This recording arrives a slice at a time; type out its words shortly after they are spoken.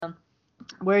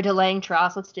We're delaying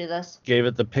Tross. Let's do this. Gave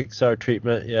it the Pixar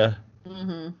treatment, yeah.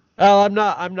 Mm-hmm. Oh, I'm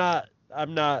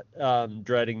not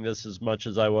dreading this as much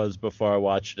as I was before I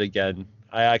watched it again.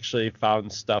 I actually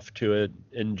found stuff to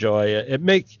enjoy.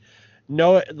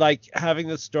 Like having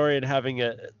the story and having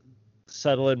it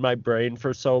settle in my brain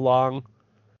for so long.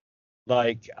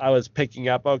 Like I was picking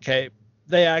up, okay,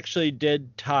 they actually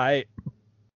did tie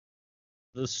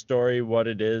the story, what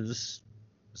it is,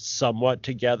 somewhat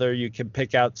together. You can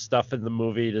pick out stuff in the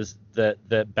movie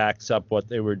that backs up what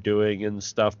they were doing and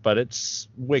stuff, but it's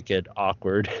wicked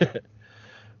awkward.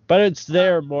 But it's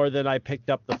there more than I picked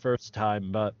up the first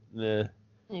time. But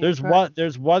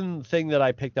there's one thing that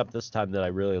I picked up this time that I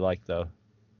really like, though.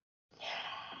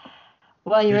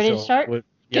 Well, you ready to start?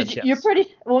 Yes. You're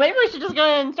pretty. Well, maybe we should just go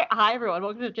ahead and start. Hi, everyone.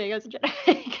 Welcome to Jay Guys and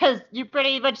Jedi. Because you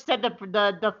pretty much said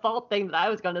the default thing that I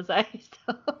was going to say.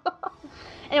 So.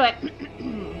 Anyway.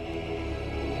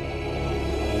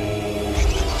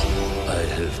 I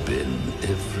have been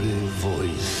every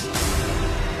voice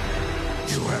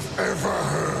you have ever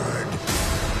heard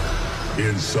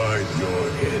inside your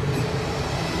head.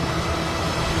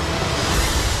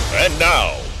 And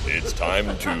now, it's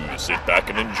time to sit back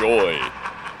and enjoy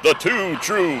the Two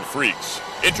True Freaks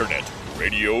Internet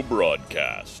Radio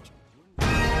Broadcast.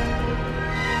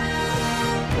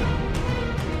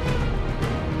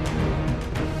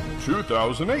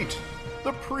 2008.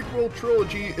 The prequel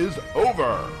trilogy is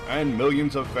over, and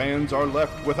millions of fans are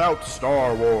left without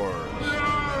Star Wars.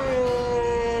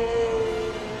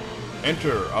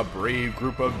 Enter a brave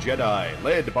group of Jedi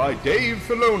led by Dave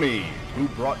Filoni, who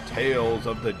brought tales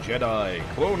of the Jedi,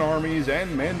 clone armies, and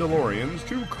Mandalorians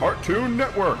to Cartoon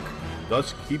Network,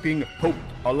 thus keeping hope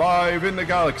alive in the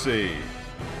galaxy.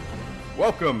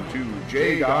 Welcome to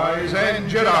J Guys and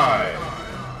Jedi.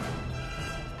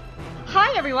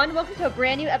 Hi, everyone. Welcome to a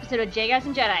brand new episode of J Guys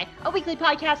and Jedi, a weekly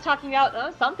podcast talking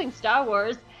about something Star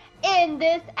Wars. In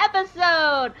this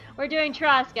episode, we're doing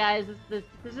Tross, guys. This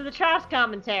is the Tross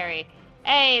commentary.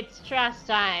 Hey, it's Tross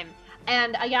time.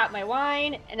 And I got my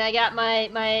wine, and I got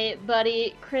my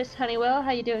buddy Chris Honeywell.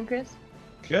 How you doing, Chris?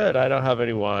 Good. I don't have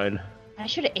any wine. I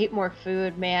should have ate more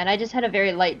food, man. I just had a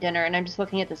very light dinner, and I'm just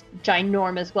looking at this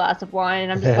ginormous glass of wine,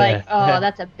 and I'm just like, oh,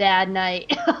 that's a bad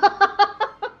night.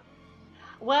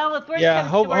 Well, if we're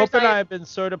Hope and I have been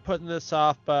sort of putting this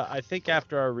off, but I think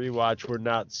after our rewatch, we're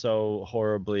not so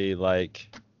horribly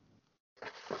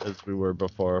as we were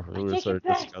before. We were sort of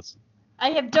discussing. I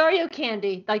have Dario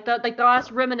candy, like the last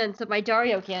remnants of my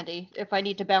Dario candy, if I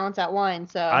need to balance out wine.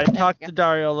 So I talked to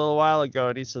Dario a little while ago,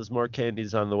 and he says more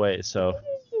candy's on the way. So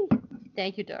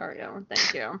thank you, Dario.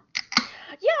 Thank you.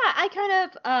 Yeah, I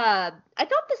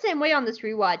felt the same way on this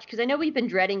rewatch, because I know we've been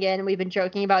dreading it, and we've been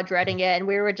joking about dreading it, and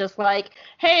we were just like,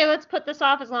 hey, let's put this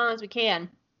off as long as we can.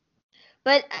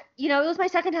 But, it was my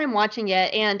second time watching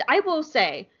it, and I will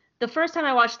say, the first time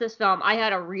I watched this film, I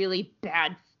had a really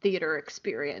bad theater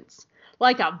experience.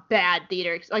 Like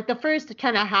the first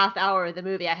kind of half hour of the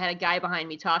movie, I had a guy behind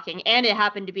me talking, and it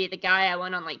happened to be the guy I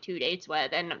went on 2 dates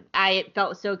with, and I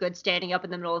felt so good standing up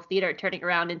in the middle of the theater, turning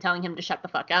around and telling him to shut the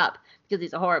fuck up, because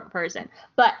he's a horrible person.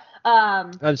 But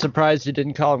I'm surprised you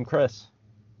didn't call him Chris.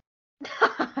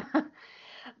 I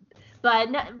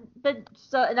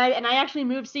actually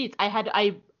moved seats.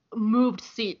 I moved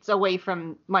seats away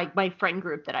from my friend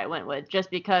group that I went with, just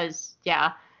because,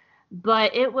 yeah.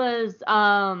 But it was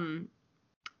on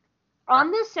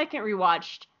this second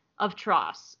rewatch of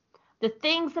Tross, the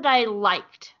things that I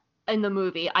liked in the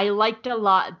movie, I liked a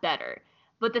lot better.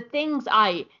 But the things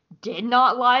I did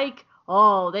not like,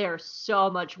 they are so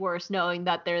much worse knowing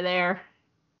that they're there.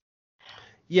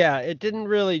 Yeah, it didn't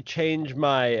really change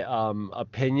my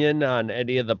opinion on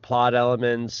any of the plot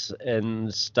elements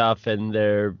and stuff, and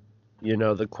their,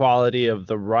 the quality of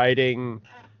the writing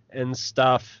and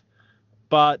stuff.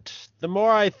 But the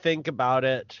more I think about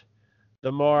it,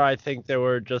 the more I think there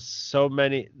were just so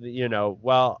many, I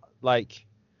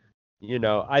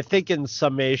think in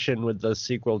summation with the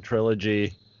sequel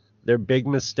trilogy, their big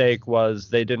mistake was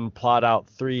they didn't plot out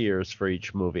 3 years for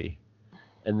each movie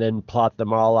and then plot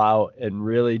them all out and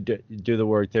really do the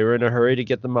work. They were in a hurry to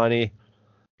get the money,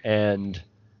 and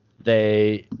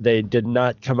they did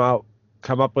not come up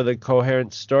with a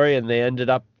coherent story, and they ended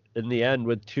up in the end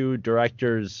with two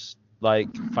directors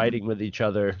fighting with each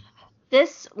other.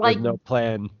 This with no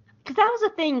plan. Because that was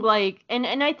the thing,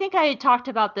 and I think I talked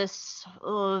about this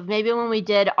maybe when we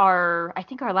did our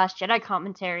Last Jedi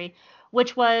commentary,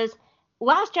 which was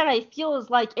Last Jedi feels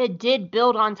like it did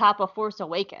build on top of Force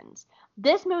Awakens.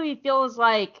 This movie feels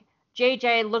like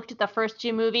JJ looked at the first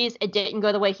two movies, it didn't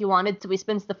go the way he wanted, so he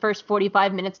spends the first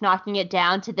 45 minutes knocking it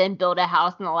down to then build a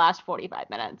house in the last 45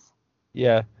 minutes.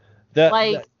 Yeah.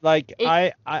 I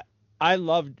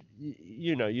loved,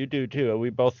 you do too. We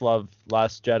both love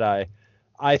Last Jedi.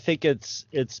 I think its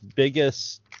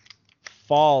biggest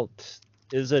fault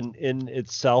isn't in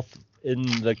itself in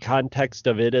the context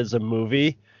of it as a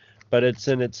movie, but it's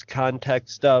in its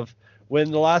context of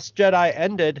when The Last Jedi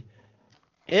ended,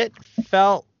 it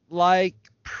felt like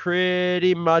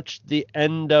pretty much the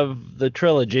end of the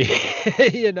trilogy.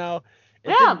 It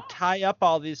didn't tie up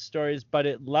all these stories, but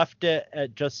it left it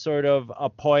at just sort of a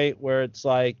point where it's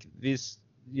like these,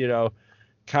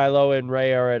 Kylo and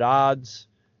Rey are at odds,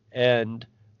 and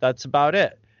that's about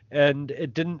it. And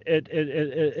it didn't,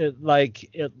 it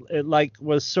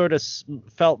was sort of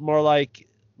felt more like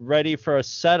ready for a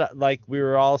setup, like we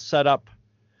were all set up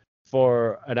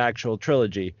for an actual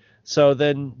trilogy. So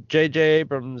then J.J.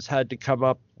 Abrams had to come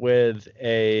up with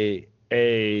a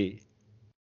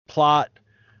plot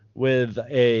with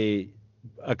a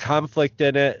conflict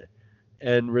in it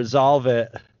and resolve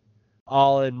it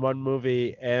all in one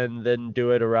movie, and then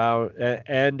do it around.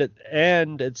 And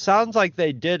it sounds like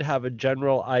they did have a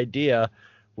general idea,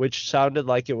 which sounded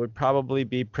like it would probably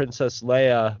be Princess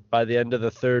Leia by the end of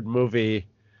the third movie,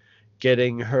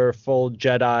 getting her full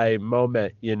Jedi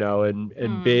moment,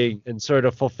 and being and sort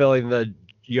of fulfilling the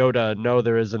Yoda, no,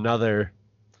 there is another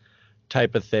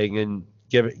type of thing, and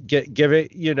giving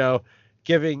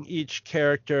each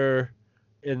character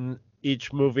in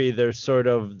each movie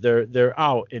they're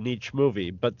out in each movie.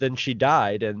 But then she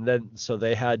died, and then so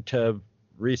they had to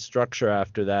restructure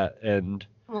after that. And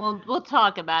we'll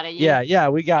talk about it. Yeah,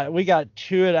 we got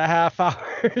 2.5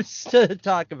 hours to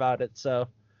talk about it. So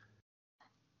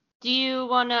do you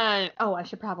wanna? Oh, I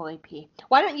should probably pee.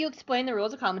 Why don't you explain the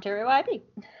rules of commentary while I pee?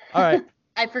 All right.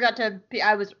 I forgot to pee.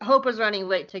 Hope was running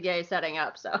late to get setting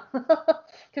up, so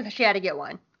because she had to get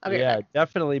one. Okay,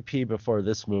 definitely pee before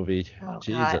this movie. Oh,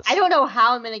 Jesus. God. I don't know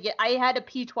how I'm gonna get. I had to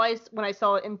pee twice when I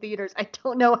saw it in theaters. I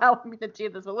don't know how I'm gonna do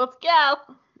this, but let's go. All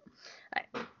right.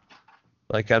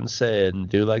 Like I'm saying,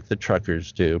 do like the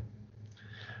truckers do.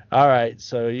 All right,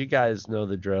 so you guys know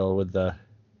the drill with the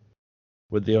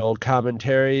old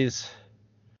commentaries.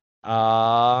 We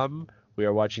are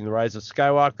watching The Rise of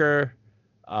Skywalker,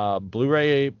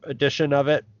 Blu-ray edition of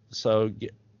it. So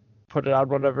put it on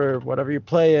whatever you're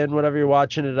playing, whatever you're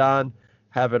watching it on.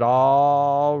 Have it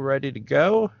all ready to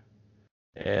go,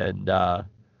 and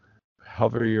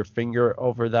hover your finger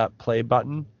over that play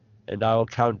button, and I will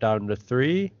count down to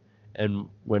 3. And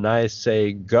when I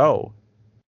say go,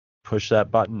 push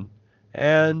that button,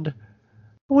 and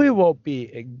we won't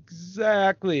be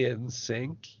exactly in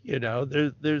sync.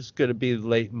 There's going to be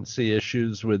latency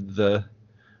issues with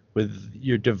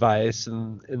your device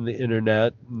and the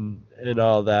internet and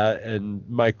all that, and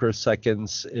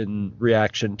microseconds in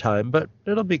reaction time, but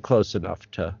it'll be close enough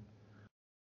to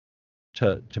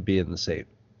be in the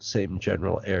same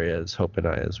general area as Hope and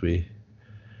I, as we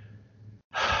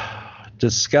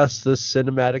discuss this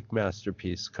cinematic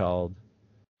masterpiece called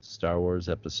Star Wars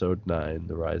Episode 9,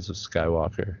 The Rise of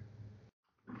Skywalker.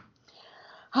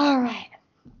 All right.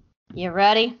 You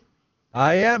ready?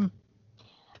 I am.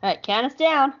 All right, count us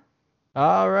down.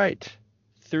 All right.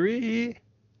 3,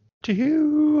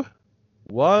 2,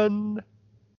 1,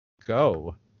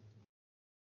 go.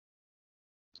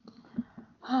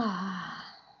 I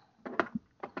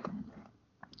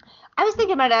was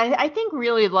thinking about it. I think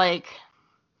really,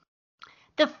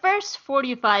 the first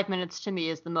 45 minutes to me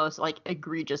is the most,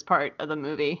 egregious part of the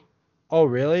movie. Oh,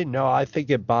 really? No, I think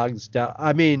it bogs down.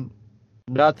 I mean,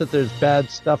 not that there's bad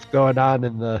stuff going on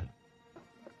in the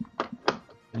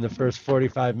first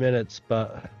 45 minutes,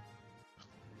 but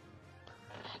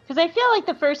because I feel like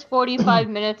the first 45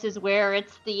 minutes is where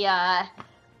it's the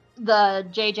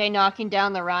JJ knocking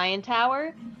down the Ryan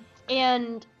Tower,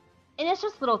 and it's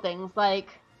just little things like,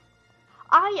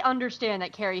 I understand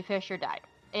that Carrie Fisher died,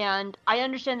 and I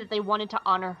understand that they wanted to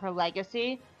honor her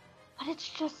legacy, but it's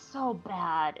just so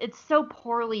bad. It's so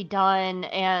poorly done,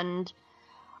 and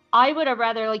I would have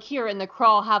rather, here in the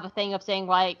crawl, have a thing of saying,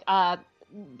 Leia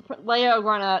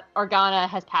Organa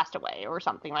has passed away, or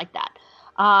something like that.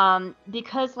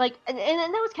 Because, and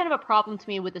that was kind of a problem to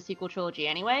me with the sequel trilogy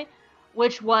anyway,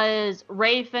 which was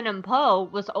Rey, Finn, and Poe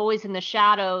was always in the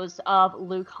shadows of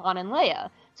Luke, Han, and Leia.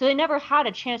 So they never had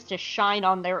a chance to shine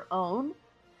on their own.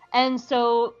 And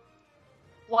so,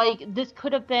 this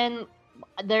could have been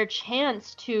their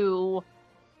chance to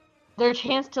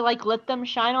let them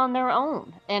shine on their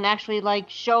own and actually,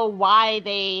 show why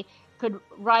they could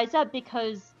rise up,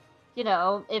 because,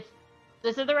 if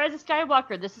this is The Rise of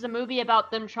Skywalker, this is a movie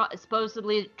about them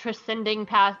supposedly ascending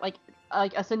past their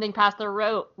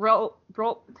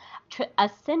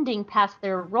ascending past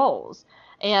their roles,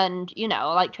 and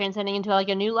like transcending into like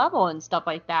a new level and stuff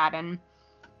like that. And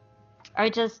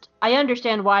I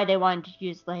understand why they wanted to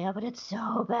use Leia, but it's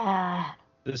so bad.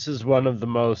 This is one of the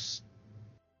most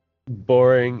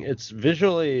boring. It's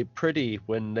visually pretty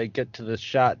when they get to this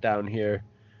shot down here,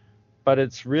 but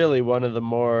it's really one of the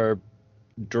more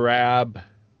drab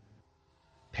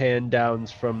pan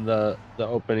downs from the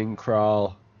opening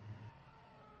crawl.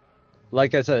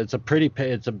 Like I said, it's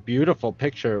a beautiful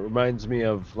picture. It reminds me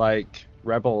of like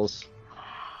Rebels.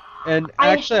 And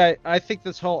actually, I think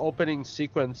this whole opening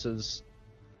sequence is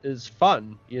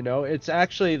fun. It's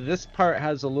actually, this part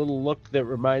has a little look that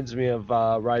reminds me of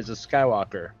Rise of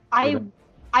Skywalker.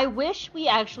 I wish we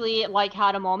actually like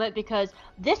had a moment, because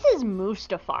this is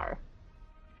Mustafar.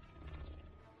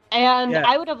 And Yeah.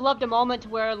 I would have loved a moment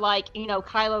where, like,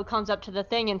 Kylo comes up to the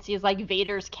thing and sees, like,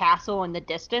 Vader's castle in the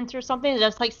distance or something.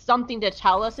 Just, like, something to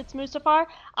tell us it's Mustafar.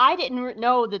 I didn't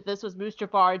know that this was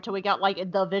Mustafar until we got,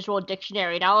 like, the visual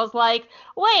dictionary. And I was like,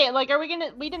 wait, like,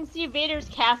 we didn't see Vader's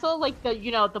castle? Like,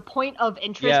 the point of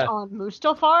interest on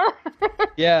Mustafar?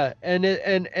 Yeah, and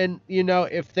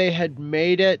if they had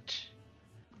made it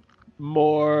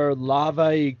more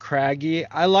lava-y, craggy,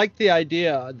 I like the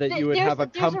idea that you would have a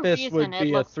compass would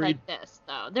be a three. Like this,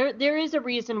 though. There is a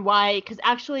reason why, because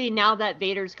actually now that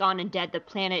Vader's gone and dead, the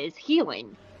planet is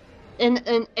healing,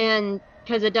 and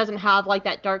because it doesn't have like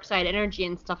that dark side energy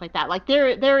and stuff like that. Like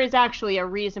there is actually a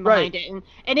reason behind it,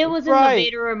 and it was in the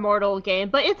Vader Immortal game,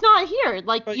 but it's not here.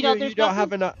 Like But there's you don't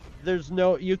have enough. There's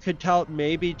no. You could tell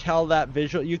that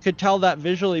visual. You could tell that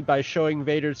visually by showing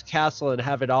Vader's castle and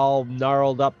have it all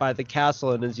gnarled up by the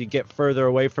castle, and as you get further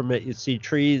away from it, you see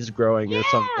trees growing or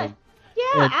something.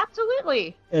 Yeah,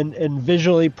 absolutely. And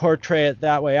visually portray it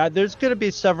that way. There's gonna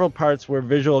be several parts where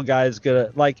visual guy's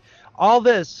gonna like. All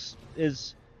this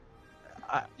is.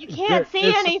 You can't see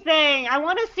anything. I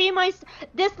want to see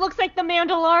this looks like The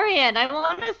Mandalorian. I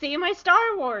want to see my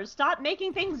Star Wars. Stop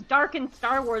making things dark in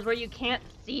Star Wars where you can't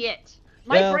see it.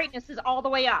 My brightness is all the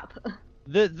way up.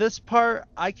 This part,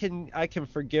 I can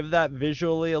forgive that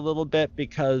visually a little bit,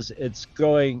 because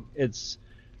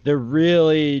they're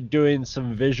really doing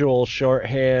some visual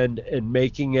shorthand and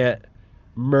making it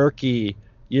murky.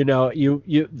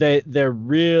 They're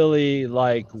really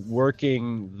like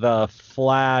working the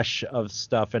flash of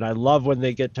stuff, and I love when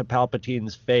they get to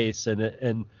Palpatine's face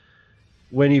and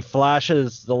when he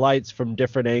flashes the lights from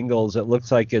different angles, it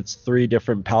looks like it's 3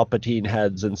 different Palpatine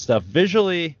heads and stuff.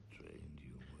 Visually,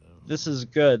 this is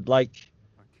good. Like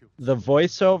the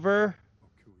voiceover,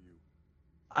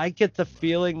 I get the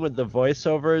feeling with the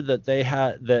voiceover that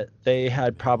they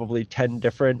had probably 10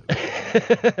 different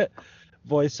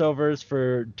voiceovers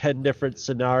for 10 different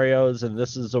scenarios, and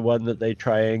this is the one that they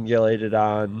triangulated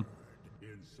on.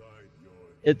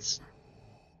 It's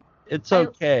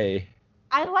okay.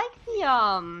 I like the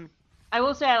I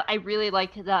will say I really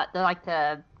like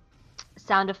the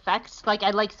sound effects. Like I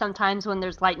like sometimes when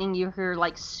there's lightning, you hear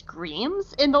like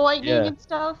screams in the lightning and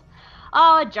stuff.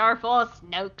 Oh, a jar full of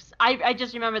Snokes. I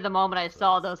just remember the moment I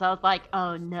saw those. I was like,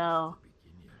 oh no.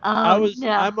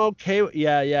 I'm okay.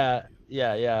 Yeah.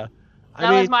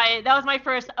 That was my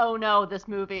first "oh no, this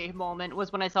movie" moment,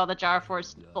 was when I saw the jar full of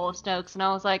Snokes, and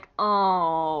I was like,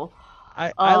 oh.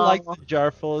 I like the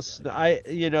jar full of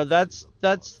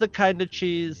that's the kind of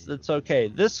cheese that's okay.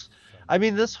 This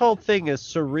whole thing is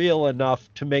surreal enough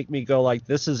to make me go like,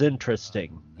 this is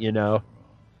interesting.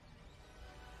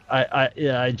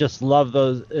 I just love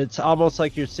those. It's almost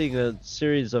like you're seeing a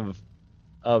series of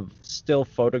still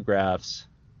photographs.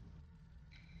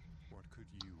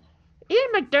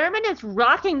 Ian McDiarmid is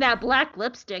rocking that black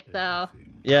lipstick, though.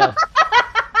 Yeah.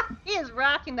 He is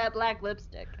rocking that black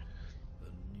lipstick.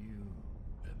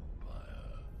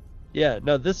 Yeah,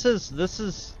 no, this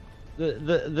is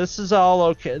all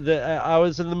okay. I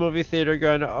was in the movie theater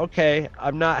going, okay,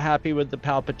 I'm not happy with the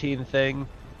Palpatine thing.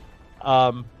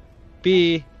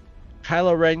 B,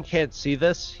 Kylo Ren can't see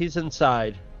this. He's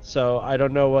inside. So I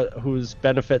don't know whose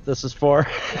benefit this is for.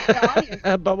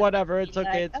 But whatever, it's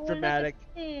okay, it's dramatic.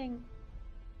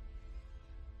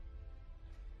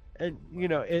 And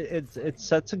it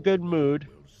sets a good mood.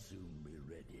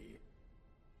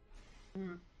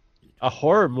 A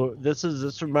horror movie.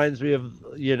 This reminds me of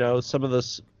some of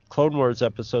the Clone Wars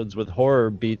episodes with horror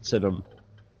beats in them.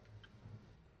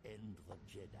 End the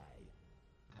Jedi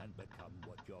and become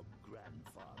what your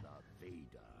grandfather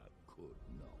Vader could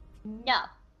not. No.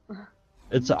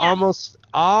 It's almost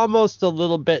a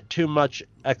little bit too much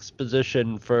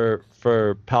exposition for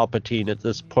Palpatine at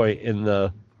this point in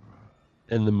the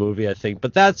movie, I think.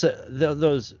 But that's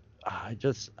those.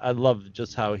 I love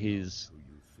just how he's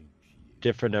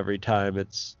different every time.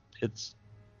 It's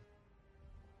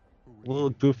a little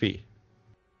goofy.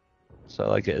 So I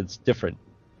like it. It's different.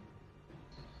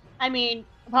 I mean,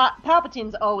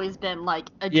 Palpatine's always been like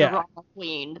a drama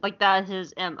queen. Like that's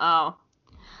his MO.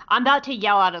 I'm about to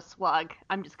yell at a slug.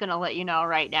 I'm just gonna let you know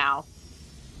right now.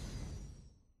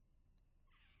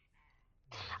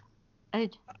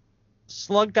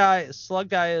 Slug guy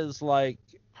is like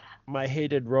my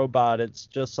hated robot. It's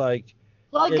just like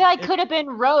Slug guy could have been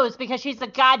Rose because she's a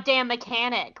goddamn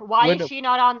mechanic. Why is she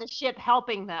not on the ship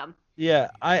helping them? Yeah,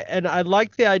 I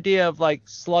like the idea of like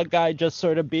Slug guy just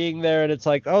sort of being there, and it's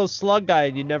like, oh, Slug guy,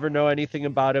 and you never know anything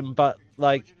about him, but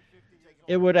like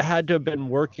it would have had to have been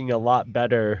working a lot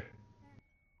better.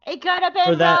 It could have been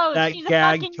for Rose. That She's a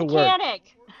gag fucking to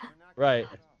mechanic. Right.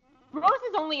 Rose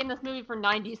is only in this movie for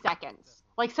 90 seconds.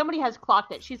 Like, somebody has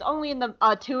clocked it. She's only in the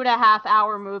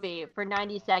 2.5-hour movie for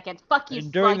 90 seconds. Fuck you, And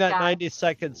during that guy. 90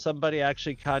 seconds, somebody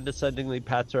actually condescendingly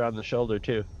pats her on the shoulder,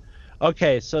 too.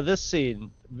 Okay, so this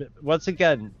scene, once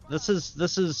again, this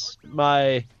is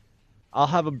my... I'll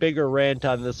have a bigger rant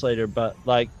on this later, but,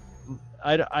 like,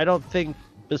 I don't think,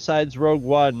 besides Rogue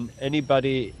One,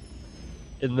 anybody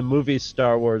in the movie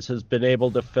Star Wars has been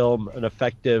able to film an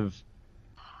effective...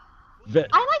 I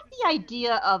like the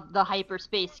idea of the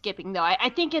hyperspace skipping, though. I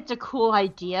think it's a cool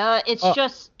idea. It's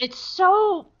just, it's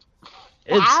so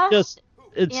fast.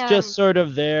 It's just sort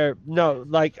of there. No,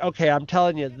 like, okay, I'm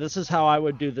telling you, this is how I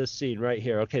would do this scene right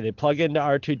here. Okay, they plug into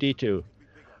R2-D2.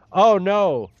 Oh,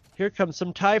 no, here comes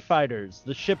some TIE fighters.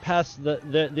 The ship has,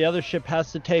 the other ship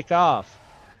has to take off.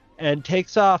 And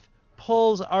takes off,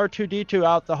 pulls R2-D2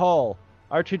 out the hole.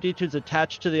 R2-D2's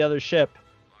attached to the other ship.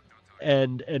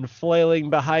 And flailing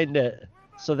behind it,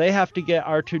 so they have to get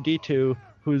R2-D2,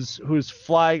 who's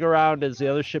flying around as the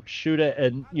other ships shoot it,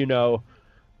 and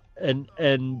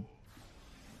and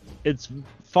it's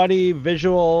funny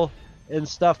visual and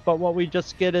stuff. But what we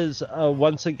just get is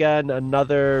once again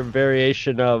another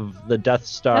variation of the Death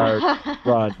Star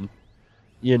run,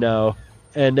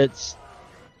 and it's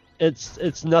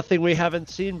nothing we haven't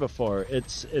seen before.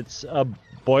 It's a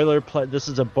boilerplate. This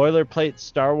is a boilerplate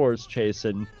Star Wars chase,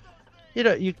 and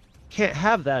you can't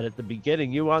have that at the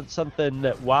beginning. You want something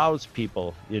that wows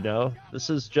people, This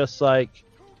is just like,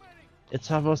 it's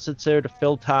there to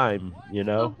fill time,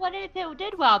 Well, what if it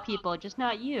did wow people, just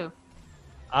not you?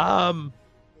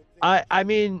 I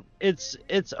mean, it's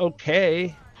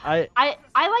okay. I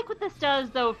like what this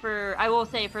does, though, I will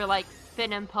say, for, like,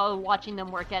 Finn and Poe, watching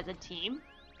them work as a team.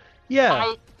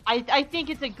 Yeah. I think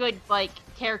it's a good, like,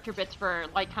 character bits for,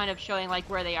 like, kind of showing, like,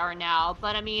 where they are now.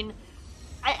 But, I mean...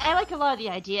 I like a lot of the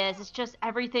ideas. It's just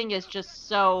everything is just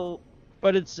so.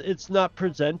 But it's not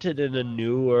presented in a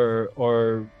new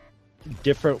or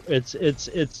different.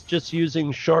 It's just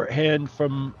using shorthand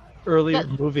from earlier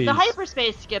movies. The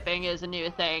hyperspace skipping is a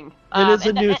new thing. It is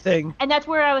a new thing, and that's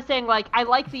where I was saying, like, I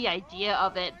like the idea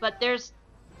of it, but there's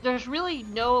really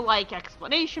no, like,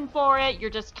 explanation for it.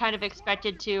 You're just kind of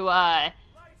expected to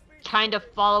kind of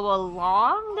follow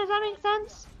along. Does that make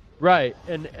sense? Right,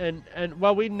 and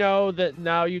well, we know that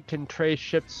now you can trace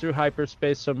ships through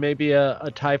hyperspace, so maybe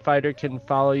a TIE fighter can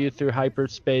follow you through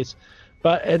hyperspace.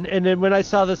 But and then when I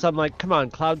saw this, I'm like, come on,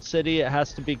 Cloud City, it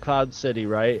has to be Cloud City,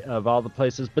 right? Of all the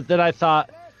places. But then I thought,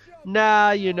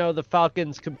 nah, the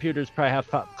Falcon's computers probably have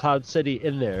Cloud City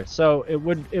in there, so it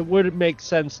would make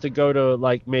sense to go to,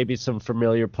 like, maybe some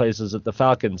familiar places that the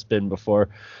Falcon's been before.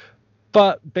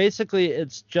 But basically,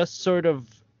 it's just sort of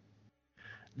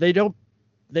they don't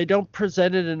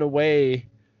present it in a way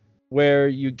where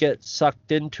you get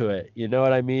sucked into it. You know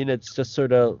what I mean? It's just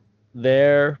sort of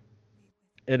there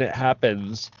and it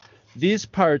happens. These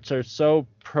parts are so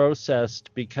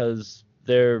processed because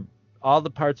they're all the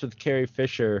parts with Carrie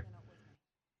Fisher.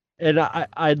 And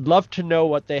I'd love to know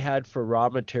what they had for raw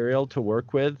material to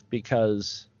work with,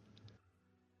 because,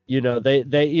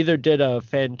 they either did a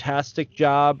fantastic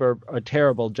job or a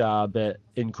terrible job at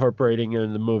incorporating it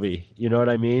in the movie. You know what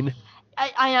I mean?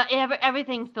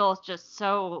 Everything feels just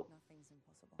so,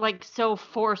 like, so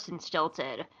forced and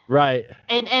stilted. Right.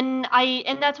 And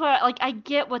that's why, like, I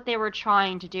get what they were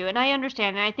trying to do, and I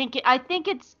understand, and I think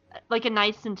it's like a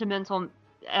nice sentimental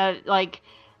like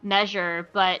measure,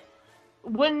 but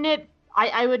wouldn't it?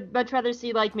 I would much rather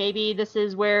see, like, maybe this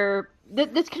is where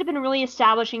this could have been really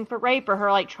establishing for Rey, for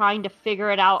her, like, trying to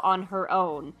figure it out on her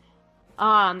own,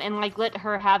 and, like, let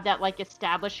her have that, like,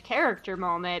 established character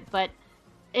moment, but.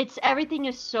 Everything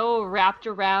is so wrapped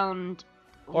around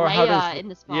Leia in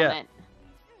this moment.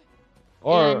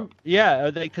 Yeah.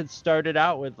 Or they could start it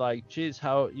out with, like, geez,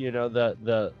 how,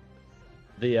 they've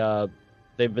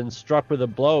been struck with a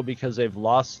blow because they've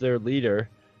lost their leader,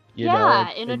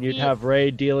 and you'd have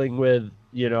Rey dealing with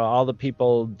all the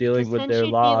people dealing with their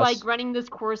she'd loss. be like running this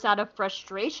course out of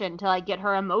frustration to like get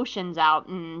her emotions out,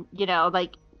 and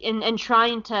like and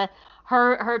trying to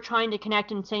her trying to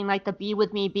connect and saying like the be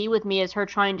with me is her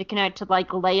trying to connect to like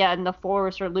Leia in the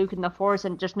Force or Luke in the Force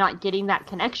and just not getting that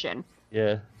connection.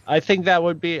 Yeah. I think that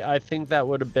would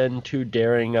have been too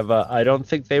daring of a. I don't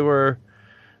think they were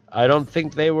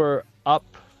up.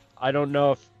 I don't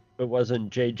know if it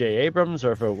wasn't J.J. Abrams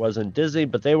or if it wasn't Disney,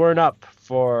 but they weren't up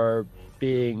for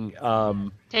being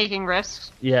taking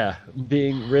risks. Yeah,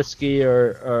 being risky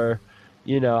or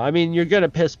I mean, you're gonna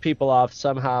piss people off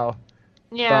somehow.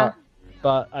 Yeah.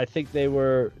 But I think they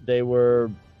were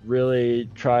really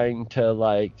trying to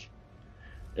like.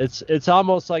 It's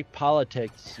almost like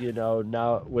politics,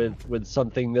 now with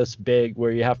something this big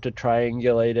where you have to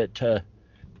triangulate it to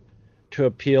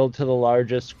appeal to the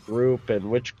largest group and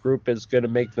which group is going to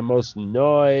make the most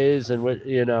noise and what.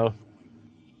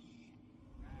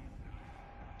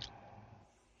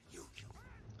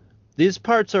 These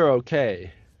parts are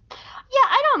okay. Yeah,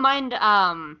 I don't mind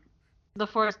the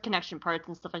Force connection parts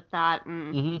and stuff like that.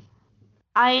 And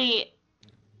Mm-hmm.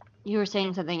 You were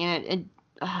saying something and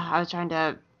I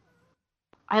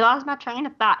lost my train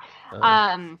of thought. It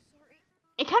kind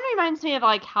of reminds me of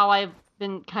like how I've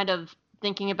been kind of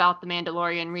thinking about The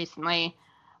Mandalorian recently,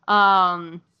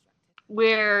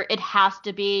 where it has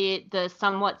to be the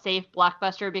somewhat safe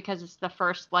blockbuster because it's the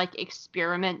first like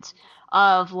experiment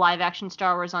of live action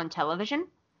Star Wars on television,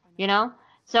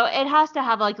 So it has to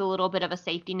have like a little bit of a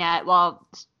safety net while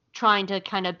trying to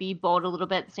kind of be bold a little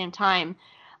bit at the same time.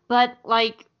 But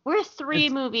like we're 3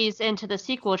 movies into the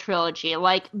sequel trilogy.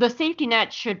 Like the safety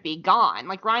net should be gone.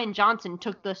 Like Rian Johnson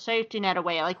took the safety net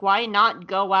away. Like why not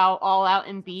go all out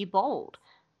and be bold?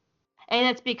 And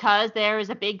it's because there is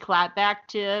a big clapback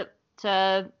to.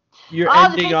 You're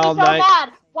ending all night.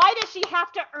 Bad. Why does she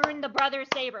have to earn the brother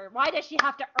saber? Why does she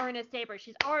have to earn a saber?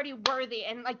 She's already worthy.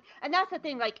 And that's the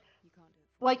thing. Like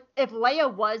if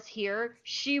Leia was here,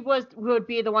 she would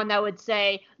be the one that would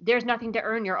say, "There's nothing to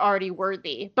earn. You're already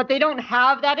worthy." But they don't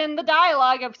have that in the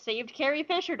dialogue of saved Carrie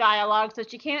Fisher dialogue, so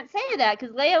she can't say that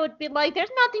because Leia would be like,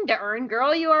 "There's nothing to earn,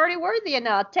 girl. You're already worthy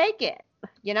enough. Take it."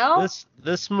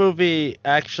 This movie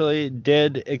actually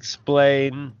did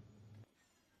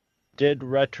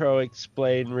retro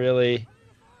explain really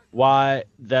why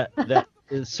that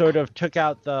it sort of took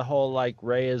out the whole like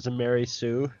Rey is a Mary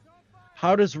Sue.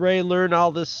 How does Rey learn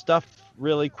all this stuff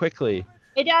really quickly?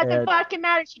 It doesn't fucking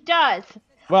matter. She does.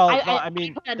 Well, I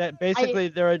mean, basically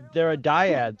they're a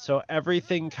dyad, so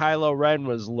everything Kylo Ren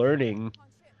was learning,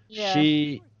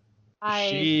 she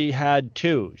had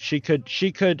too. She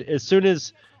could as soon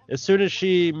as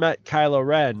she met Kylo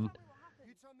Ren,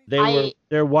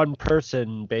 they're one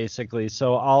person basically.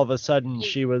 So all of a sudden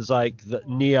she was like the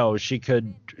Neo. She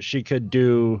could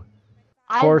do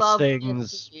Force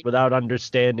things without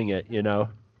understanding it,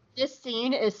 This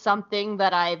scene is something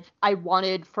that I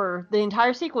wanted for the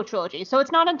entire sequel trilogy. So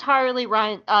it's not entirely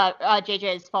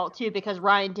JJ's fault too, because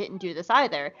Ryan didn't do this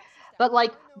either. But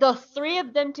like the 3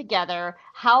 of them together,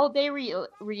 how they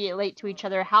relate to each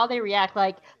other, how they react,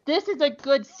 like this is a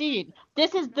good scene.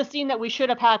 This is the scene that we should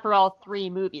have had for all 3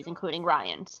 movies, including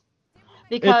Ryan's.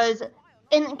 Because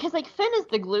like Finn is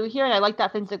the glue here, and I like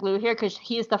that Finn's the glue here because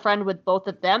he's the friend with both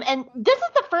of them. And this is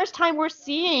the first time we're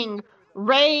seeing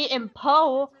Rey and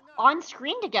Poe on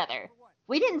screen together.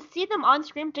 We didn't see them on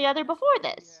screen together before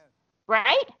this,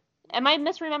 right? Am I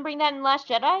misremembering that in Last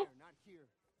Jedi?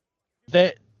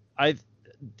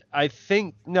 I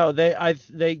think no. They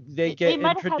get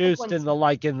introduced in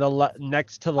the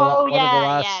next to the one of the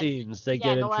last scenes. They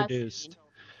get introduced.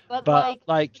 But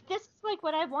like this is like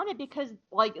what I wanted because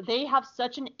like they have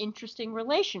such an interesting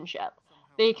relationship.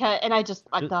 Because and I just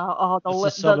like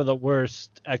this is some of the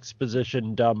worst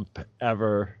exposition dump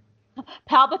ever.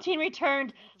 Palpatine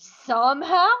returned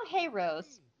somehow. Hey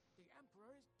Rose.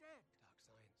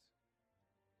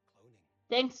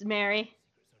 Thanks, Mary.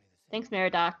 Thanks,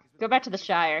 Meridoc. Go back to the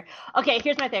Shire. Okay,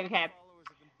 here's my thing. Okay.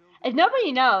 If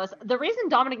nobody knows, the reason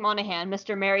Dominic Monaghan,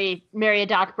 Mr.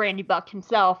 Meriadoc Brandy Buck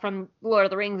himself from Lord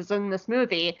of the Rings is in this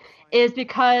movie is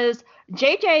because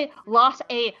JJ lost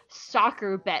a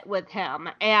soccer bet with him.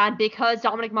 And because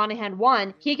Dominic Monaghan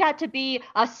won, he got to be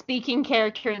a speaking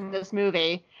character in this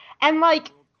movie. And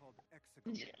like,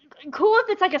 cool if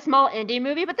it's like a small indie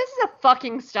movie, but this is a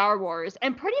fucking Star Wars.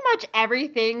 And pretty much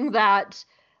everything that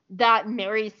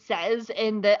Mary says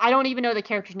I don't even know the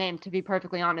character's name, to be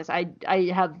perfectly honest. I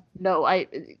have no,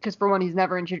 because for one, he's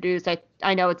never introduced.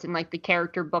 I know it's in like the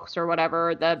character books or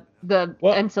whatever, the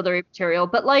ancillary material,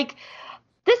 but like,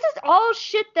 this is all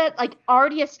shit that like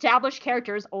already established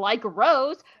characters like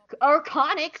Rose or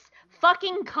Connix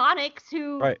fucking Connix,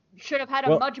 who Right. should have had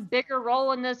a Well- much bigger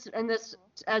role in this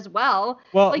as well.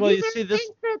 Well, Like, well, these you are see this.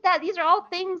 things that these are all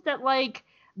things that like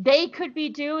they could be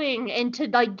doing, and to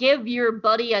like give your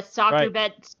buddy a soccer Right.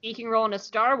 bet speaking role in a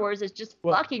Star Wars is just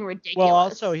Well- fucking ridiculous. Well,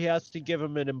 also he has to give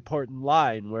him an important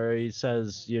line where he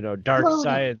says, dark Cloning.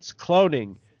 science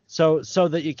cloning, so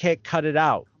that you can't cut it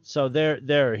out. So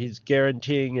there, he's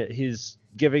guaranteeing it. He's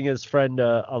giving his friend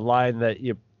a line that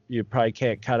you probably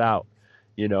can't cut out,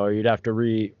 or you'd have to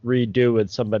redo with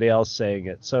somebody else saying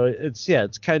it. So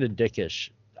it's kind of dickish.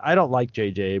 I don't like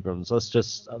J.J. Abrams. Let's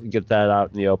just get that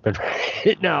out in the open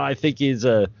right now. I think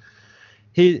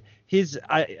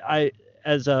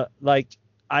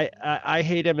I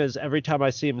hate him as every time I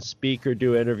see him speak or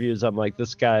do interviews, I'm like,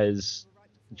 this guy's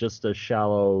just a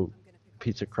shallow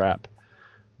piece of crap.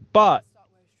 But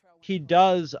he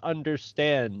does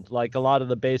understand like a lot of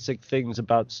the basic things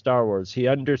about Star Wars. He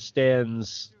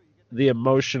understands the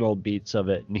emotional beats of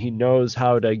it, and he knows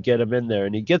how to get them in there,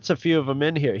 and he gets a few of them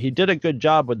in here. He did a good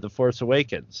job with The Force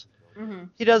Awakens. Mm-hmm.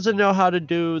 He doesn't know how to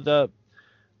do the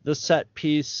set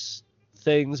piece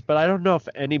things, but I don't know if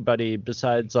anybody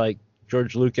besides like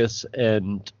George Lucas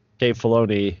and Dave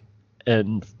Filoni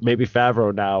and maybe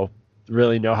Favreau now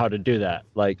really know how to do that.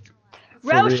 Like,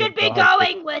 for Rose real, should be know how to-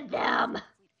 going with them.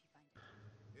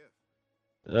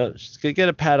 She's gonna get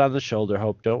a pat on the shoulder,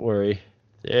 Hope. Don't worry.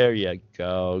 There you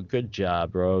go. Good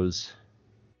job, Rose.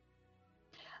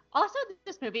 Also,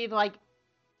 this movie, like,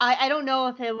 I don't know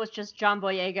if it was just John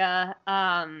Boyega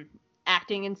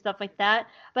acting and stuff like that,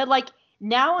 but like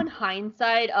now in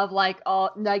hindsight of like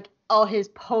all his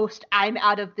post I'm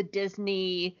out of the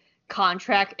Disney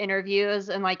contract interviews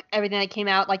and like everything that came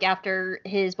out like after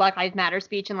his Black Lives Matter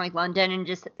speech in like London, and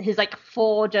just his like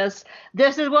full just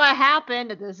this is what happened,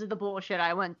 this is the bullshit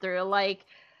I went through, like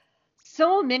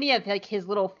so many of like his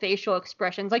little facial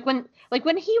expressions, like when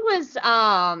he was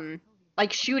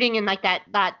like shooting in like that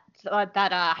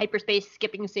hyperspace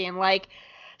skipping scene, like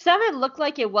some of it looked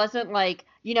like it wasn't like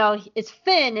it's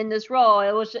Finn in this role,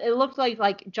 it looked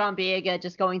like John Boyega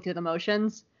just going through the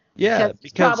motions. Yeah,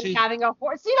 He's because probably having a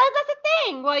horse. See, that's the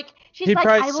thing. Like she's he like,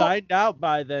 probably I will. signed out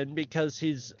by then because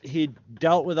he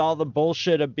dealt with all the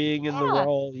bullshit of being in the Yeah.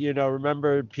 role.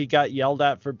 Remember he got yelled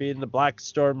at for being the black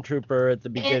stormtrooper at the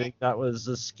beginning. That was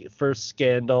the first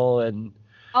scandal, and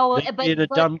Oh, being a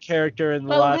dumb character in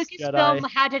the Last Lucasfilm Jedi.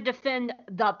 had to defend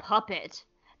the puppet.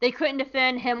 They couldn't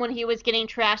defend him when he was getting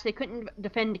trashed. They couldn't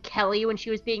defend Kelly when she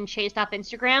was being chased off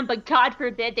Instagram. But God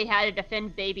forbid they had to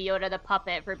defend Baby Yoda the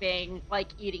puppet for being like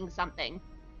eating something.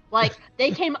 Like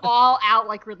they came all out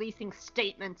like releasing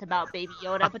statements about Baby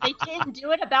Yoda, but they didn't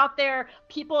do it about their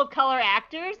people of color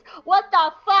actors. What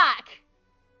the fuck?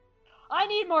 I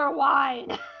need more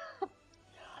wine.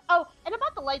 Oh, and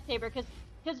about the lightsaber, because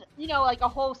like a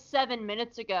whole 7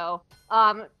 minutes ago,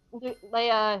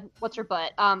 Leia, what's her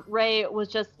butt? Rey was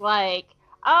just like,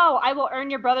 "Oh, I will earn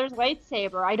your brother's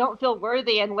lightsaber. I don't feel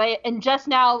worthy." And just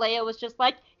now Leia was just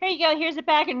like, "Here you go. Here's it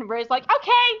back." And Rey's like,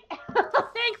 "Okay,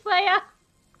 thanks, Leia."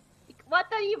 What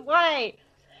the why?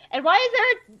 And why is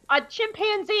there a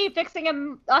chimpanzee fixing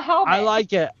him a helmet? I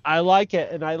like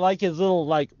it, and I like his little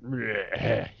like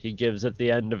he gives at the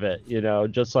end of it.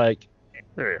 Just like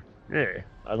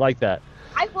I like that.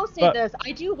 I will say this.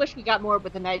 I do wish we got more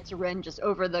with the Knights of Ren just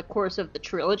over the course of the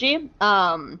trilogy.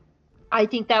 I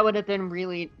think that would have been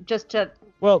really just to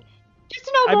know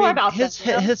more about his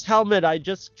this. his helmet. I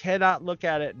just cannot look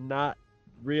at it and not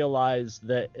realize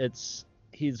that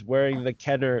he's wearing the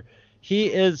Kenner.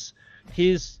 He's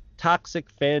toxic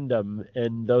fandom,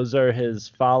 and those are his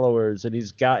followers, and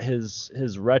he's got his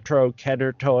retro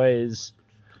Kenner toys.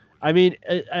 I mean,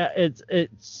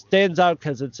 it stands out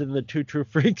because it's in the Two True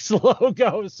Freaks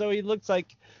logo, so he looks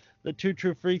like the Two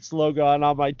True Freaks logo on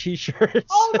all my T-shirts.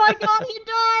 Oh my God, he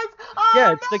does! Oh,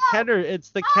 Yeah, it's no! the Kenner. It's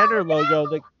the Kenner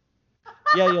logo.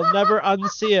 Yeah, you'll never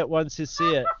unsee it once you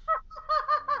see it.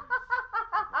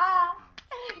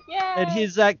 Yay! And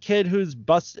he's that kid who's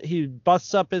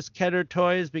busts up his Kenner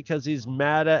toys because he's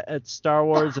mad at Star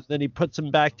Wars, and then he puts them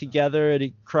back together and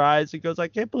he cries and goes, "I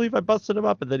can't believe I busted him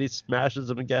up," and then he smashes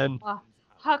them again.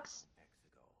 Hux,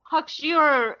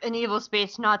 you're an evil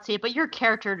space Nazi, but your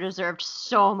character deserved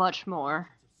so much more.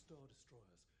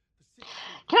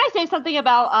 Can I say something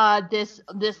about this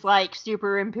like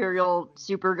super imperial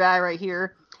super guy right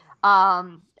here?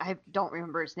 I don't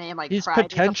remember his name. Like he's Pride or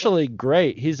potentially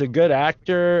great. He's a good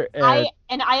actor.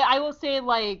 And I will say,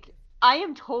 like, I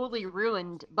am totally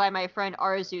ruined by my friend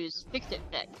Arzu's Fix-It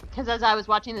fic, because as I was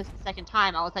watching this the second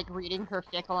time, I was like reading her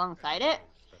fic alongside it,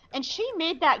 and she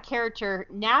made that character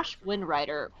Nash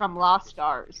Windrider from Lost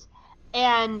Stars,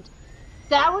 and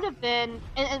that would have been,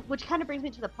 and which kind of brings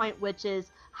me to the point, which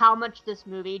is how much this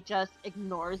movie just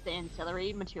ignores the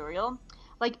ancillary material.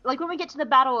 Like when we get to the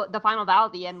final battle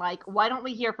at the end, like, why don't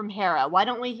we hear from Hera? Why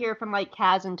don't we hear from, like,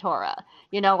 Kaz and Tora?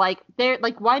 You know, like,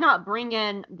 why not bring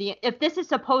in if this is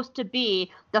supposed to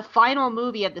be the final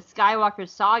movie of the Skywalker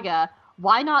saga,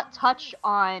 why not touch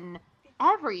on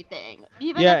everything?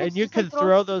 Even yeah, and you could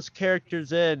throw those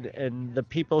characters in, and the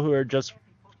people who are just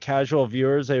casual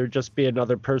viewers, they would just be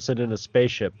another person in a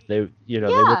spaceship. They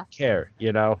wouldn't care,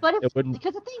 But it wouldn't.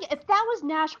 Because the thing, if that was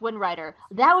Nash Windrider,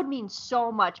 that would mean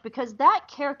so much, because that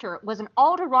character was an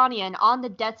Alderaanian on the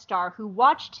Death Star who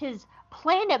watched his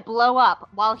planet blow up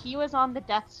while he was on the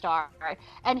Death Star,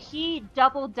 and he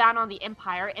doubled down on the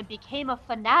Empire and became a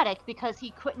fanatic because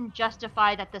he couldn't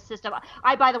justify that the system.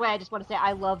 By the way, I just want to say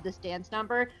I love this dance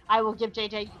number. I will give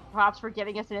JJ props for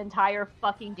giving us an entire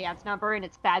fucking dance number, and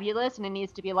it's fabulous, and it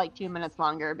needs to be like 2 minutes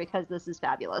longer because this is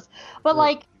fabulous. But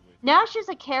like, Nash is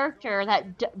a character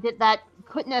that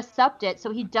couldn't accept it,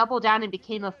 so he doubled down and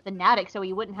became a fanatic so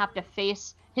he wouldn't have to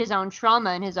face his own trauma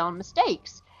and his own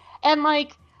mistakes. And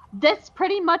like, that's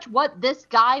pretty much what this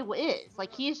guy is.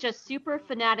 Like, he's just super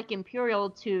fanatic Imperial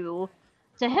to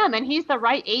him, and he's the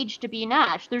right age to be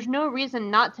Nash. There's no reason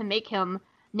not to make him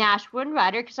Nash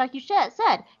Windrider, because like you said,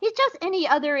 he's just any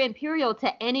other Imperial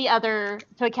to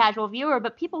a casual viewer,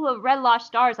 but people who have read Lost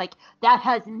Stars, like, that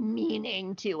has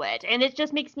meaning to it. And it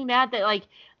just makes me mad that, like,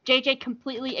 JJ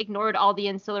completely ignored all the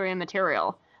ancillary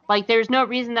material. Like, there's no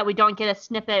reason that we don't get a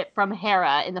snippet from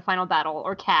Hera in the final battle,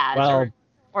 or Kaz,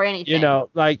 or anything. There's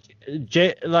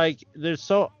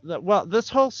this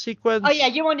whole sequence. Oh yeah,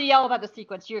 you wanted to yell about the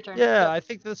sequence. Your turn. Yeah, I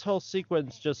think this whole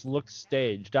sequence just looks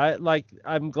staged.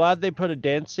 I'm glad they put a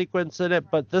dance sequence in it,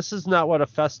 but this is not what a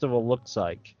festival looks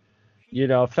like.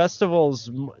 Festivals,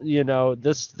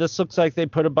 this looks like they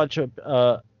put a bunch of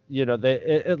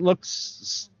it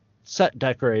looks set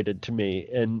decorated to me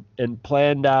and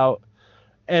planned out.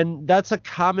 And that's a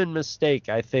common mistake,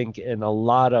 I think, in a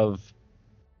lot of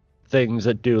things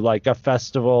that do like a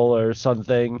festival or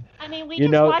something. I mean, we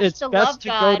just watched The Love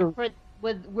God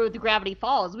with Gravity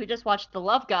Falls. We just watched The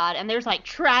Love God, and there's like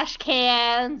trash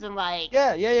cans and like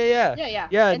yeah.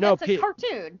 And that's a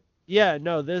cartoon. Yeah,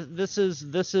 no, this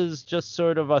is just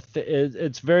sort of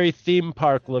it's very theme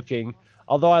park looking.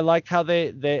 Although I like how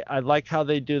they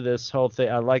do this whole thing.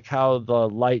 I like how the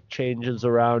light changes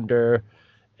around her,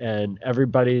 and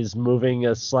everybody's moving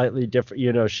a slightly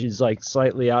different. She's like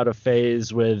slightly out of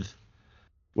phase with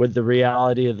the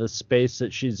reality of the space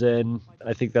that she's in.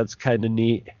 I think that's kind of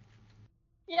neat.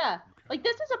 Yeah, like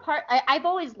this is a part I've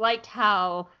always liked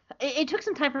how it took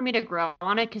some time for me to grow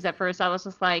on it, because at first I was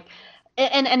just like,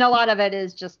 and a lot of it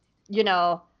is just,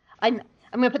 I'm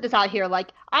gonna put this out here,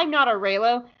 like, I'm not a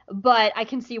Reylo, but I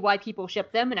can see why people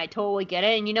ship them, and I totally get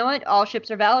it. And you know what? All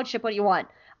ships are valid. Ship what you want.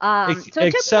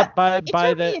 Except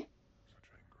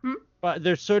but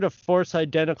they're sort of Force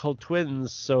identical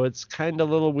twins, so it's kind of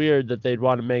a little weird that they'd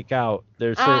want to make out.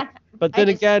 But then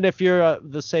again, if you're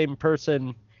the same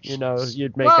person, you'd make out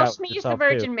Well, yourself Shmi's the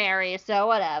Virgin Mary, so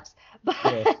whatevs.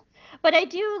 But I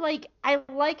do I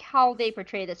like how they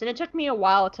portray this, and it took me a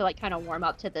while to like kind of warm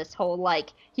up to this whole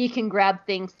like he can grab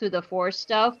things through the Force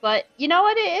stuff. But you know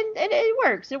what? It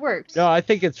works. It works. No, I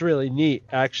think it's really neat,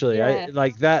 actually. Yeah. I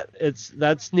like that.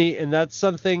 That's neat, and that's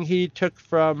something he took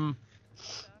from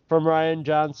Rian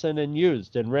Johnson and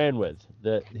used and ran with.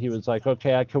 That he was like,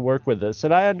 okay, I can work with this,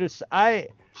 and I understand.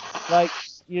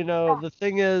 The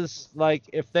thing is, like,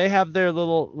 if they have their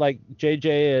little, like,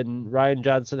 JJ and Rian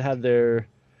Johnson had their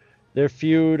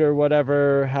feud or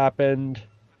whatever happened,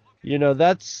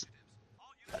 that's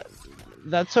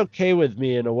okay with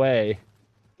me in a way.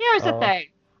 Here's the thing.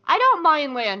 I don't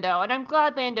mind Lando, and I'm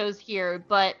glad Lando's here,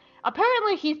 but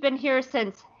apparently he's been here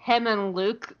since him and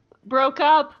Luke broke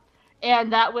up,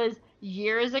 and that was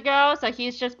years ago, so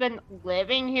he's just been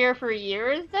living here for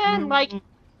years then. Like,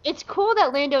 it's cool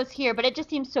that Lando's here, but it just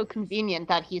seems so convenient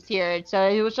that he's here. So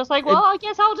he was just like, well, I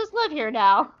guess I'll just live here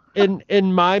now.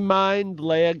 In my mind,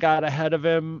 Leia got ahead of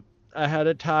him ahead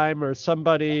of time, or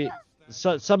somebody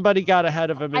got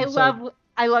ahead of him. I love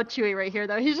Chewie right here,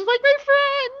 though. He's just like my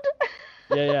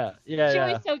friend. Yeah.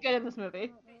 Chewie's so good in this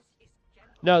movie.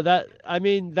 No,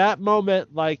 that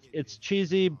moment, like, it's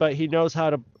cheesy, but he knows how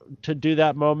to do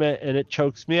that moment, and it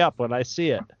chokes me up when I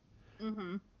see it.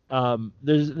 Mm-hmm.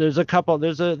 There's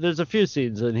a few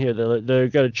scenes in here that they're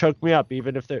gonna choke me up,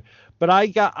 even if they're. But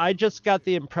I just got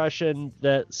the impression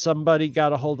that somebody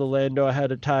got a hold of Lando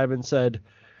ahead of time and said,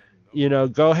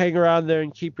 go hang around there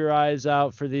and keep your eyes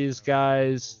out for these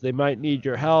guys. They might need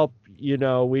your help. We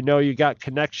know you got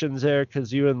connections there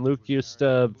because you and Luke used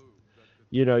to,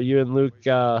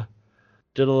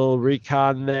 did a little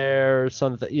recon there or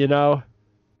something, you know?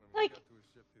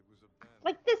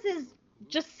 Like this is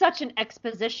just such an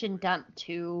exposition dump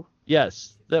too.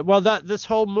 Yes. This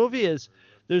whole movie is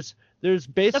there's The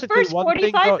basically first one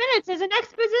 45 thing. minutes is an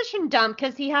exposition dump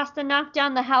because he has to knock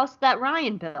down the house that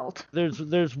Ryan built.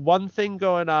 There's one thing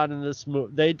going on in this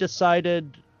movie. They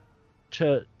decided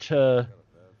to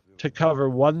cover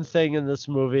one thing in this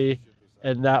movie,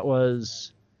 and that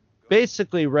was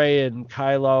basically Rey and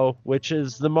Kylo, which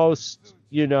is the most,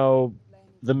 the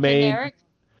main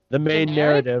Generic?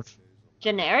 narrative.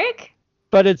 Generic?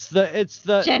 But it's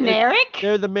the Generic?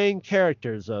 they're the main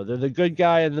characters though. They're the good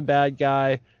guy and the bad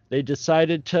guy. They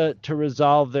decided to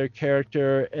resolve their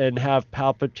character and have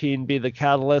Palpatine be the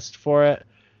catalyst for it.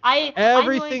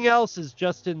 Everything else is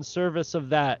just in service of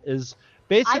that. Is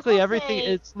basically everything.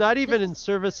 It's not even in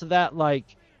service of that,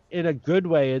 like in a good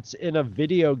way. It's in a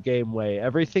video game way.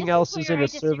 Everything else is in a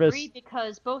service.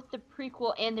 Because both the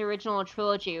prequel and the original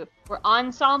trilogy were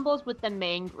ensembles with the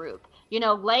main group.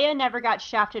 Leia never got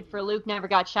shafted for Luke, never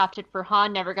got shafted for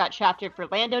Han, never got shafted for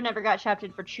Lando, never got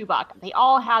shafted for Chewbacca. They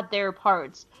all had their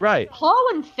parts. Right. Poe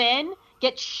and Finn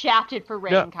get shafted for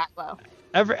Rey and Kylo.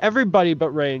 Everybody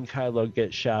but Rey and Kylo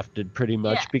get shafted pretty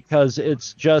much because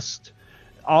it's just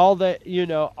all they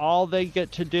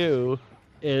get to do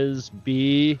is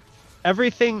be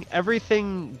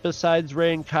everything besides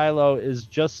Rey and Kylo is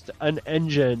just an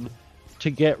engine to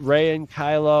get Rey and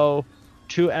Kylo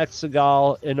to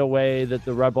Exegol in a way that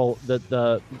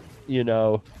the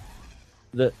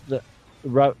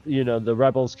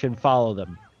rebels can follow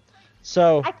them.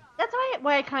 So that's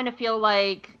why I kind of feel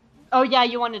like. Oh yeah,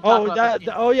 you wanted to talk about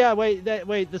that. Oh yeah, wait.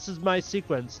 This is my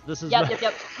sequence. This is yep.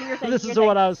 This is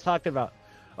what I was talking about.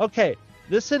 Okay,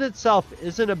 this in itself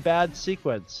isn't a bad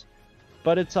sequence,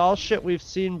 but it's all shit we've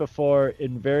seen before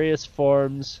in various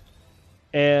forms,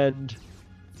 and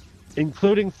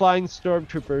including flying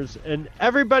stormtroopers. And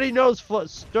everybody knows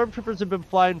stormtroopers have been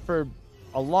flying for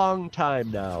a long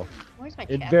time now. Where's my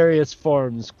in cat? Various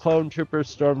forms, clone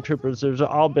troopers, stormtroopers. There's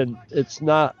all been. It's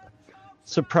not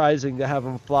surprising to have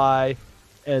them fly,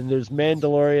 and there's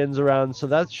Mandalorians around, so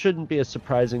that shouldn't be a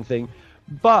surprising thing.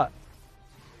 But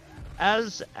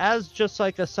as just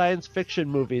like a science fiction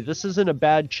movie, this isn't a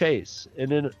bad chase,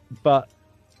 but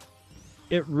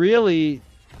it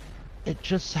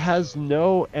just has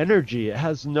no energy. It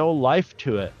has no life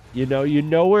to it. You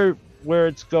know where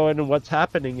it's going and what's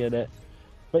happening in it,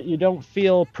 but you don't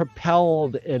feel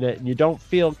propelled in it, and you don't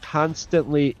feel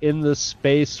constantly in the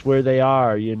space where they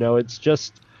are. It's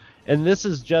just, and this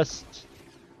is just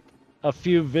a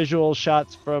few visual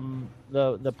shots from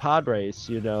the pod race.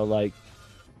 Like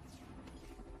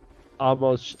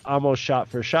almost shot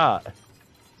for shot,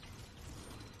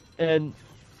 and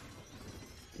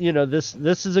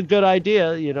this is a good idea.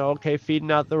 Okay,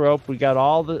 feeding out the rope. We got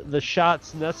all the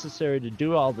shots necessary to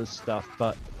do all this stuff,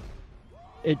 but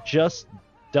it just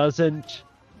doesn't,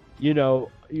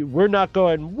 we're not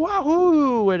going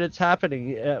wahoo when it's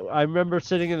happening. I remember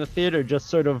sitting in the theater just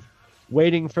sort of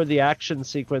waiting for the action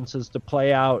sequences to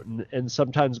play out, and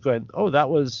sometimes going, oh, that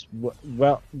was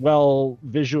well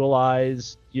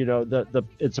visualized,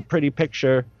 it's a pretty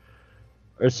picture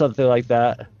or something like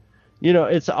that.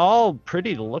 It's all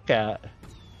pretty to look at,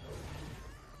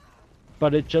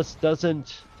 but it just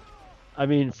doesn't. I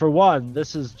mean, for one,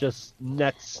 this is just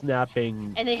neck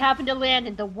snapping. And they happen to land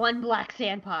in the one black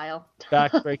sand pile.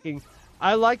 Backbreaking.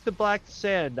 I like the black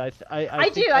sand. I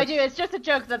do. It's just a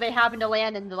joke that they happen to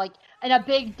land in in a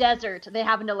big desert. They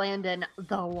happen to land in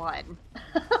the one.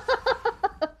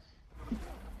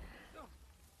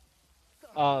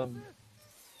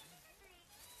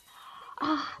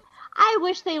 I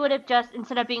wish they would have just,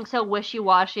 instead of being so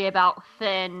wishy-washy about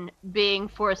Finn being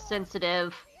force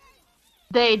sensitive,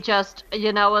 they just,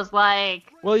 was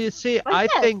like. Well, you see, I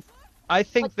think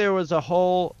there was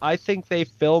I think they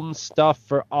filmed stuff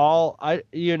for all.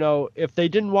 If they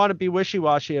didn't want to be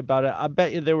wishy-washy about it, I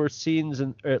bet you there were scenes,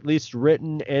 or at least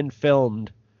written and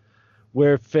filmed,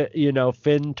 where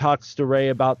Finn talks to Rey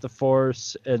about the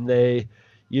Force, and they,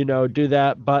 do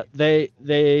that. But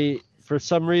they for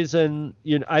some reason,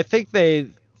 I think they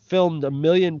filmed a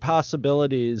million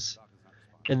possibilities,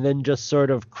 and then just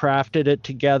sort of crafted it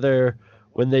together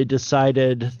when they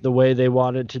decided the way they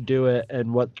wanted to do it,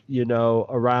 and what,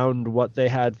 around what they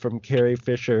had from Carrie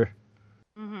Fisher.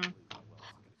 Mm-hmm.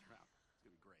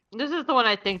 This is the one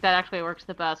I think that actually works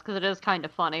the best, because it is kind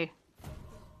of funny.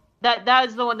 That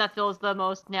is the one that feels the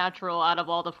most natural out of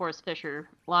all the Force Fisher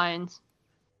lines.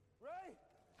 Ray!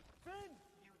 Finn!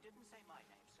 You didn't say my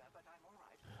name, sir, but I'm all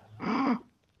right.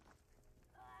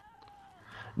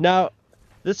 Now,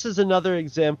 this is another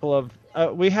example of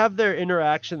we have their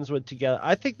interactions with together.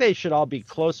 I think they should all be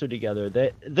closer together.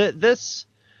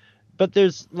 But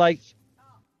there's like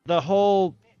the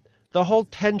whole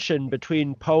tension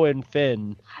between Poe and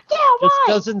Finn. Yeah, just why?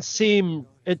 doesn't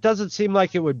seem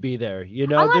like it would be there. You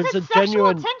know, Unless there's it's a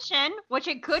genuine tension, which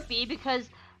it could be because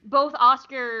both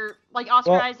Oscar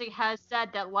Isaac has said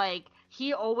that like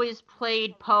he always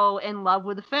played Poe in love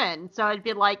with Finn, so it'd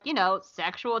be like, you know,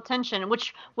 sexual tension,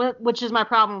 which is my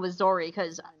problem with Zori,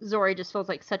 because Zori just feels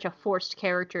like such a forced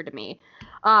character to me.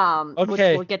 Which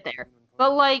we'll get there.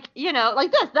 But like, you know,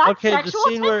 like that's sexual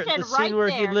tension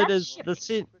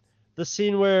the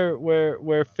scene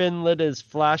where Finn lit his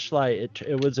flashlight,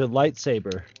 it was a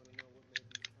lightsaber.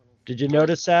 Did you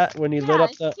notice that when he lit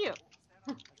up the? Cute.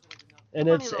 And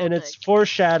it's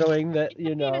foreshadowing that,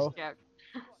 you know,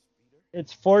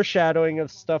 it's foreshadowing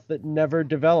of stuff that never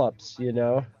develops, you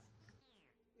know.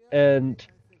 And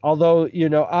although, you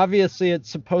know, obviously it's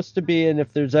supposed to be, and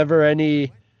if there's ever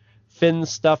any Finn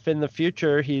stuff in the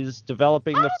future, he's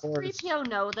developing the Force. How does 3PO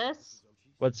know this?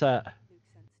 What's that?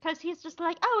 Because he's just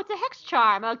like, oh, it's a hex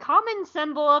charm, a common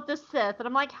symbol of the Sith, and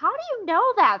I'm like, how do you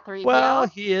know that, 3PO? Well,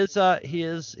 he's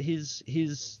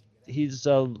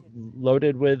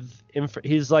loaded with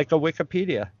he's like a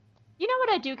Wikipedia. You know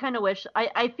what I do kind of wish?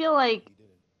 I feel like,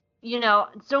 you know,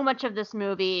 so much of this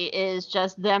movie is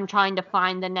just them trying to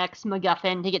find the next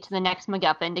MacGuffin to get to the next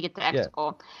MacGuffin to get to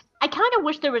Exegol. I kind of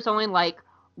wish there was only like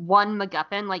one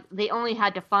MacGuffin, like they only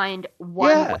had to find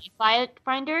one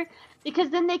Wayfinder,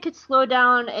 because then they could slow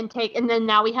down and then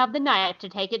now we have the knife to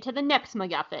take it to the next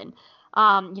MacGuffin.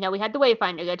 You know, we had the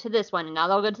Wayfinder go to this one, and now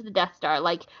they'll go to the Death Star.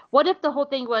 Like, what if the whole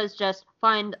thing was just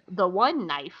find the one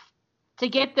knife to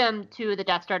get them to the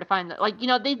Death Star to find like, you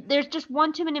know, there's just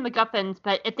one too many MacGuffins,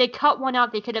 but if they cut one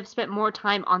out, they could have spent more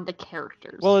time on the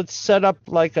characters. Well, it's set up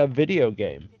like a video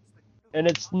game, and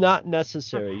it's not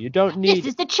necessary. You don't need. This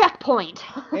is the checkpoint.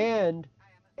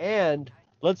 and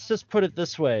let's just put it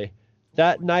this way.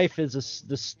 That knife is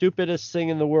the stupidest thing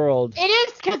in the world. It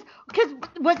is, because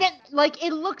was it, like,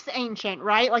 it looks ancient,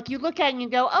 right? Like, you look at it and you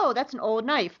go, oh, that's an old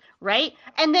knife, right?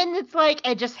 And then it's like,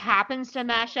 it just happens to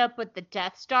mash up with the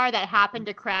Death Star that happened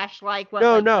to crash, like, what,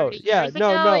 no. It's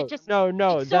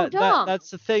so dumb. That's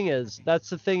the thing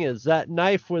is, that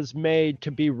knife was made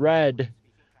to be read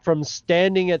from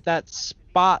standing at that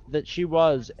spot that she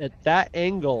was, at that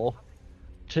angle,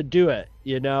 to do it,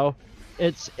 you know?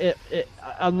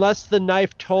 Unless the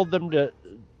knife told them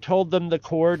the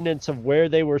coordinates of where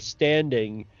they were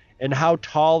standing and how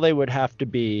tall they would have to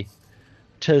be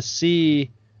to see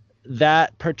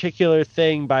that particular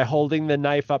thing by holding the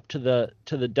knife up to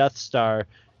the Death Star,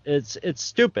 it's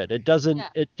stupid. It doesn't. Yeah.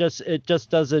 It just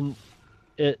doesn't.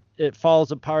 It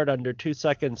falls apart under 2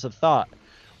 seconds of thought.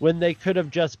 When they could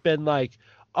have just been like,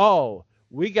 oh,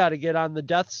 we got to get on the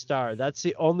Death Star. That's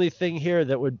the only thing here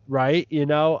that would, right? You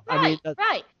know? Right, I mean,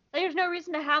 right. There's no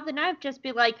reason to have the knife just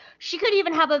be like, she could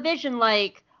even have a vision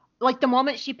like the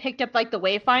moment she picked up like the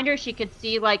Wayfinder, she could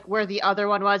see like where the other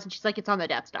one was, and she's like, it's on the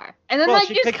Death Star. And then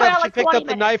she picked up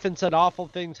the knife and said awful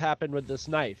things happened with this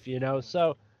knife, you know?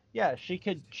 So yeah, she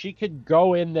could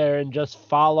go in there and just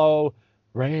follow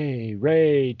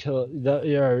Rey till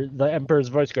the Emperor's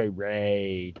voice going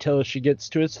Rey till she gets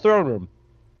to his throne room.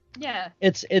 Yeah.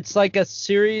 It's like a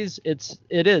series. It's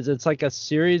like a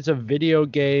series of video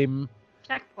game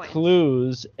checkpoints,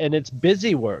 clues, and it's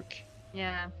busy work.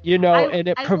 Yeah. You know, and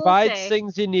it provides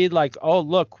things you need, like, oh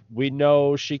look, we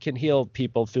know she can heal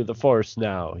people through the Force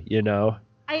now, you know.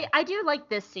 I do like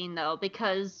this scene though,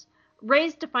 because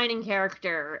Rey's defining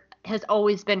character has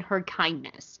always been her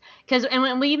kindness. And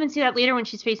when we even see that later when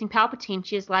she's facing Palpatine,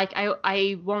 she's like,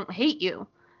 I won't hate you,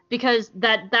 because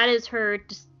that is her.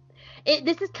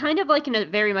 This is kind of like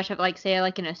very much of like, say,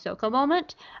 like an Ahsoka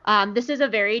moment. This is a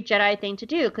very Jedi thing to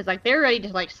do, because like they're ready to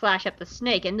like slash up the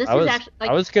snake, and actually like,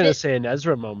 I was gonna say an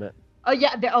Ezra moment. Oh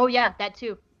yeah, that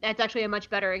too. That's actually a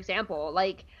much better example.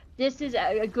 Like, this is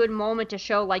a good moment to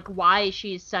show like why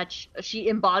she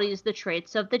embodies the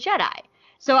traits of the Jedi.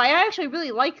 So I actually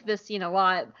really like this scene a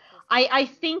lot. I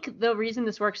think the reason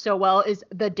this works so well is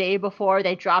the day before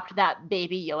they dropped that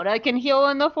Baby Yoda can heal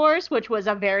in the Force, which was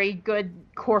a very good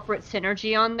corporate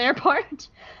synergy on their part.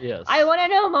 Yes. I want to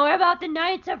know more about the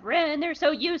Knights of Ren. They're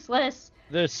so useless.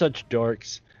 They're such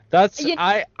dorks. That's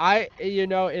I you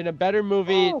know, in a better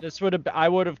movie, I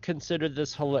would have considered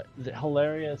this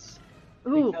hilarious.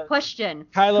 Ooh, question.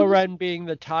 Kylo Ren being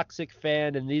the toxic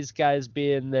fan, and these guys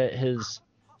being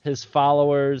his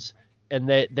followers. And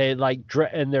they like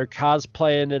and they're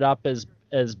cosplaying it up as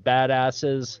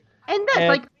badasses. And this,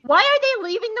 like, why are they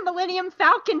leaving the Millennium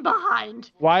Falcon behind?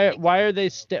 Why are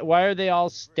they all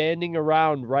standing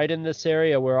around right in this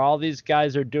area where all these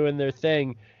guys are doing their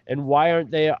thing, and why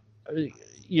aren't they,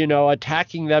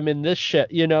 attacking them in this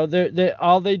shit? They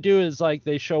all they do is like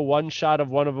they show one shot of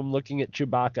one of them looking at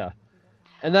Chewbacca,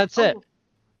 and that's it.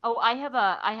 Oh, I have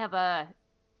a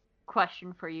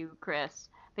question for you, Chris,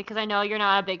 because I know you're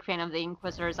not a big fan of the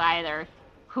Inquisitors either.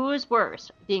 Who is worse,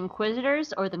 the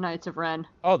Inquisitors or the Knights of Ren?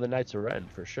 Oh, the Knights of Ren,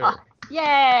 for sure. Yay!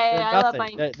 I love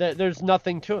my... There's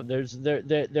nothing to them.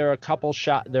 There are a couple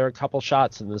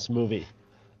shots in this movie.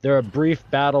 They're a brief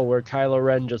battle where Kylo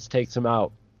Ren just takes him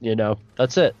out.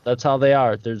 That's it. That's how they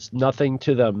are. There's nothing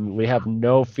to them. We have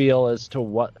no feel as to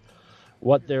what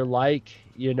they're like,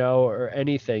 or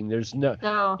anything. There's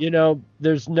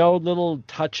there's no little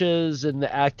touches in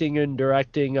the acting and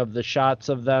directing of the shots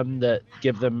of them that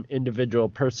give them individual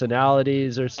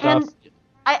personalities or stuff. And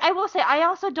I will say, I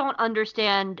also don't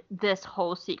understand this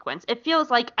whole sequence. It feels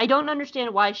like I don't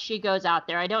understand why she goes out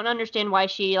there. I don't understand why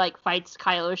she, fights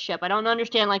Kylo's ship. I don't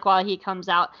understand, why he comes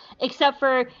out, except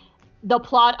for the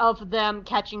plot of them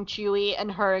catching Chewie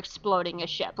and her exploding a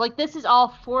ship. This is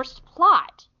all forced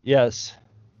plot. Yes.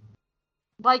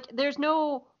 There's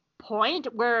no point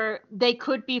where they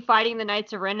could be fighting the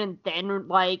Knights of Ren and then,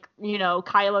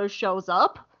 Kylo shows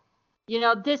up.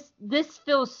 This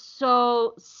feels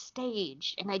so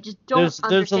staged, and I just don't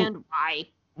understand why.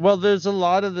 Well, there's a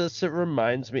lot of this that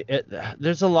reminds me.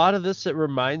 There's a lot of this that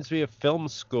reminds me of film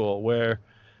school, where,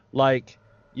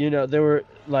 there were,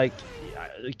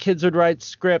 kids would write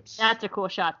scripts. That's a cool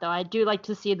shot, though. I do like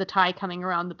to see the tie coming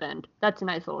around the bend. That's a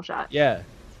nice little shot. Yeah.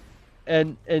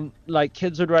 And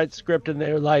kids would write script, and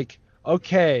they're like,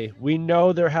 okay, we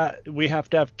know we have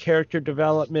to have character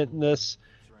development in this,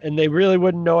 and they really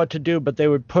wouldn't know what to do, but they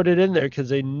would put it in there because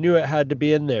they knew it had to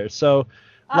be in there. So,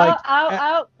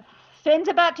 Finn's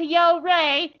about to yell,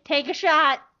 Rey, take a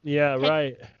shot. Yeah,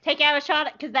 right. Take out a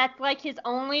shot, because that's his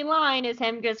only line is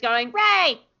him just going,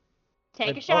 Rey,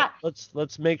 take a shot.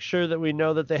 Let's make sure that we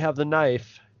know that they have the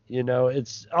knife.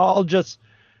 It's all just.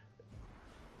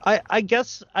 I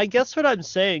guess what I'm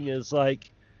saying is I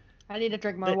need to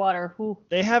drink my water. Ooh.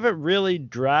 They haven't really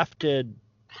drafted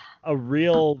a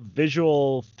real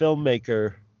visual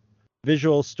storyteller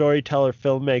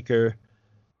filmmaker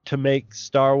to make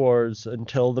Star Wars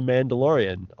until The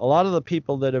Mandalorian. A lot of the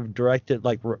people that have directed,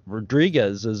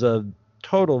 Rodriguez, is a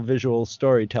total visual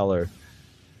storyteller,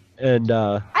 and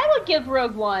I would give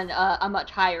Rogue One a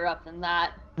much higher up than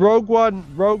that. Rogue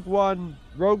One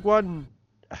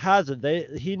has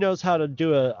it. He knows how to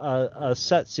do a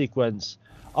set sequence.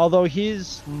 Although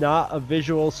he's not a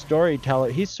visual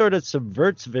storyteller, he sort of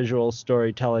subverts visual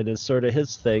storytelling as sort of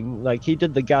his thing. He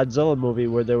did the Godzilla movie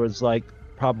where there was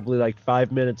probably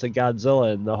 5 minutes of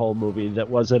Godzilla in the whole movie that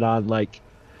wasn't on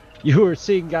you were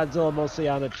seeing Godzilla mostly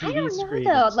on a TV screen.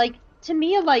 I don't know though. To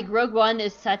me, Rogue One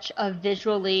is such a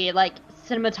visually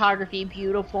cinematography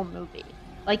beautiful movie.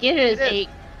 It is a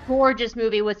gorgeous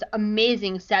movie with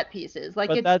amazing set pieces.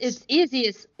 It's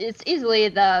easily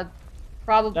the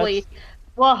probably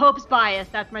Hope's Bias.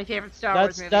 That's my favorite Star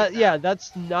Wars movie.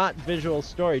 That's not visual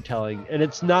storytelling, and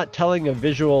it's not telling a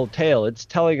visual tale. It's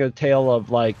telling a tale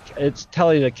of it's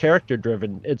telling a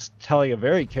it's telling a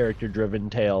very character-driven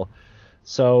tale.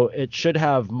 So it should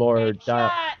have more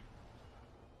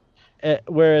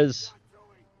whereas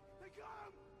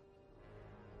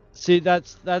see,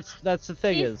 that's the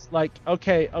thing is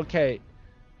okay.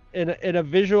 In a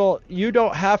visual, you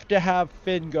don't have to have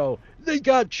Finn go, they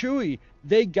got Chewie,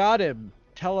 they got him.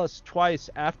 Tell us twice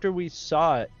after we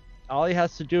saw it. All he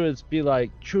has to do is be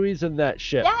like, Chewie's in that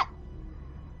ship. Yeah.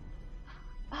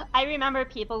 I remember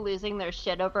people losing their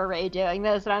shit over Rey doing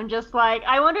this, and I'm just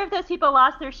I wonder if those people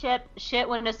lost their shit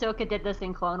when Ahsoka did this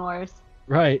in Clone Wars.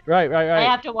 Right. I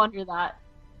have to wonder that.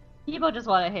 People just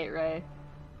want to hate Rey.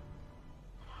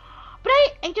 But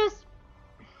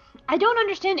I don't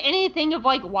understand anything of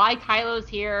why Kylo's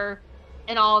here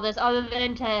and all this, other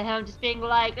than to him just being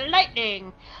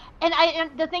lightning.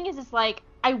 And the thing is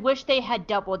I wish they had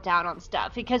doubled down on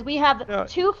stuff, because we have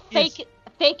two fake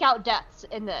out deaths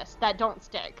in this that don't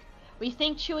stick. We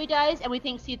think Chewie dies and we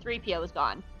think C-3PO is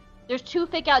gone. There's two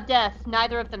fake out deaths,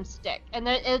 neither of them stick, and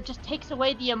it just takes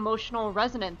away the emotional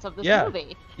resonance of this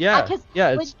movie. Yeah, because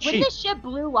when the ship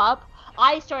blew up,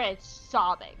 I started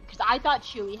sobbing because I thought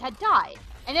Chewie had died.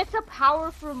 And it's a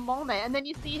powerful moment, and then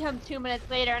you see him 2 minutes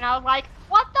later, and I was like,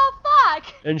 "What the fuck?"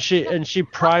 And she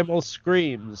primal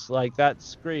screams that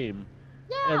scream.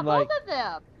 Yeah, and both of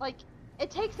them. It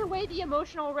takes away the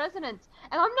emotional resonance.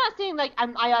 And I'm not saying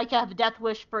I have a death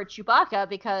wish for Chewbacca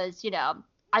because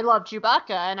I love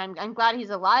Chewbacca and I'm glad he's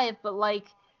alive, but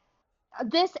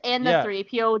this and the Yeah.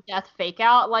 3PO death fake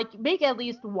out, like make at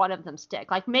least one of them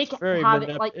stick. Like make Very have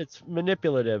it like it's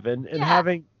manipulative, and Yeah.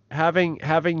 having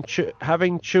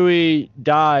Chewie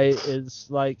die is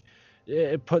like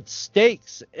it puts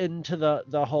stakes into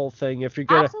the whole thing. If you're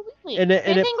gonna absolutely. and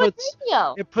Same it thing puts with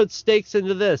 3PO. it puts stakes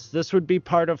into this. This would be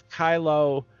part of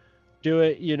Kylo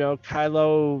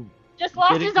Kylo Just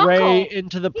lost getting his uncle. Rey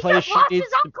into the He place just she lost needs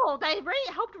his uncle. They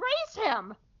helped raise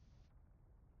him.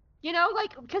 You know,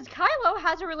 like, because Kylo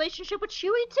has a relationship with Chewie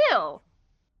too.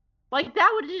 Like,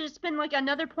 that would have just been like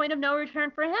another point of no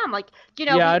return for him. Like, you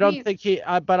know. Yeah, I don't think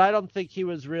he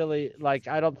was really like.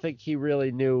 I don't think he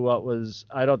really knew what was.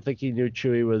 I don't think he knew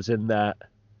Chewie was in that.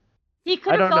 He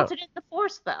could have felt it in the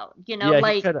Force, though. You know, Yeah,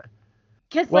 like. he could have.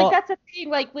 Because, Well- like, that's the thing,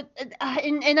 like, with,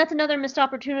 and that's another missed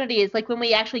opportunity, is, like, when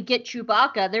we actually get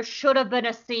Chewbacca, there should have been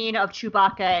a scene of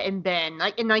Chewbacca and Ben,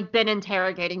 like, Ben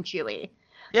interrogating Chewie.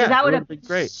 Yeah, that would it have been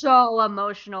great. so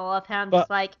emotional of him, But- just,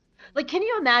 like, can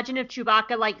you imagine if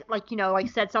Chewbacca, like,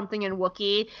 said something in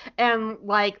Wookiee, and,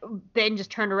 like, Ben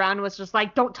just turned around and was just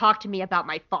like, don't talk to me about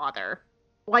my father.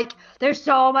 Like, there's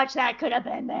so much that could have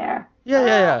been there.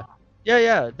 Yeah.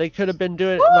 They could have been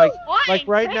doing Woo, like why?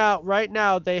 right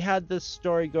now they had this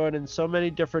story going in so many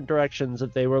different directions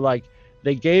that they were like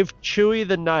they gave Chewie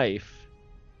the knife,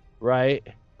 right?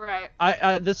 Right.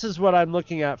 I this is what I'm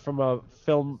looking at from a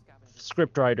film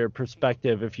scriptwriter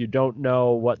perspective. If you don't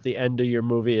know what the end of your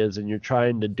movie is and you're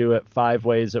trying to do it 5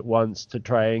 ways at once to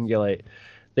triangulate,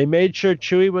 they made sure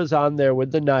Chewie was on there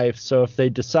with the knife, so if they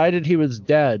decided he was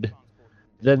dead,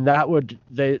 then that would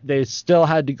they still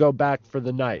had to go back for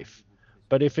the knife.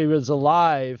 But if he was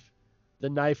alive, the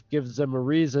knife gives them a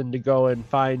reason to go and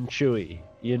find Chewie,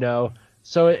 you know?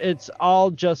 So it's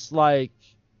all just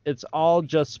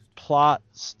plot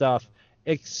stuff,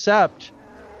 except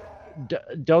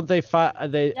don't they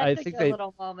find they? That's I a think good they.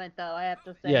 little moment, though, I have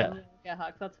to say. Yeah. Yeah,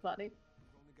 Hux, that's funny.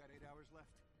 We've only got 8 hours left.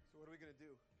 So what are we gonna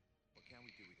do? What can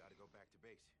we do? We gotta go back to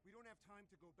base. We don't have time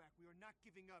to go back. We are not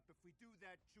giving up. If we do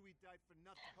that, Chewie died for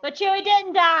nothing. But Chewie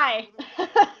didn't die.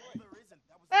 There isn't.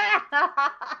 That was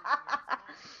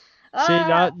See,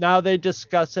 now they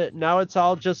discuss it. Now it's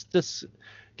all just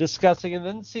discussing, and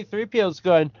then C-3PO's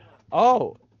going,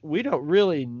 "Oh, we don't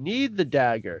really need the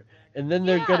dagger," and then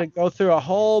they're Yeah. gonna go through a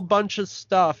whole bunch of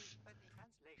stuff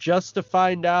just to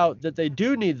find out that they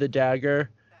do need the dagger,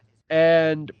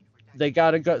 and they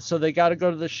gotta go. So they gotta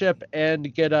go to the ship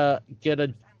and get a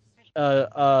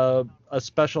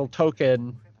special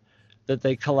token that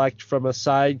they collect from a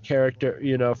side character,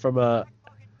 you know, from a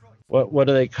what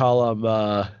do they call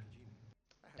them?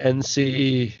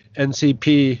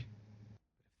 NCP.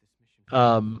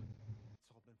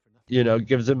 You know,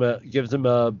 gives them a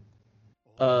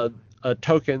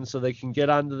token so they can get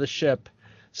onto the ship.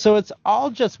 So it's all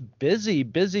just busy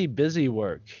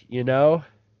work, you know.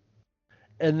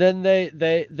 And then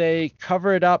they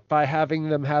cover it up by having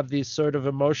them have these sort of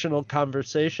emotional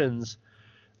conversations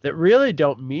that really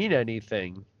don't mean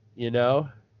anything, you know.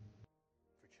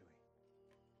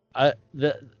 And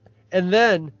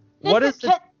then what is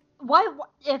the why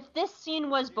if this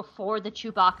scene was before the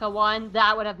Chewbacca one,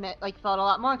 that would have felt a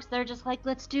lot more, because they're just like,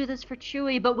 let's do this for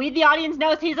Chewie, but we, the audience,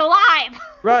 knows he's alive.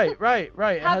 right. It Have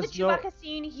the has no, Chewbacca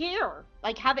scene here,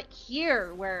 like have it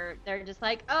here where they're just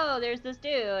like, oh, there's this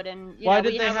dude, and why know,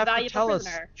 did we they have a have to valuable tell us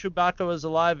prisoner. Chewbacca was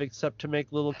alive except to make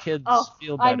little kids Oh,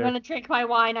 feel better? I'm gonna drink my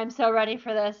wine. I'm so ready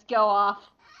for this. Go off.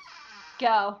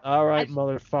 Go. All right,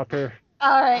 motherfucker.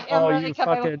 All right. I'm Oh, ready you to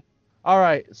come fucking. All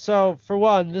right. So for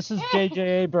one, this is J.J.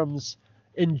 Abrams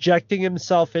injecting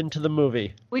himself into the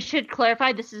movie. We should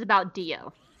clarify this is about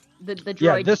Dio, the droid.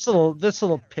 Yeah, this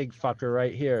little pig fucker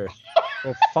right here,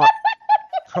 little fuck,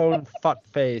 cone fuck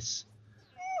face.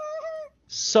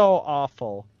 So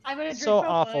awful. I'm gonna drink So my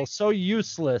awful. wine. So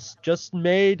useless. Just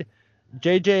made.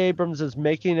 J.J. Abrams is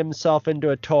making himself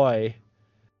into a toy,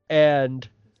 and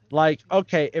like,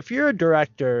 okay, if you're a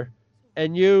director,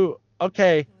 and you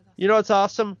know what's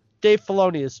awesome? Dave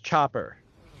Filoni is Chopper.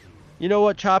 You know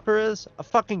what Chopper is? A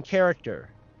fucking character.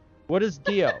 What is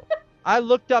Dio? I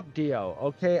looked up Dio,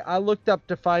 okay? I looked up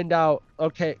to find out,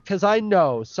 okay, because I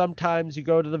know sometimes you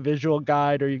go to the visual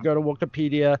guide or you go to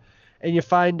Wikipedia and you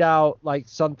find out like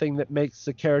something that makes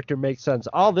the character make sense.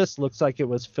 All this looks like it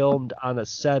was filmed on a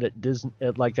set at Disney,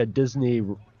 at like a Disney,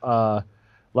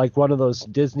 like one of those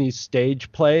Disney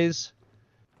stage plays.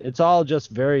 It's all just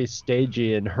very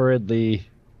stagey and hurriedly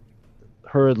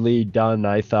done,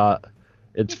 I thought.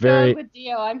 It's Keep very going with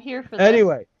Dio. I'm here for this.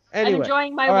 Anyway, I'm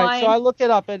enjoying my all right, wine. so I look it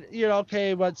up, and you know,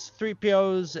 okay, what's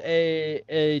 3PO's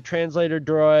a translator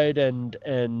droid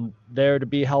and there to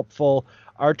be helpful.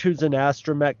 R2's an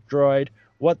astromech droid.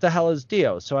 what the hell is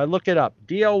Dio? So I look it up.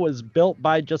 Dio was built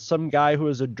by just some guy who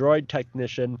was a droid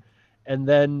technician, and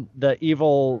then the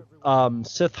evil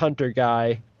Sith hunter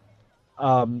guy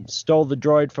stole the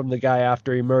droid from the guy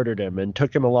after he murdered him and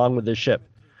took him along with his ship.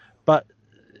 But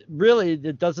really,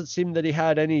 it doesn't seem that he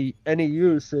had any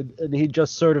use, and he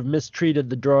just sort of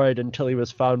mistreated the droid until he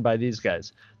was found by these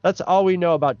guys. That's all we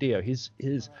know about Dio. He's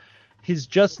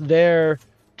just there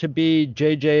to be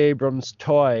J.J. Abrams'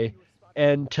 toy,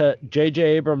 and J.J.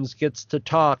 Abrams gets to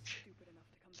talk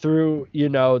through,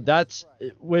 that's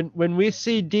when we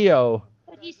see Dio,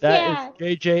 that is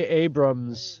J.J.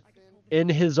 Abrams in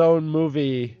his own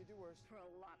movie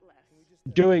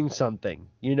doing something.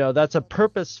 That's a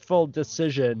purposeful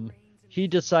decision. He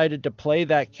decided to play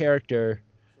that character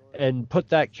and put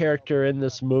that character in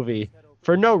this movie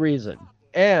for no reason.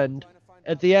 And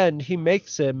at the end, he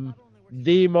makes him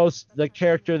the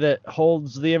character that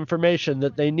holds the information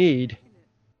that they need.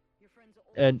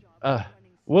 And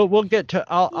we'll get to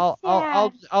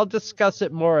I'll discuss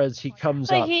it more as he comes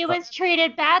up. But he was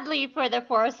treated badly for The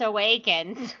Force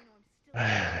Awakens. All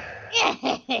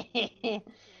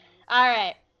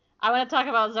right. I want to talk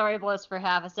about Zoe Bliss for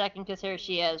half a second because here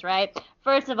she is, right?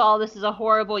 First of all, this is a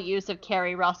horrible use of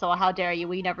Kerry Russell. How dare you?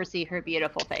 We never see her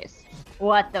beautiful face.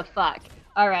 What the fuck?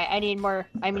 All right, I need more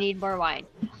wine.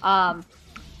 Let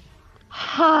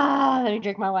me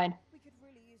drink my wine.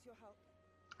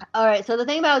 All right, so the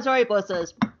thing about Zoe Bliss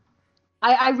is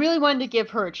I really wanted to give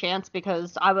her a chance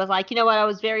because I was like, you know what? I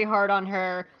was very hard on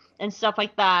her and stuff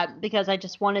like that because I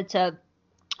just wanted to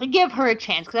give her a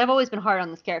chance because I've always been hard on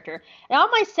this character. And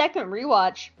on my second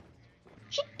rewatch,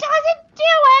 she doesn't do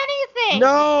anything.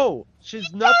 No,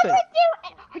 she's nothing.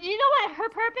 You know what her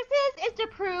purpose is? Is to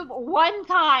prove one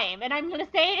time, and I'm going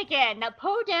to say it again, that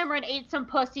Poe Dameron ate some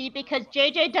pussy because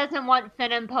JJ doesn't want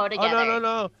Finn and Poe together.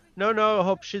 Oh, no.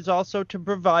 Hope she's also to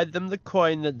provide them the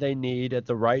coin that they need at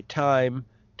the right time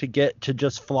to get to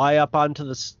just fly up onto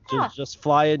just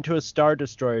fly into a Star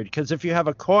Destroyer. Because if you have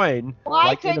a coin,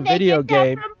 like in a video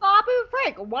game, from Babu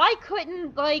Frick? Why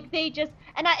couldn't they just?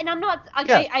 And I'm not.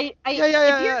 They could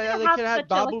have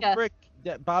Babu Frick.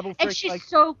 Babu Frick. And she's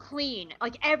so clean.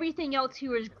 Like everything else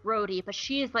here is grody, but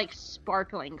she is like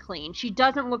sparkling clean. She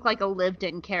doesn't look like a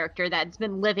lived-in character that's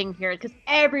been living here because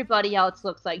everybody else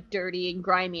looks like dirty and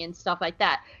grimy and stuff like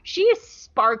that. She is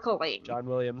sparkling. John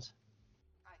Williams.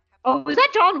 Oh, was that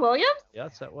John Williams?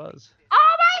 Yes, that was.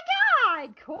 Oh my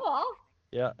God! Cool.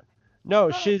 Yeah.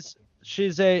 No, she's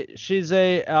a. She's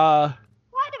not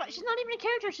even a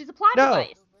character. She's a plot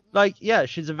device. Like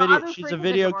she's a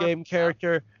video game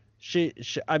character. She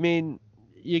I mean,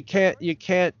 you can't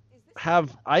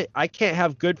have I can't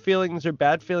have good feelings or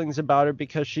bad feelings about her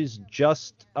because she's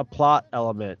just a plot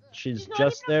element. She's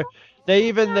just there.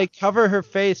 They cover her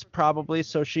face probably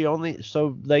so she probably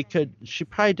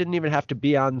didn't even have to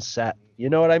be on set. You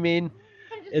know what I mean?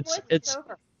 It's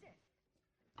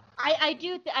I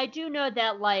do know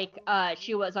that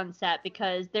she was on set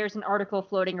because there's an article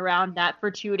floating around that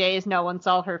for 2 days no one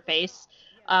saw her face.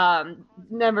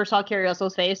 Never saw Kerry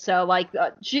Russell's face, so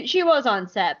she was on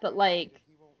set,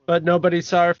 but nobody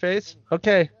saw her face.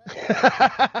 Okay.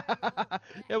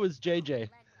 It was JJ.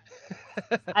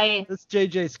 That's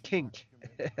JJ's kink.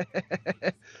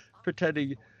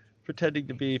 pretending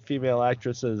to be female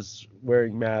actresses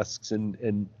wearing masks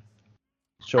and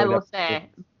showing up. I will say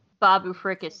Babu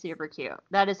Frick is super cute.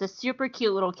 That is a super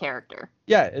cute little character.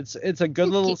 Yeah, it's a good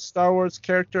little Star Wars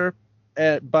character,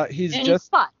 but he's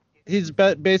fun. He's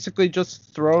basically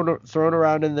just thrown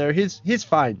around in there. He's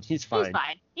fine. He's fine.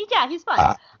 He's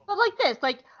fine. But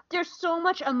there's so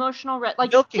much emotional this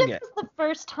is the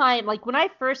first time when I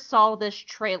first saw this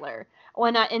trailer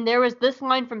and there was this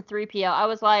line from 3PO, I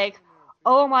was like,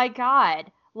 oh my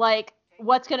God,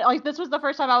 what's gonna this was the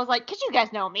first time I was like, 'cause you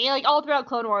guys know me, all throughout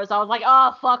Clone Wars I was like,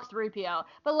 oh fuck 3PO,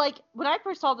 but when I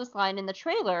first saw this line in the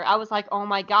trailer I was like, oh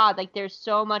my God, there's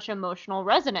so much emotional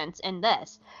resonance in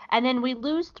this, and then we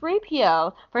lose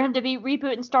 3PO for him to be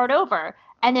reboot and start over,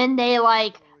 and then they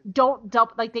don't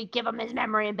dump, they give him his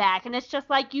memory back, and it's just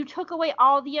you took away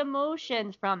all the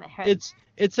emotions from it.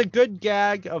 It's a good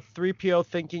gag of 3PO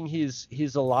thinking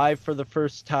he's alive for the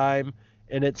first time,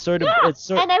 and it's sort of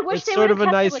and I wish they would have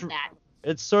kept it with that.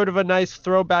 It's sort of a nice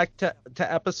throwback to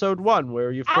episode 1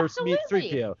 where you first meet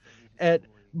 3PO.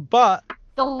 But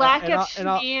The lack and of I'll-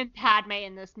 Shmi and Padme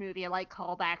in this movie, like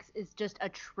callbacks, is just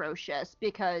atrocious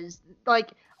because,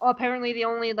 like, apparently the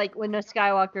only, like, when a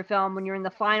Skywalker film, when you're in the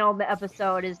final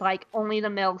episode, is like only the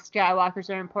male Skywalkers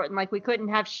are important. Like, we couldn't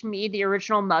have Shmi, the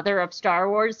original mother of Star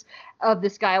Wars, of the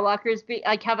Skywalkers,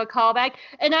 have a callback.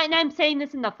 And I'm saying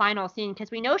this in the final scene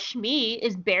because we know Shmi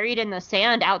is buried in the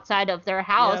sand outside of their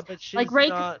house. Yeah, but she's like, Rey,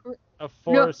 not a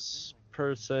Force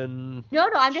person. No,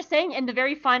 I'm just saying in the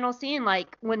very final scene,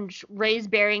 like when Rey's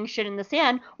burying shit in the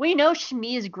sand, we know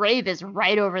Shmi's grave is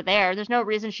right over there. There's no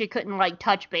reason she couldn't like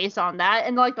touch base on that.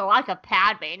 And like the lack of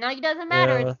Padme, like it doesn't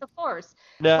matter. Yeah. It's the Force.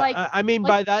 No, Like- I mean,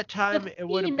 by that time, it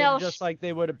would have female been just like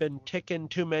they would have been ticking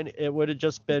too many. It would have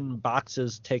just been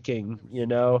boxes ticking, you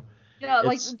know? Yeah,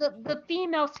 like It's- the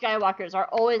female Skywalkers are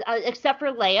always, except for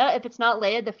Leia. If it's not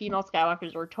Leia, the female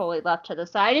Skywalkers are totally left to the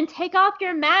side. And take off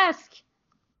your mask.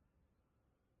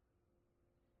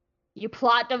 You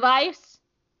plot device.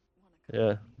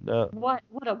 Yeah, no. What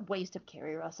a waste of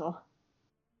Kerry Russell.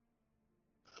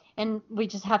 And we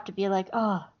just have to be like,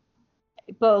 oh,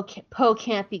 Poe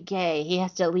can't be gay. He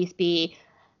has to at least be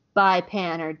bi,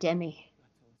 pan, or demi.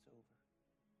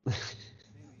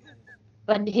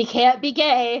 But he can't be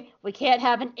gay. We can't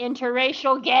have an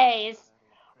interracial gays.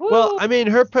 Well, Woo! I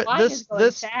mean, Line is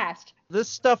going fast. this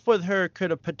stuff with her could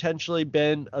have potentially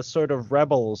been a sort of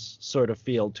Rebels sort of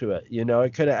feel to it. You know,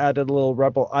 it could have added a little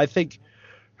Rebel. I think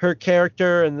her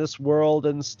character and this world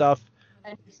and stuff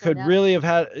could really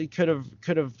have could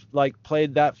have like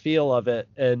played that feel of it,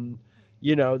 and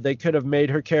you know, they could have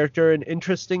made her character an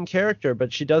interesting character,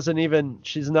 but she's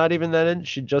not even that in.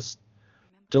 She just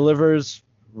delivers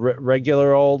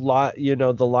regular old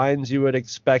the lines you would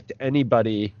expect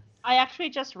anybody. I actually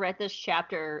just read this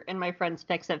chapter in my friend's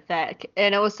Fix It Fic,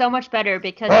 and it was so much better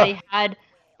because they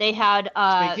had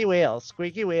Squeaky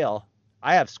wheel.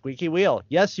 I have squeaky wheel.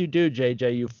 Yes, you do,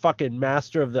 JJ. You fucking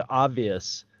master of the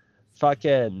obvious.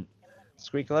 Fucking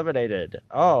squeak eliminated.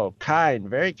 Oh, kind,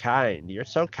 very kind. You're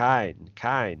so kind.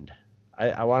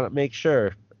 I want to make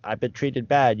sure. I've been treated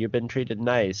bad. You've been treated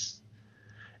nice.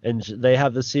 And they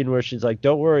have the scene where she's like,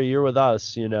 "Don't worry, you're with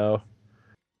us," you know.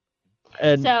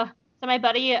 And So my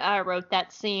buddy wrote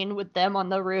that scene with them on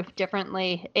the roof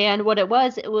differently, and what it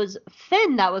was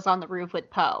Finn that was on the roof with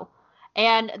Poe,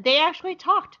 and they actually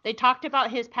talked. They talked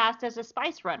about his past as a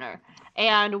spice runner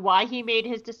and why he made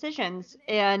his decisions,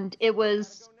 and it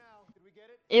was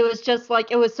just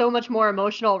like, it was so much more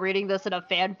emotional reading this in a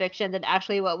fan fiction than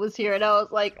actually what was here, and I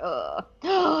was like, ugh. The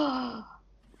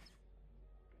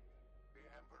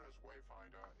Emperor's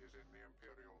Wayfinder is in the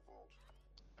Imperial Vault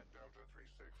at Delta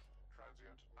 36,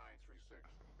 transient 936,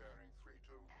 bearing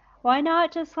 32. Why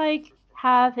not just like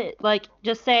have it like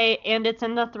just say, and it's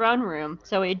in the throne room,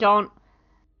 so we don't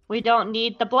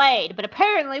need the blade, but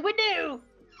apparently we do.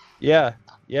 yeah,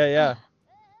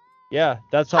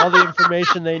 that's all the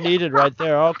information they needed right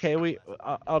there. Okay,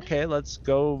 let's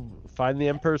go find the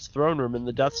Emperor's throne room in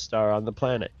the Death Star on the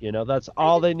planet. You know, that's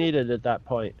all they needed at that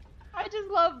point. I just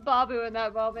love Babu in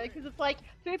that moment because it's like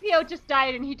 3PO just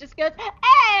died and he just goes,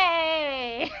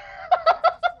 "Hey!"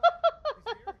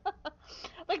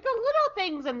 Like the little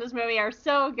things in this movie are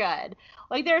so good.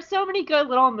 Like there are so many good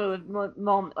little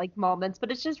moments, but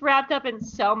it's just wrapped up in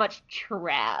so much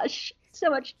trash, so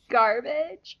much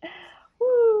garbage.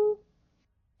 Woo!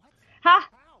 Ha!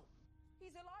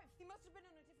 He's alive. He must have been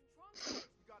on a different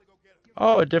transport.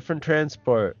 Oh, a different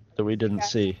transport that we didn't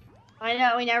see. I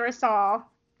know, we never saw.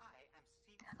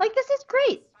 Like this is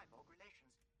great.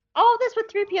 All of this with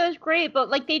 3PO is great, but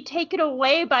like they take it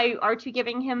away by R2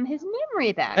 giving him his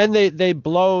memory back. And they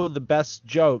blow the best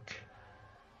joke.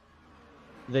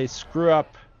 They screw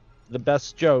up the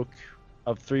best joke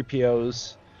of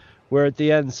 3PO's, where at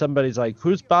the end somebody's like,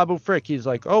 "Who's Babu Frick?" He's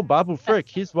like, "Oh, Babu Frick,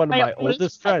 he's one of my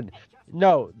oldest friend."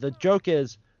 No, the joke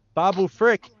is Babu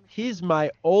Frick, he's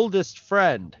my oldest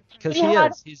friend, because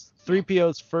he's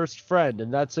 3PO's first friend,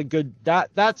 and that's a good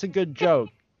joke.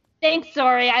 Thanks,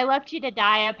 Zori. I left you to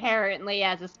die apparently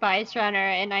as a spice runner,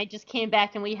 and I just came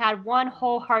back and we had one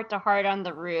whole heart-to-heart on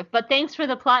the roof. But thanks for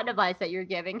the plot device that you're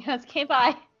giving us. Okay,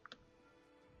 bye.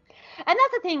 And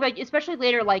that's the thing, like, especially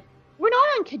later, like, we're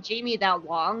not on Kijimi that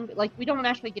long. Like, we don't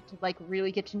actually get to, like,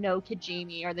 really get to know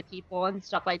Kijimi or the people and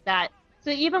stuff like that.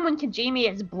 So even when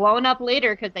Kijimi is blown up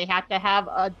later, because they have to have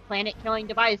a planet-killing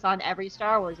device on every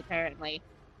Star Wars, apparently,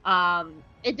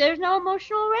 there's no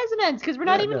emotional resonance, because we're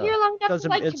not even here long enough to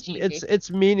like Kijimi.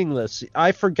 It's meaningless.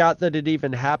 I forgot that it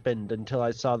even happened until I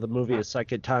saw the movie a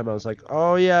second time. I was like,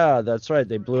 oh yeah, that's right,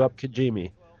 they blew up Kijimi.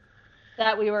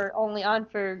 That we were only on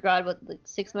for, God, what, like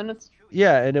 6 minutes?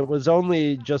 Yeah, and it was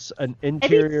only just an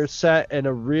interior set and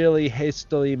a really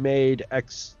hastily made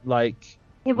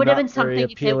It would have been not very something if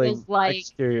it appealing was like,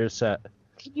 exterior set.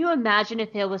 can you imagine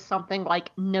if it was something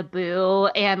like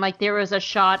Naboo and like there was a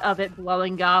shot of it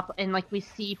blowing up and like we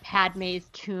see Padme's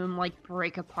tomb like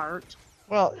break apart?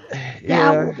 Well, That yeah.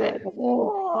 would have been,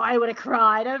 oh, I would have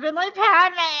cried. I'd have been like,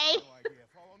 Padme!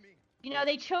 You know,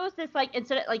 they chose this like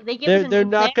instead of like they give us a They're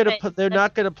new not gonna planet put they're instead of-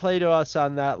 not gonna play to us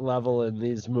on that level in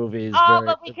these movies. Oh, Very-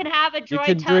 but we can have a you droid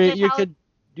can tell dream. us You how could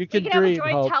you we could can have a dream.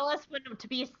 droid Hope. tell us when to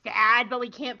be sad, but we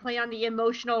can't play on the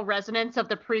emotional resonance of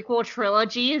the prequel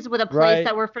trilogies with a place Right.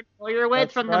 that we're familiar with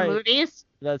That's from right. the movies.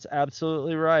 That's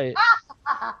absolutely right.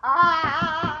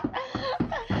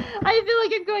 I feel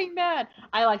like I'm going mad.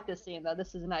 I like this scene though.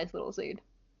 This is a nice little scene.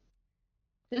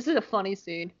 This is a funny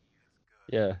scene.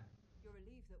 Yeah. You're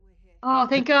relieved that we're here. Oh,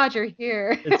 thank God you're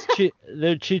here.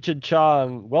 They're Cheech and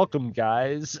Chong. Welcome,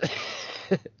 guys.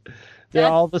 They're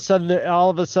That's- all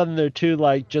of a sudden they're two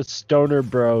like just stoner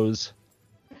bros.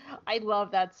 I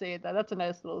love that scene though. That's a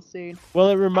nice little scene. Well,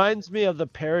 it reminds me of the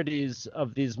parodies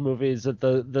of these movies that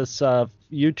this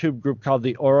YouTube group called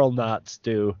the Oral Knots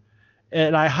do,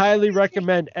 and I highly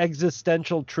recommend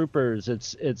Existential Troopers.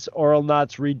 It's Oral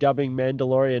Knots redubbing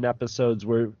Mandalorian episodes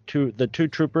where the two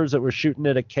troopers that were shooting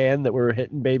at a can that were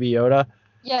hitting Baby Yoda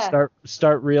Yeah.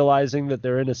 start realizing that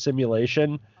they're in a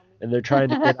simulation and they're trying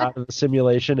to get out of the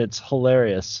simulation. It's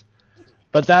hilarious.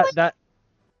 But that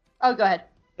Oh, go ahead.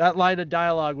 that line of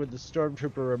dialogue with the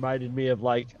stormtrooper reminded me of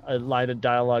like a line of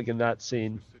dialogue in that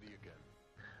scene.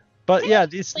 But yeah,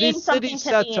 these explain city something to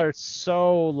sets me? are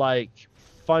so like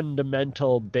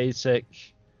fundamental, basic.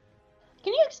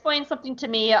 Can you explain something to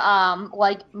me,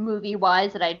 like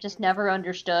movie-wise that I just never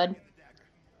understood?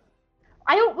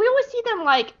 We always see them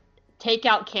like take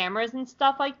out cameras and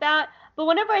stuff like that, but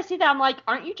whenever I see that, I'm like,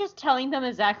 aren't you just telling them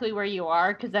exactly where you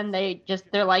are? Because then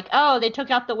they're like, oh, they took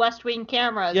out the West Wing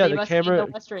cameras. Yeah, they the must be in camera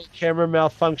the West Wing. camera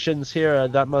malfunctions here.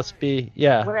 That must be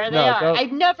Where they no, are. no.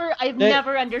 I've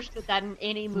never understood that in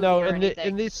any movie No, or anything.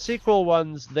 in these sequel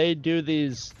ones, they do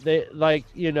these. They like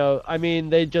I mean,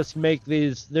 they just make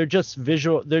these. They're just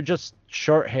visual. They're just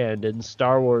shorthand in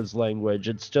Star Wars language.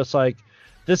 It's just like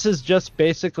this is just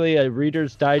basically a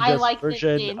Reader's I Digest like this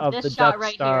version scene. of This the shot Death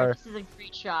right Star here. This is a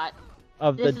great shot.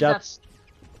 of the this is Death.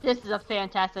 This is a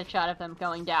fantastic shot of them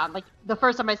going down. Like the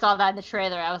first time I saw that in the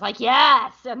trailer, I was like,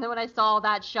 yes! And then when I saw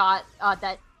that shot,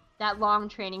 that long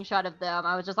training shot of them,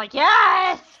 I was just like,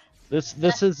 yes!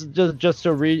 This is just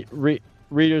a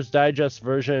Reader's Digest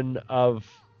version of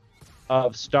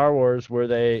Star Wars where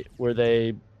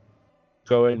they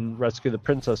go and rescue the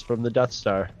princess from the Death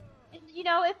Star. You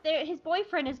know, if his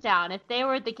boyfriend is down, if they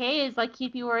were the gays, like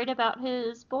he'd be worried about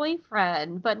his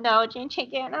boyfriend. But no, JJ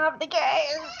can't have the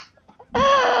gays.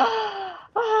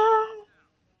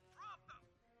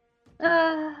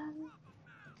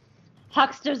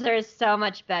 Hux deserves so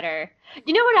much better.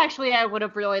 You know what? Actually, I would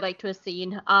have really liked to have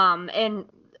seen. And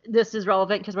this is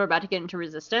relevant because we're about to get into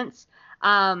Resistance.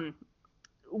 I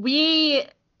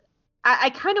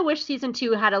kind of wish season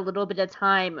 2 had a little bit of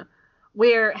time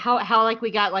where how like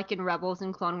we got like in Rebels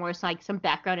and Clone Wars like some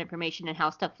background information and how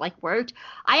stuff like worked.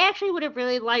 I actually would have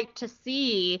really liked to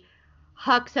see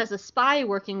Hux as a spy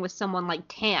working with someone like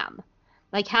Tam.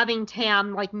 Like having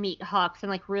Tam like meet Hux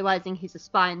and like realizing he's a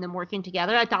spy and them working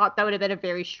together. I thought that would have been a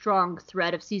very strong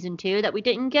thread of season 2 that we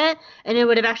didn't get, and it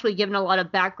would have actually given a lot of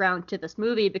background to this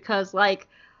movie because like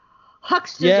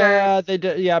Hux deserves. Yeah, they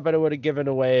did. Yeah, but it would have given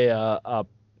away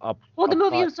Well, the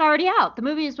movie was already out. The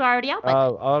movie was already out.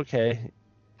 Oh, okay.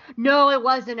 No, it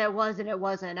wasn't.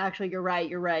 Actually, you're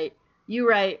right.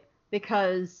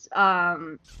 Because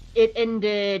it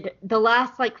ended. The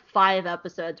last like 5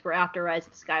 episodes were after Rise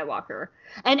of Skywalker.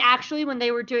 And actually, when they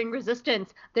were doing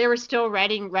Resistance, they were still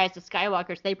writing Rise of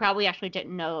Skywalker. So they probably actually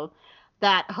didn't know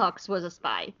that Hux was a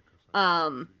spy.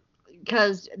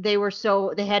 Because they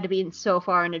had to be in so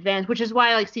far in advance, which is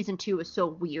why like season 2 was so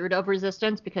weird of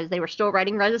Resistance, because they were still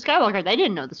writing Rise of Skywalker. They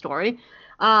didn't know the story.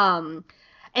 And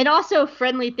also,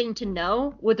 friendly thing to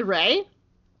know with Rey,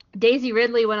 Daisy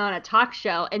Ridley went on a talk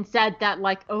show and said that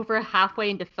like over halfway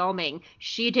into filming,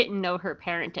 she didn't know her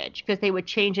parentage because they would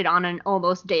change it on an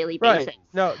almost daily basis. Right.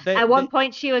 No, At one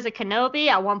point she was a Kenobi,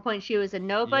 at one point she was a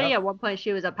nobody, Yep. at one point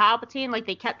she was a Palpatine. Like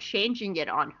they kept changing it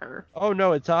on her. Oh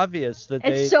no, it's obvious that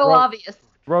It's they so obvious.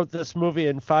 wrote this movie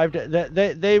in 5 days.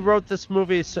 They wrote this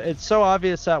movie. So it's so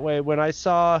obvious that way. When I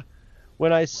saw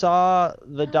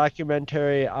the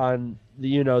documentary on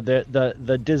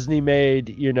the Disney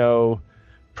made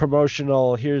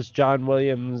promotional, here's John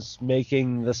Williams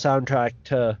making the soundtrack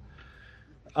to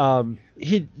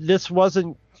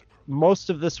most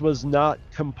of this was not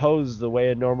composed the way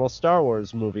a normal Star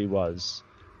Wars movie was,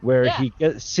 where he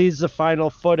sees the final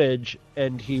footage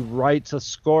and he writes a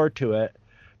score to it.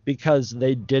 because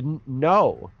they didn't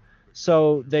know.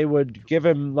 So they would give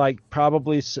him like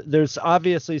probably there's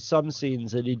obviously some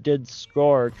scenes that he did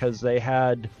score because they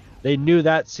knew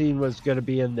that scene was going to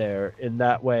be in there in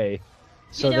that way.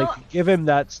 So they could give him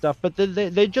that stuff, but then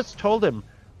they just told him,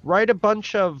 write a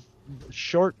bunch of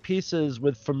short pieces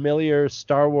with familiar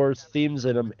Star Wars themes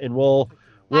in them, and we'll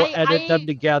edit them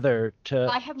together to.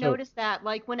 I have noticed that,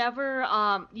 like, whenever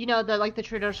the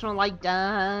traditional like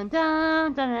dun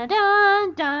dun dun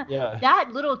dun dun, that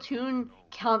little tune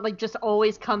just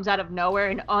always comes out of nowhere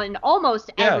and on almost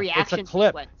every action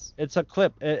sequence. It's a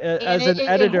clip. As an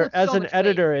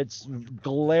editor, it's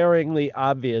glaringly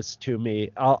obvious to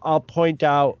me. I'll point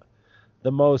out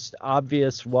the most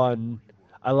obvious one.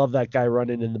 I love that guy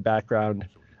running in the background.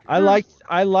 I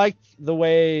like the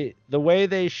way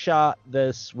they shot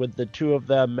this with the two of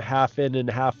them half in and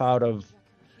half out of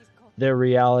their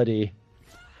reality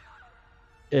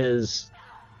is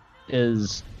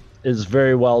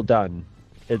very well done.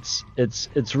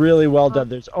 It's really well done.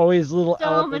 There's always little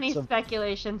elements. So many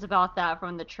speculations about that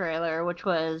from the trailer, which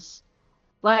was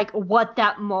like what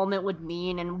that moment would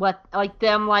mean and what like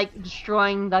them like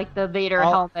destroying like the Vader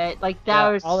helmet. Like that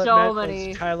was so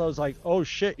many. Kylo's like, oh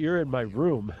shit, you're in my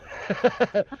room.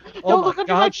 Don't look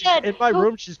under my bed. In my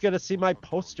room, she's gonna see my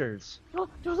posters.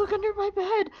 Don't look under my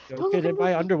bed. Don't get in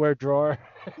my underwear drawer.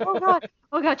 Oh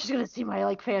god, she's gonna see my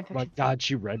like fan fiction. My god,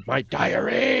 she read my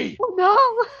diary. Oh no.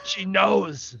 She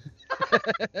knows.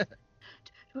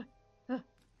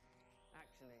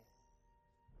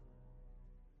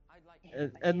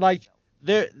 And like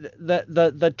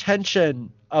the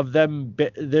tension of them,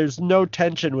 there's no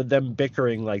tension with them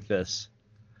bickering like this.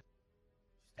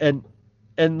 And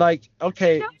like,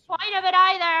 okay. No point of it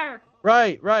either.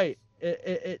 Right.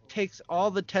 It takes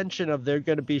all the tension of they're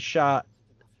going to be shot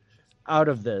out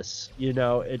of this,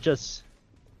 it just.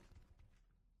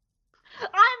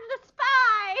 I'm the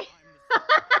spy.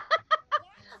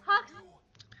 Hux.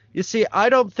 You see, I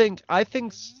think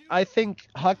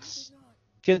Hux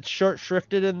gets short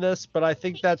shrifted in this, but I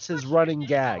think that's his running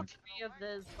gag.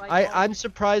 I'm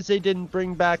surprised they didn't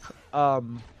bring back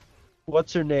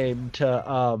what's her name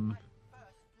to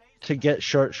get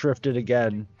short shrifted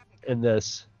again in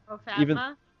this. Oh,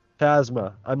 Phasma?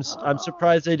 Phasma. I'm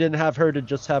surprised they didn't have her to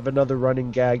just have another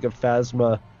running gag of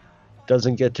Phasma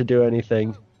doesn't get to do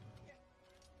anything.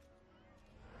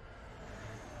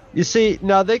 You see,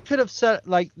 now they could have set,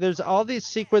 like, there's all these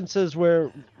sequences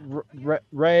where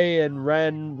Rey and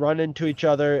Ren run into each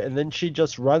other, and then she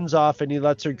just runs off and he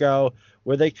lets her go,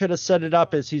 where they could have set it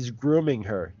up as he's grooming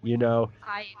her,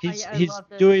 He's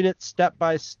doing it step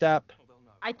by step.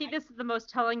 I think this is the most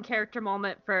telling character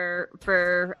moment for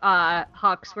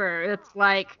Hux, where it's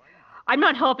like, I'm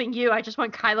not helping you, I just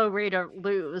want Kylo Ren to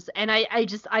lose. And I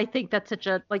think that's such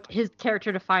a, like, his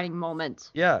character defining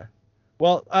moment. Yeah.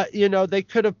 Well, they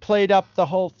could have played up the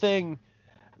whole thing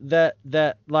that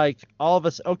like all of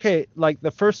us, okay, like the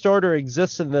First Order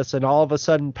exists in this, and all of a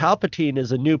sudden Palpatine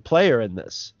is a new player in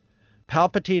this.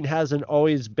 Palpatine hasn't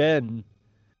always been.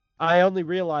 I only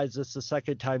realized this the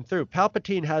second time through.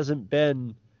 Palpatine hasn't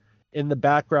been in the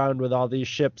background with all these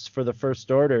ships for the First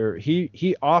Order.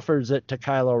 He offers it to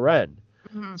Kylo Ren.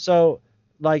 Mm-hmm. So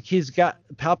like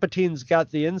Palpatine's got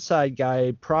the inside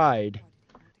guy Pride.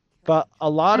 But a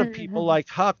lot of people like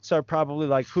Hux are probably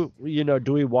like, who,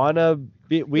 do we want to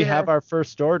be, we have our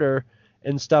First Order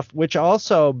and stuff, which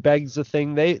also begs the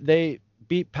thing. They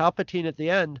beat Palpatine at the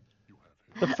end.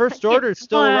 The First Order is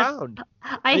still around.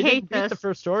 I hate this. Beat the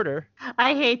First Order.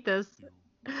 I hate this.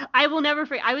 I will never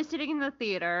forget. I was sitting in the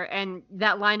theater, and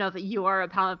that line of "You are a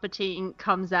Palpatine"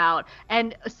 comes out,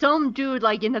 and some dude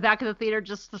like in the back of the theater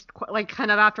just like kind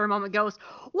of after a moment goes,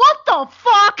 "What the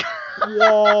fuck?"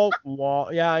 Whoa.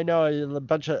 Yeah, I know. A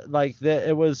bunch of like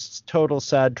it was total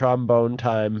sad trombone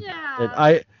time.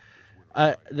 Yeah.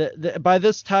 And by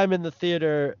this time in the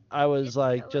theater, I was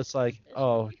like, just like,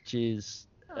 oh, geez,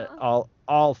 all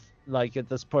like at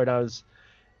this point I was,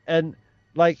 and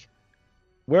like.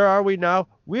 Where are we now?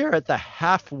 We are at the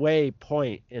halfway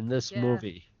point in this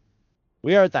movie.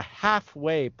 We are at the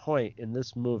halfway point in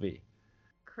this movie.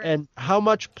 Chris. And how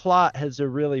much plot has there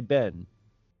really been?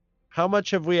 How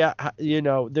much have we,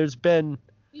 there's been...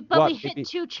 But we hit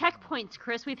 2 checkpoints,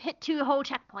 Chris. We've hit 2 whole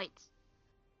checkpoints.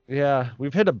 Yeah,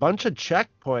 we've hit a bunch of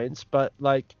checkpoints, but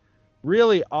like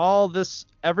really all this,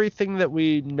 everything that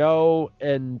we know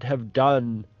and have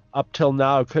done up till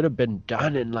now could have been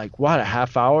done in like what, a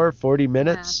half hour, 40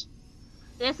 minutes.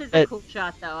 This is a cool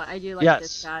shot though. I do like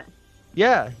this shot.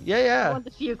 Yeah. One of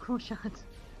the few cool shots.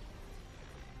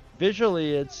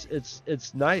 Visually,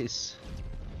 it's nice.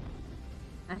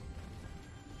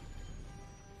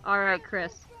 All right,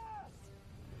 Chris.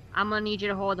 I'm gonna need you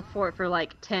to hold the fort for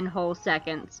like 10 whole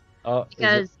seconds. Oh,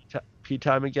 Because is it pee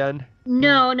time again?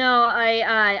 no,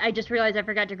 I just realized I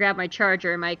forgot to grab my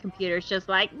charger, and my computer's just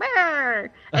like, "Brr!"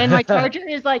 And my charger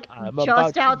is like I'm about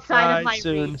just to outside die of my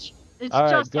soon. reach. It's All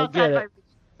right, just go outside get my it. reach.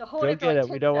 So hold Go it for get like it.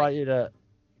 10 We don't want seconds.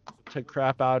 you to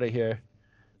crap out of here.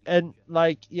 And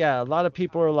like, yeah, a lot of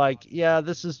people are like, yeah,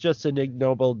 this is just an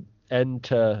ignoble end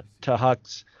to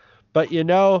Hux. But you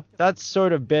know, that's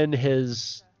sort of been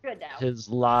his Good now.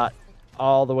 lot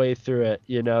all the way through it,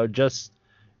 you know, just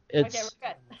Okay, it's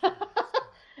we're good.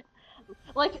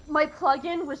 Like, my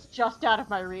plug-in was just out of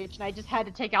my reach, and I just had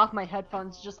to take off my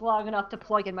headphones just long enough to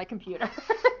plug in my computer.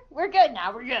 We're good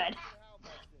now, we're good.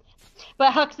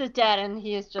 But Hux is dead, and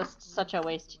he is just such a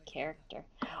wasted character.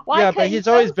 Why yeah, but couldn't he's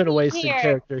always Rose been a be wasted here?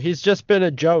 character. He's just been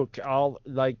a joke, all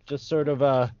like just sort of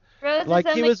a Rose like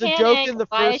is a he was a joke mechanic. in the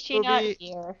Why is first she not movie.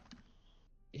 here?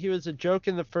 He was a joke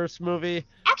in the first movie.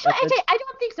 Actually, and then- I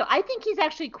don't think so. I think he's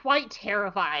actually quite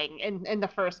terrifying in the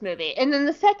first movie. And in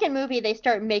the second movie, they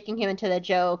start making him into the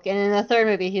joke. And in the third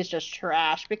movie, he's just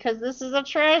trash because this is a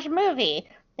trash movie.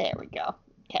 There we go.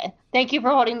 Okay. Thank you for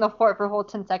holding the fort for a whole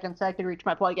 10 seconds so I could reach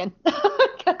my plug-in.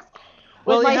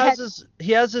 Well, he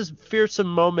has his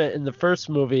fearsome moment in the first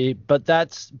movie, but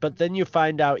then you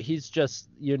find out he's just,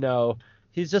 you know,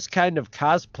 he's just kind of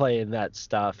cosplaying that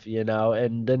stuff, you know,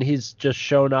 and then he's just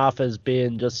shown off as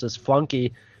being just this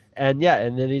flunky, and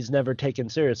then he's never taken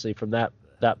seriously from that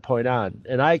point on.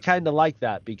 And I kind of like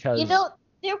that because You know,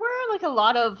 there were like a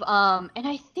lot of and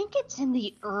I think it's in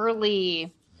the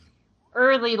early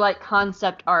like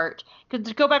concept art, because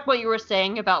to go back what you were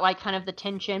saying about like kind of the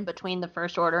tension between the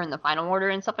First Order and the Final Order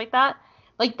and stuff like that,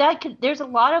 like there's a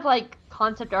lot of like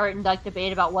concept art and like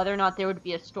debate about whether or not there would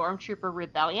be a Stormtrooper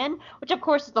rebellion, which of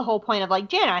course is the whole point of like,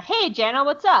 Jana, hey Jana,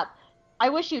 what's up? I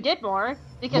wish you did more,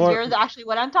 because you're actually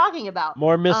what I'm talking about.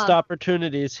 more missed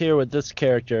opportunities here with this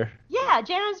character. Yeah,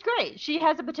 Jana's great. She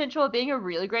has the potential of being a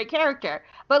really great character.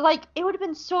 But, like, it would have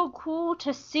been so cool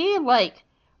to see, like,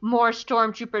 more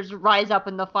Stormtroopers rise up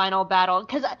in the final battle.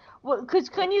 Because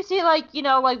couldn't you see, like, you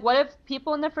know, like, what if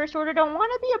people in the First Order don't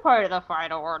want to be a part of the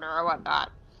Final Order or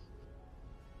whatnot?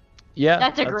 Yeah,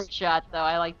 That's a great shot, though.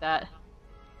 I like that.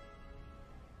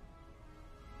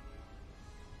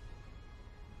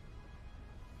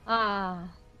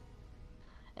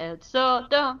 It's so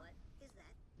dumb.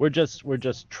 We're just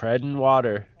treading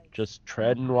water,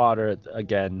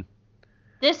 again.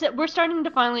 We're starting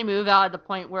to finally move out of the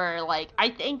point where, like, I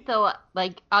think out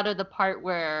of the part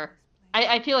where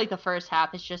I feel like the first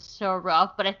half is just so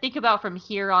rough, but I think about from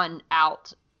here on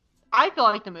out, I feel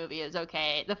like the movie is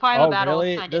okay. The final battle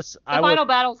is kind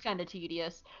of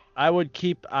tedious. There's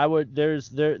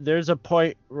a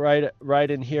point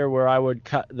right in here where I would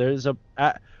cut.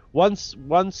 Once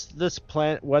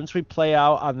we play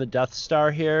out on the Death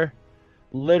Star here,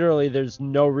 literally there's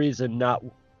no reason not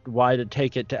why to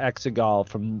take it to Exegol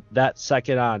from that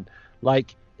second on.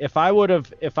 Like if I would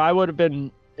have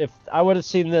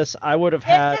seen this, I would have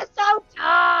had. This is so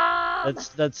dumb.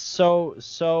 That's so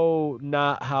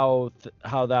not how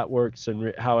that works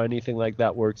and how anything like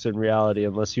that works in reality,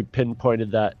 unless you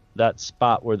pinpointed that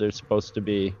spot where they're supposed to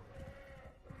be.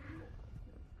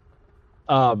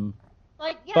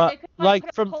 Like, yeah, but they could, like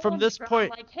put a pole from in this the ground, point,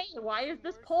 like, hey, why is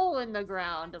this pole in the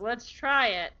ground? Let's try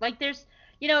it. Like, there's,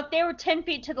 you know, if they were 10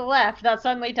 feet to the left, that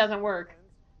suddenly doesn't work.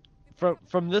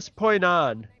 From this point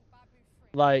on,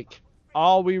 like,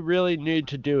 all we really need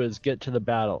to do is get to the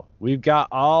battle. We've got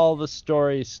all the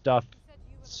story stuff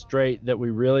straight that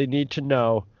we really need to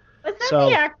know. Was that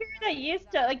the actor that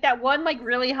used to, like, that one, like,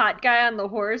 really hot guy on the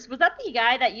horse? Was that the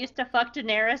guy that used to fuck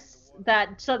Daenerys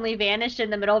that suddenly vanished in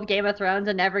the middle of Game of Thrones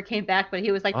and never came back, but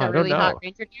he was, like, the really hot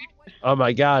ranger dude? Oh,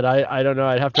 my God. I don't know.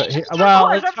 I'd have to...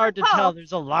 Well, it's hard to tell.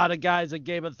 There's a lot of guys in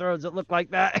Game of Thrones that look like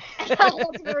that.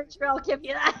 That's very true. I'll give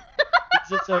you that.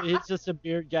 He's just a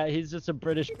beard guy. He's just a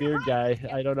British beard guy.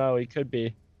 I don't know. He could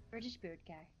be. British beard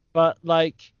guy. But,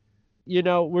 like... You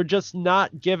know, we're just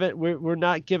not given we're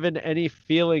not given any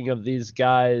feeling of these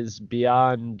guys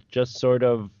beyond just sort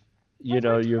of, you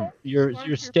know,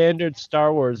 your standard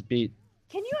Star Wars beat.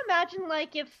 Can you imagine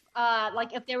like if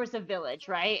there was a village,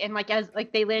 right? And like as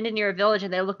like they landed near a village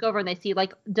and they look over and they see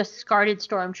like discarded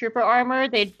stormtrooper armor,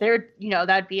 they're you know,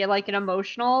 that'd be like an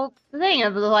emotional thing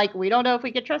of like, we don't know if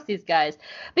we could trust these guys.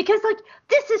 Because like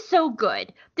this is so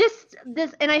good.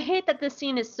 This and I hate that this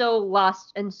scene is so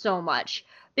lost in so much.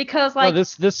 Because like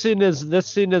this scene is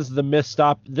the missed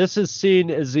op. This scene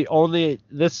was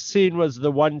the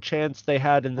one chance they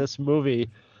had in this movie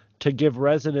to give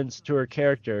resonance to her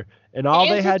character, and all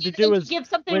they had to do was give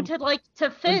something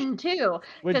to Finn too.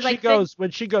 When she like, goes,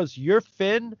 "You're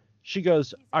Finn," she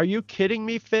goes, "Are you kidding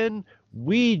me, Finn?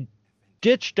 We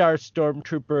ditched our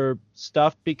stormtrooper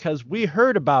stuff because we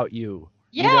heard about you.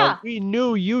 Yeah. You know, we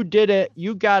knew you did it.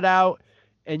 You got out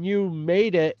and you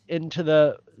made it into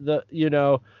the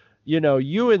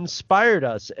you inspired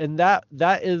us, and that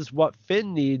is what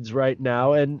Finn needs right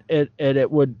now. And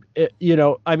it would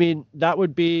I mean, that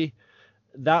would be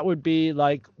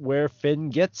like where Finn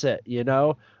gets it,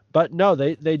 But no,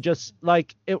 they just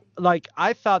like it. Like,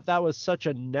 I thought that was such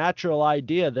a natural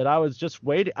idea that I was just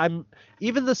waiting.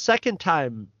 Even the second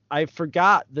time I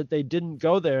forgot that they didn't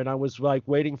go there, and I was like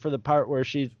waiting for the part where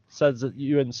she says that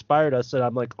you inspired us, and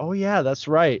I'm like, oh yeah, that's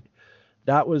right.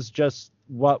 That was just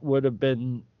what would have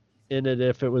been in it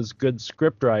if it was good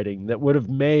script writing. That would have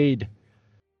made,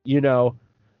 and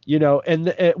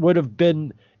it would have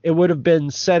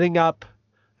been setting up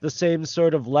the same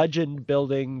sort of legend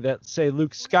building that, say,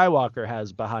 Luke Skywalker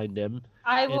has behind him.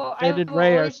 Finn and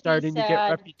Rey are starting to get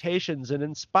reputations and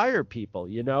inspire people.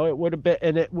 It would have been,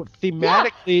 and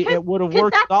thematically it would have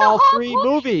worked all three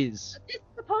movies. It's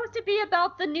supposed to be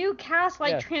about the new cast,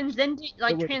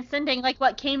 transcending like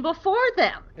what came before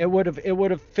them. It would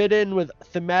have fit in with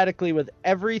thematically with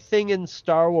everything in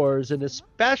Star Wars, and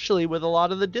especially with a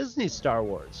lot of the Disney Star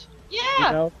Wars.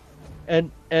 Yeah.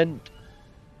 And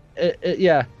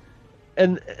yeah,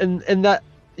 and that,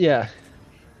 yeah.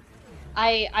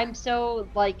 I'm so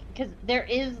because there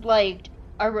is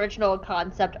original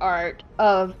concept art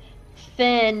of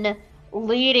Finn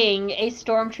leading a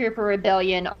stormtrooper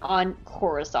rebellion on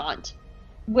Coruscant,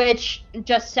 which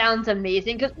just sounds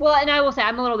amazing. And I will say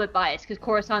I'm a little bit biased because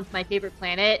Coruscant's my favorite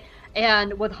planet,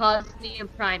 and with Hosnian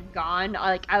and Prime gone,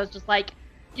 I was just like,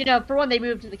 for one, they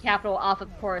moved to the capital off of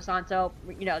Coruscant, so,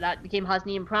 that became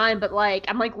Hosnian Prime, but,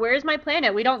 I'm like, where's my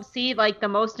planet? We don't see, the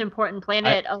most important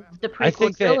planet of the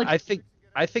prequel trilogy.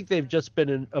 I think they've just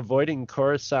been avoiding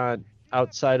Coruscant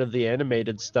outside of the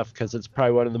animated stuff because it's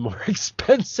probably one of the more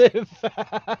expensive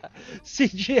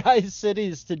CGI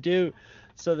cities to do,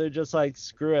 so they're just like,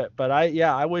 screw it. But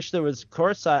I wish there was.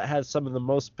 Coruscant has some of the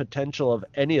most potential of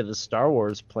any of the Star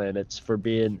Wars planets for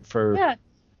being Why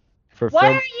film.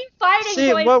 are you fighting?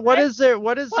 See, what is there?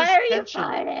 What is Why this are tension? you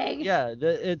fighting? Yeah,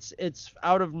 it's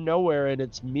out of nowhere and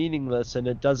it's meaningless and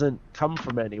it doesn't come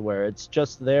from anywhere. It's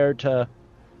just there to,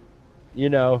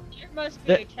 There must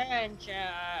be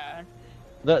tension.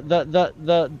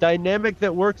 The dynamic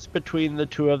that works between the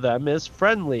two of them is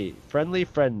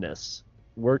friendness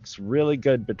works really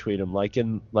good between them, like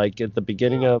at the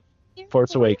beginning of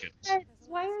Force Awakens.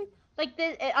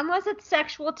 Unless it's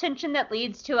sexual tension that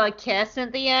leads to a kiss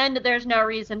at the end, there's no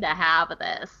reason to have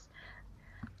this.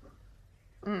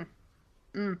 But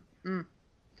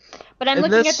I'm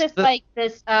looking at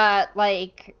this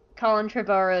Colin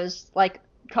Trevorrow's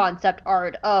concept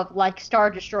art of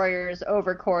Star Destroyers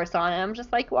over Coruscant, and I'm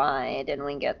just like, why didn't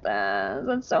we get this?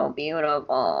 It's so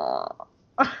beautiful.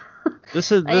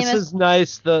 This is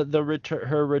nice.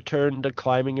 Her return to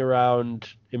climbing around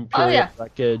Imperial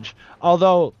wreckage.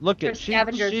 Although, look at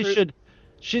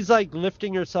she's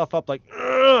lifting herself up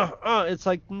it's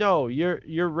like, no,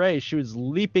 you're Rey. She was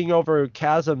leaping over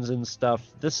chasms and stuff.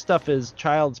 This stuff is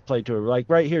child's play to her. Like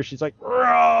right here, she's like,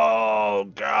 oh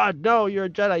God, no, you're a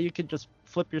Jedi. You can just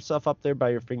flip yourself up there by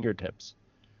your fingertips.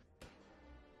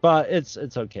 But it's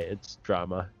okay. It's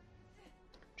drama.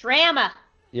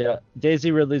 Yeah,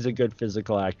 Daisy Ridley's a good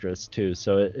physical actress too,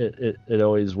 so it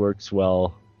always works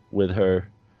well with her.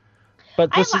 But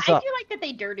I do like that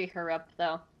they dirty her up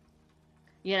though.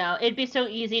 It'd be so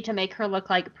easy to make her look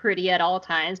pretty at all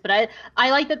times, but I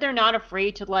like that they're not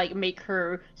afraid to make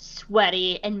her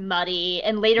sweaty and muddy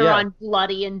and later on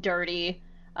bloody and dirty.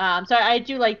 So I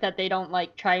do like that they don't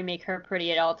try and make her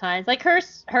pretty at all times.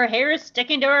 Her hair is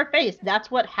sticking to her face. That's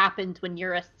what happens when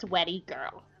you're a sweaty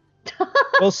girl.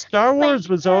 Well, Star Wars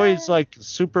was always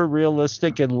super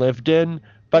realistic and lived in,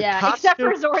 but except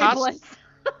for Zori Bliss.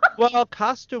 Well,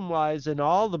 costume-wise, in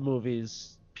all the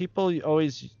movies, people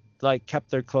always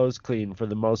kept their clothes clean for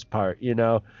the most part.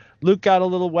 Luke got a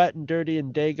little wet and dirty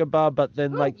in Dagobah, but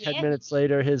then 10 minutes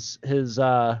later, his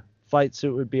flight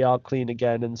suit would be all clean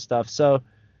again and stuff. So.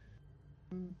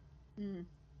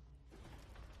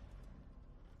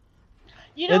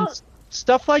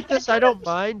 Stuff like this, I don't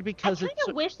mind because I kind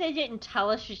of wish they didn't tell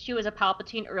us she was a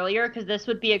Palpatine earlier, because this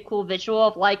would be a cool visual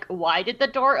of why did the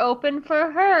door open for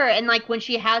her, and when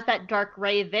she has that dark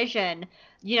Rey vision,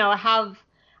 have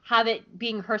it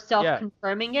being herself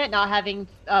confirming it, not having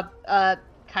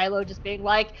Kylo just being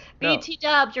like, BT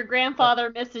Dubs, your grandfather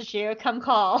misses you, come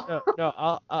call.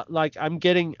 No,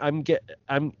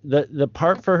 the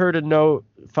part for her to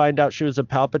find out she was a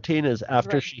Palpatine is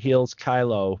after she heals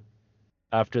Kylo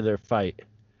after their fight.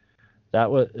 That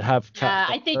would have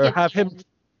I think or it's have him.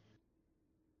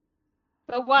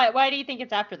 But why do you think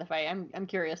it's after the fight? I'm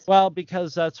curious. Well,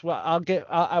 because that's what I'll get.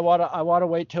 I wanna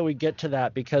wait till we get to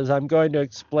that, because I'm going to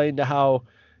explain to how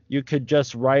you could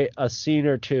just write a scene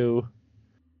or two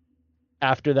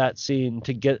after that scene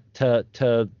to get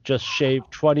to just shave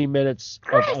 20 minutes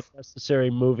Chris! of unnecessary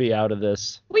movie out of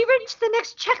this. We reached the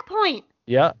next checkpoint.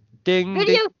 Yeah, ding.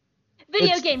 Video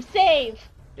It's- game save.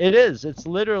 It is. It's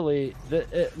literally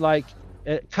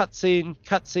cutscene.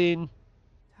 Don't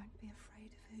be afraid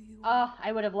of who you are. Oh,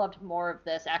 I would have loved more of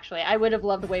this, actually. I would have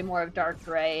loved way more of Dark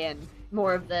Ray and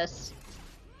more of this.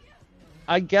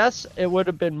 I guess it would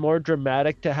have been more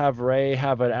dramatic to have Rey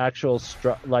have an actual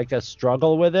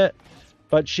struggle with it,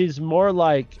 but she's more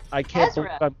like, I can't Ezra.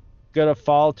 believe I'm gonna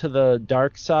fall to the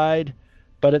dark side,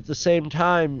 but at the same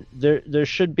time there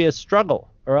should be a struggle,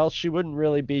 or else she wouldn't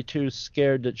really be too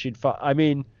scared that she'd fall. I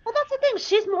mean, Well, that's the thing.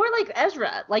 She's more like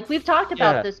Ezra. Like, we've talked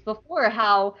about Yeah. this before,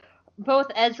 how both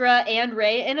Ezra and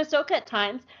Rey and Ahsoka at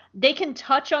times, they can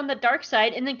touch on the dark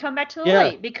side and then come back to the Yeah,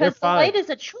 light, because the they're light fine. is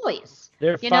a choice.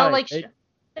 they're You fine. know, like, they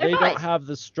they're fine. don't have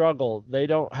the struggle. They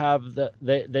don't have the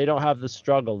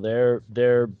struggle. They've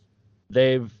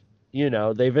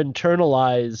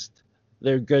internalized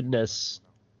their goodness,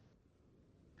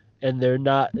 and they're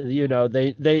not,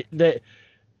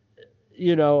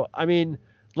 I mean,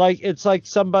 like, it's like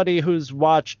somebody who's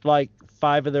watched like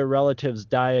 5 of their relatives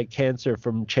die of cancer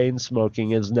from chain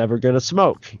smoking is never going to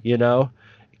smoke,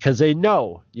 because they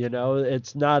know,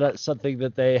 it's not something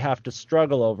that they have to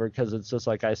struggle over, because it's just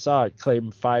like, I saw it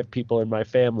claim 5 people in my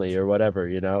family or whatever,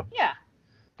 Yeah.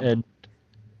 and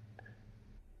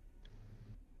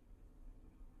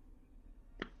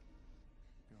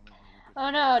Oh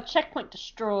no, checkpoint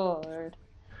destroyed.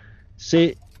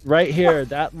 see right here,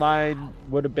 that line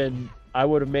would have been, I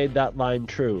would have made that line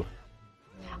true.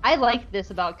 I like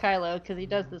this about Kylo, because he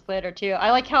does this later too.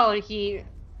 I like how he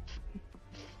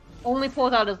only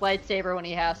pulls out his lightsaber when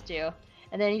he has to.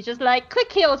 And then he's just like,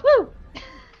 quick heals, woo!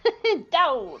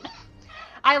 Down!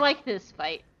 I like this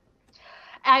fight.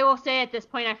 I will say at this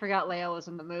point I forgot Leia was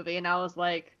in the movie, and I was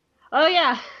like, oh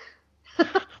yeah.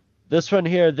 This one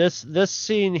here, this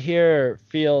scene here,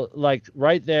 feel like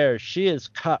right there, she is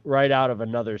cut right out of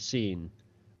another scene.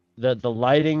 The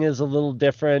lighting is a little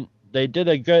different. They did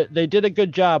a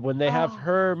good job when they have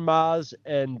her, Maz,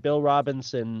 and Bill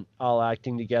Robinson all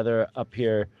acting together up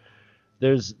here.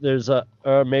 There's a,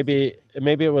 or maybe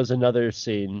it was another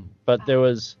scene, but there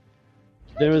was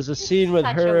a scene with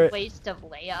Such her. a waste of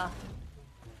Leia.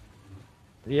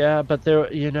 Yeah, but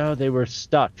they were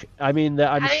stuck. I mean,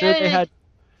 I'm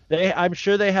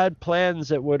sure they had plans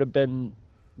that would have been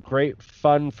great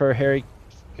fun for Harry.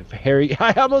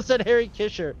 I almost said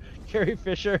Carrie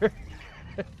Fisher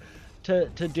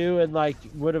to do, and like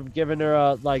would have given her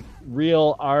a like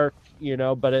real arc,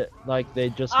 but it like they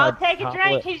just I'll had take a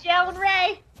drink, he's yelling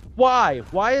Rey. Why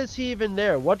is he even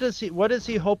there? What is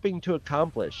he hoping to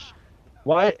accomplish?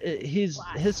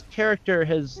 His character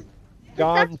has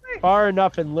gone far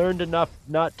enough and learned enough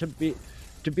not to be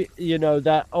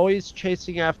that always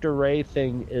chasing after Rey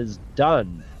thing is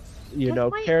done.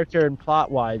 Character and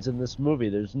plot wise in this movie,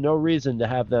 there's no reason to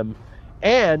have them.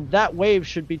 And that wave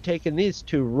should be taking these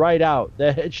two right out.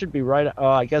 It should be right. Oh,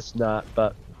 I guess not.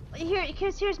 But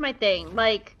Here's my thing.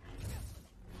 Like,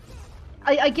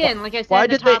 like I said Why at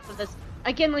the did top of this.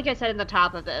 Again, like I said in the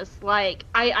top of this, like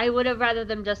I would have rather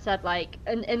them just said like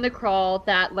in the crawl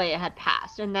that Leia had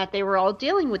passed and that they were all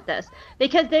dealing with this,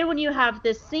 because then when you have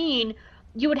this scene,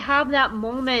 you would have that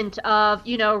moment of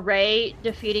Rey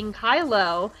defeating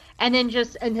Kylo, and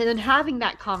then having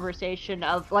that conversation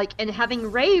of like, and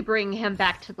having Rey bring him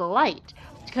back to the light,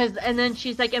 and then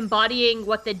she's like embodying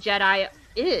what the Jedi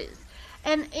is.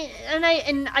 And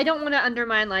I don't want to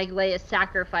undermine like Leia's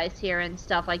sacrifice here and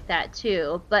stuff like that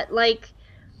too, but like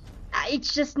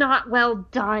it's just not well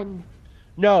done.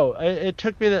 no, it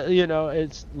took me that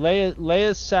it's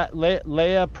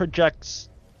Leia projects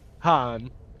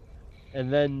Han,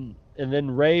 and then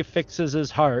Rey fixes his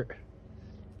heart,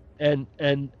 and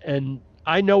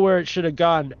I know where it should have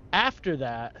gone after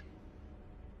that,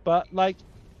 but like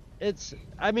Luke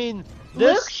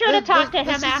should have talked to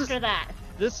him after that.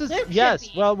 This is Luke should yes.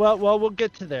 be. Well, we'll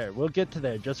get to there.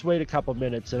 Just wait a couple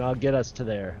minutes, and I'll get us to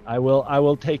there. I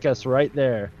will take us right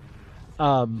there.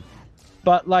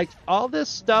 But like all this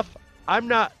stuff, I'm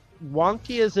not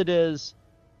wonky as it is.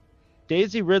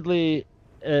 Daisy Ridley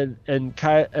and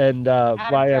why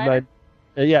am I?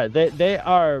 Yeah, they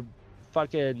are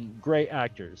fucking great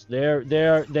actors. They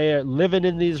are living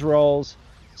in these roles.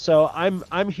 So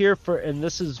I'm here for, and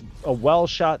this is a well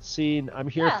shot scene. I'm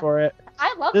here Yeah. for it.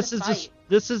 I love This this is fight.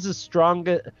 this is the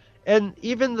strongest. And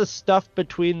even the stuff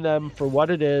between them, for what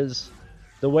it is,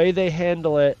 the way they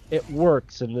handle it, it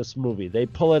works in this movie. They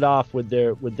pull it off with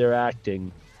their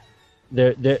acting,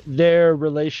 their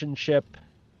relationship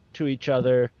to each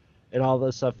other, and all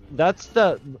this stuff. That's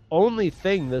the only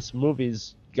thing this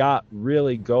movie's got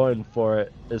really going for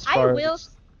it as far as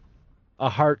a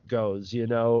heart goes.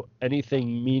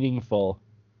 Anything meaningful.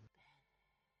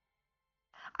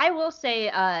 I will say,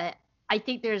 I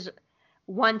think there's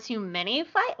one too many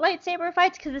lightsaber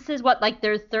fights, because this is what, like,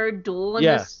 their third duel in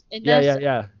this.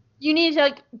 Yeah. You need to,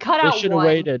 like, cut out one. They should have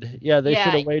waited. Yeah, they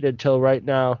should have waited till right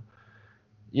now.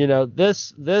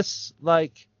 This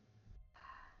like.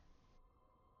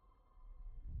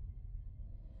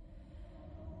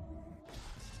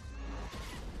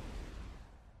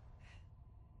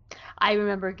 I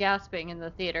remember gasping in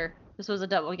the theater. This was a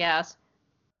double gas.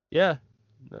 Yeah.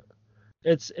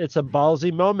 It's a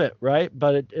ballsy moment, right?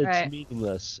 But it's right.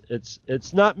 Meaningless.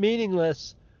 It's not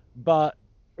meaningless, but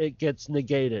it gets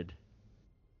negated.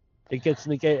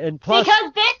 And plus,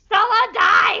 because Ben Solo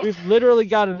dies. We've literally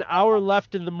got an hour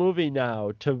left in the movie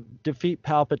now to defeat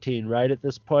Palpatine. Right at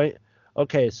this point.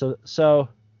 Okay, so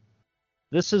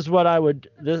this is what I would.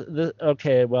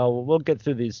 Okay, well, we'll get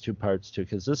through these two parts too,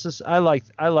 because I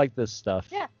like this stuff.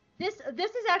 Yeah. This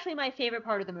is actually my favorite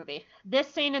part of the movie. This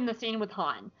scene and the scene with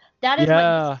Han. That is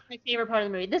my favorite part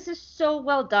of the movie. This is so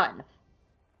well done.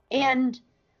 And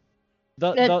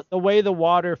the way the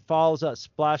water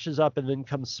splashes up and then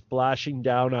comes splashing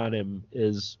down on him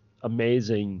is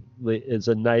amazing. Is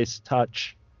a nice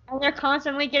touch. And they're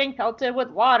constantly getting pelted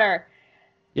with water.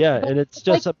 Yeah, and it's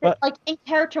just in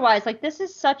character-wise, like, this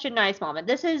is such a nice moment.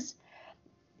 This is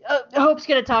Hope's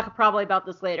gonna talk probably about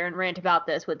this later and rant about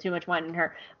this with too much wine in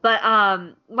her. But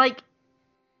like,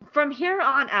 from here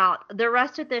on out, the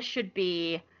rest of this should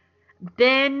be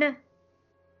Ben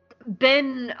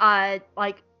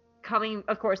like coming.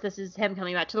 Of course, this is him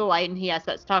coming back to the light, and he has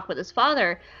that talk with his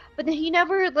father. But then he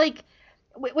never, like,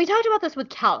 we talked about this with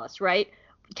Kallus, right?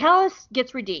 Kallus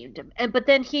gets redeemed, but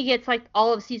then he gets, like,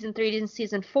 all of season 3 and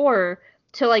season 4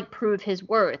 to, like, prove his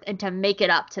worth and to make it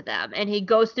up to them. And he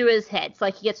goes through his head. It's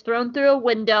like he gets thrown through a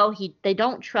window. They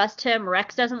don't trust him.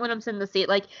 Rex doesn't let him sit in the seat.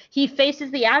 Like, he faces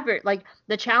the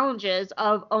challenges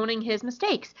of owning his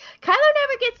mistakes. Kylo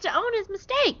never gets to own his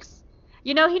mistakes.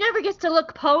 He never gets to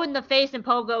look Poe in the face, and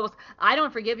Poe goes, "I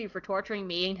don't forgive you for torturing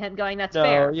me," and him going, "That's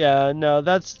fair." No,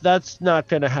 that's not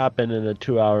going to happen in a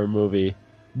 2-hour movie.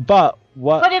 But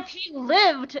if he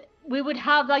lived, we would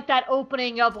have, like, that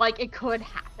opening of, like, it could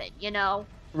happen,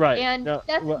 Right. And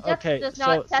okay.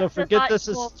 So forget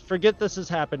this is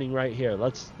happening right here.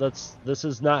 This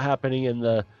is not happening in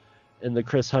the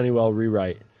Chris Honeywell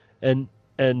rewrite.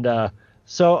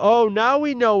 So now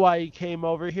we know why he came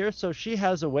over here. So she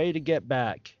has a way to get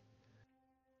back.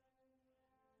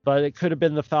 But it could have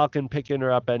been the Falcon picking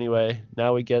her up anyway.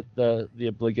 Now we get the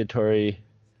obligatory.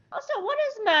 Also, what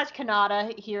is Maz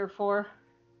Kanata here for?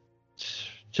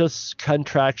 Just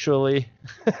contractually.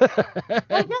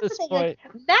 At this point.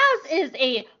 Maz is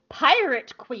a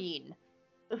pirate queen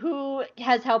who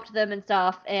has helped them and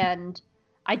stuff, and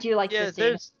I do like this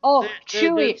scene.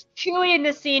 Chewie in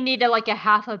this scene needed, like, a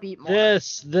half a beat more.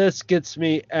 This gets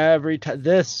me every time.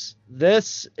 This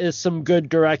is some good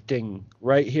directing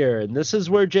right here, and this is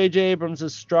where J.J. Abrams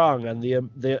is strong on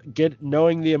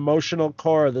knowing the emotional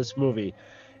core of this movie,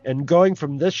 and going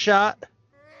from this shot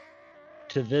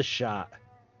to this shot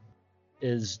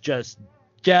is just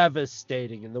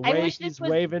devastating, and the way he's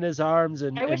waving his arms I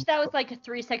wish that was, like,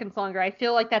 3 seconds longer. I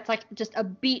feel like that's, like, just a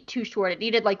beat too short. It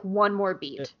needed, like, one more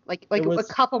beat, a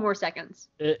couple more seconds.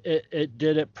 It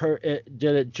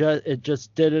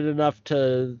just did it enough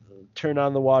to turn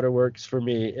on the waterworks for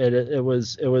me. It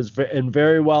was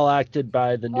very well acted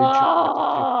by the new.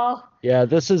 Yeah,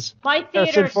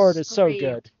 Harrison Ford is so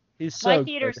good. He's so good. My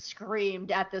theater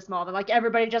screamed at this moment. Like,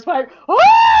 everybody just went,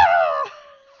 "Ah!"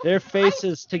 Their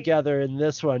faces together in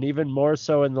this one, even more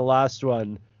so in the last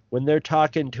one, when they're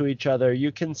talking to each other,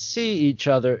 you can see each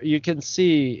other. You can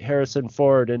see Harrison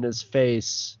Ford in his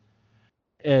face,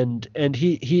 and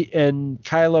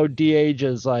Kylo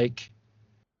de-ages like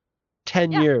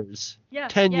 10 years. Yeah,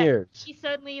 10 years. He's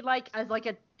suddenly, like, as, like,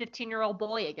 a 15-year-old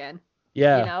boy again.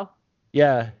 Yeah.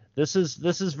 Yeah. This is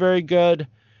very good.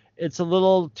 It's a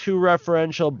little too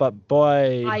referential, but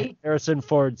boy, Harrison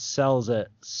Ford sells it.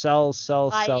 Sells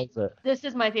it. This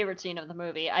is my favorite scene of the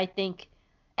movie. I think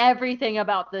everything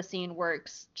about this scene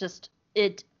works. Just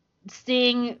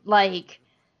seeing, like,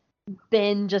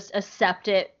 Ben just accept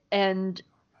it and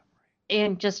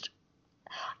just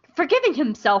forgiving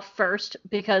himself first,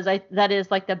 because that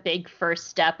is, like, the big first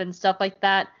step and stuff like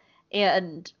that,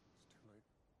 and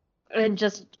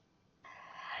just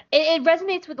it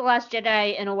resonates with The Last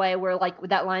Jedi in a way where, like,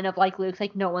 with that line of, like, Luke's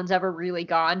like, no one's ever really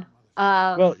gone.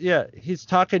 Well, yeah, he's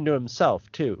talking to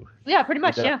himself too. Yeah, pretty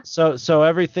much, yeah. So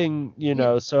everything,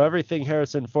 so everything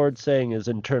Harrison Ford's saying is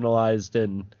internalized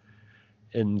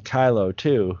in Kylo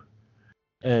too.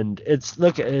 And it's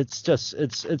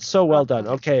so well done.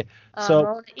 Okay, so I'm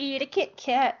gonna eat a Kit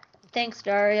Kat. Thanks,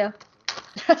 Daria.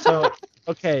 so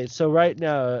right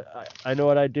now I know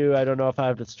what I do. I don't know if I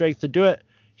have the strength to do it.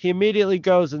 He immediately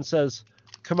goes and says,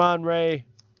 "Come on, Rey,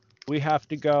 we have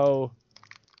to go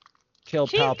kill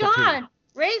She's Palpatine." gone.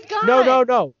 Rey's gone.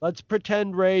 No. Let's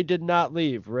pretend Rey did not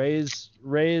leave.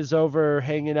 Rey's over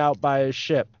hanging out by his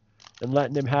ship and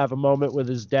letting him have a moment with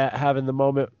his dad, having the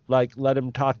moment, like, let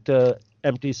him talk to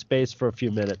empty space for a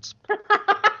few minutes.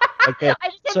 Okay. I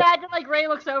just imagine, like, Rey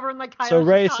looks over and, like, Kylo's so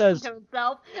Rey talking says, to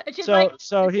himself, and she's so like,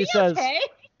 so "Is he says, okay?"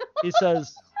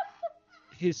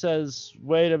 he says,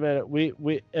 wait a minute,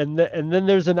 and then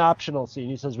there's an optional scene.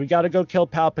 He says, we got to go kill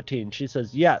Palpatine. She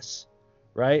says, yes,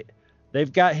 right?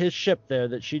 They've got his ship there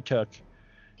that she took.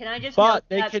 Can I just But note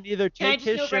they that, can either take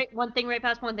his ship. One thing right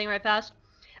past.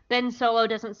 Ben Solo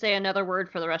doesn't say another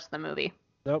word for the rest of the movie.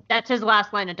 Nope. That's his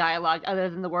last line of dialogue, other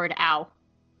than the word "ow,"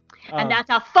 and that's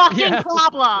a fucking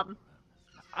problem.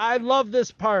 I love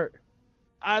this part.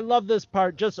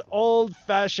 Just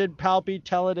old-fashioned Palpy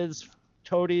telling his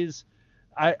toadies.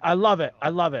 I love it.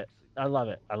 How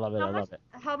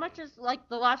much is, like,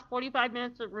 the last 45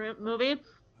 minutes of movie?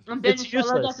 And It's Ben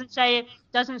Solo useless.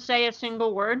 doesn't say a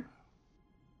single word.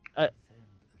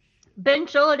 Ben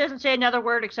Solo doesn't say another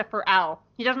word except for "ow."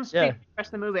 He doesn't speak for the rest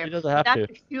of the movie. He doesn't have to.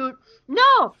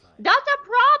 No, that's a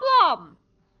problem.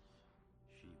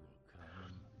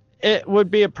 It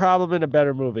would be a problem in a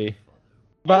better movie.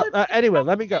 But anyway,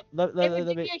 let me go. It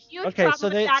would be a huge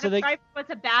problem if Adam Driver was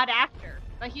a bad actor.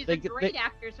 Like, he's a great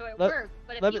actor, so it works.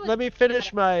 But if let me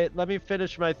finish my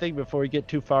thing before we get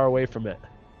too far away from it.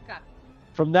 Okay.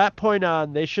 From that point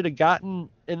on, they should have gotten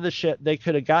in the ship. They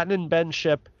could have gotten in Ben's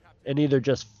ship and either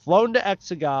just flown to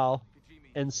Exegol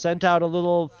and sent out a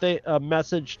little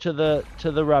message to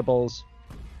the rebels,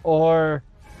 or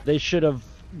they should have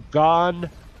gone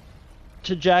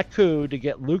to Jakku to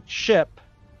get Luke's ship,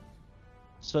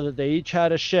 so that they each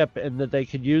had a ship and that they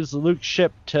could use Luke's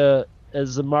ship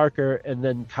as the marker, and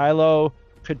then Kylo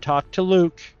could talk to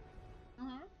Luke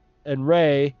and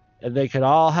Rey, and they could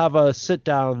all have a sit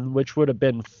down, which would have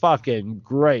been fucking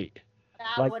great.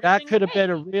 That could have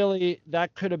been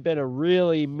a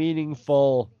really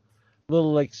meaningful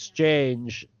little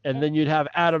exchange, and then you'd have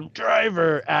Adam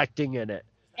Driver acting in it.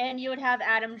 And you would have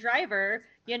Adam Driver,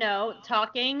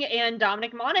 talking, and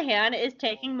Dominic Monaghan is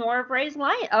taking more of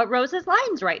Rose's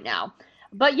lines right now.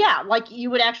 But yeah, like, you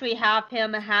would actually have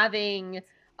him having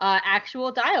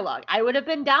actual dialogue. I would have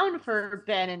been down for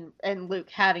Ben and Luke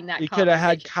having that. You could have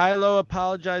had Kylo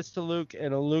apologize to Luke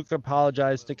and Luke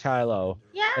apologize to Kylo.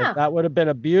 Yeah, and that would have been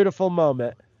a beautiful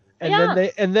moment. And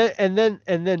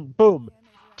then boom,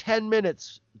 10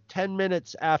 minutes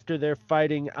after they're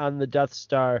fighting on the Death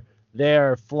Star,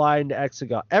 they're flying to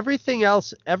Exegol. Everything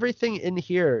in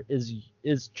here is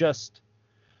just,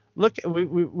 look.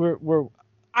 We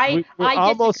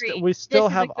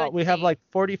have like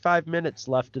 45 minutes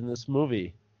left in this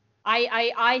movie.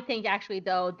 I think actually,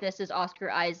 though, this is Oscar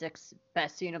Isaac's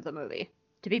best scene of the movie,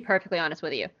 to be perfectly honest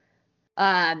with you.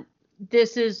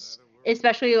 This is,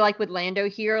 especially like with Lando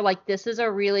here, like, this is a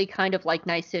really kind of like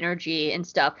nice synergy and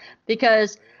stuff,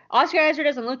 because Oscar Isaac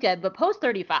doesn't look good, but post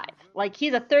 35, like,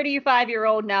 he's a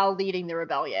 35-year-old now leading the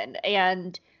rebellion,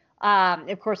 and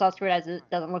of course, Oscar Isaac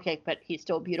doesn't look like, but he's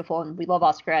still beautiful, and we love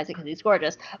Oscar Isaac because he's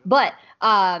gorgeous. But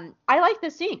I like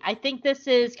this scene. I think this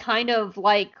is kind of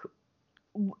like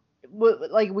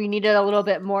we needed a little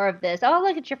bit more of this. Oh,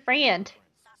 look at your friend.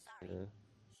 Yeah.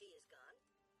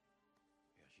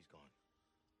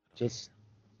 Just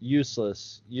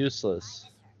useless. You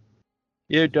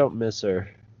don't miss her.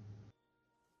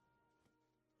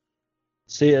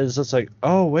 See, it's just like,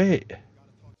 oh wait.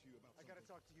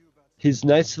 He's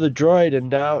nice to the droid, and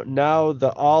now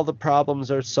all the problems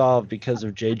are solved because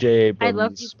of J.J. Abrams. I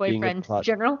love these boyfriends.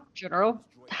 General.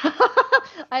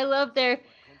 I love their.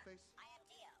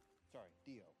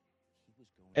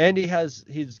 And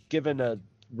he's given a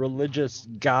religious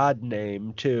god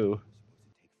name too.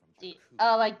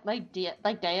 Like Deus.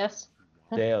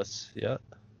 Deus, yeah.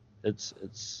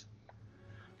 It's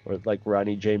or like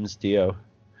Ronnie James Dio.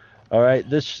 All right,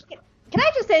 this. Can I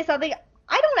just say something?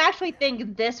 I don't actually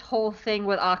think this whole thing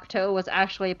with Octo was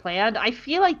actually planned. I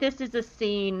feel like this is a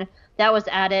scene that was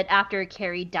added after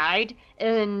Carrie died,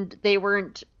 and they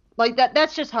weren't like that.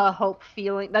 That's just a hope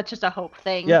feeling. That's just a hope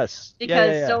thing. Yes.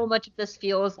 Because so much of this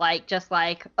feels like just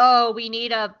like, oh, we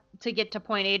need a to get to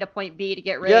point A to point B to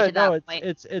get Rey to that point.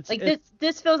 It's like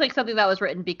this feels like something that was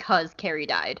written because Carrie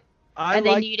died. I and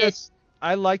like they needed this.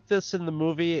 I like this in the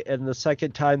movie, and the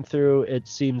second time through, it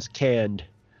seems canned.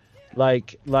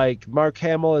 Like Mark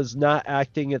Hamill is not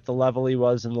acting at the level he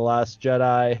was in The Last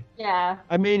Jedi. Yeah.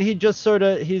 I mean, he's just sort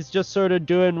of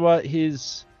doing what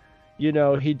he's,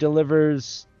 he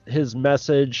delivers his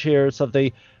message here or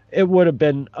something. It would have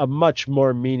been a much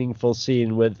more meaningful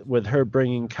scene with her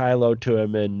bringing Kylo to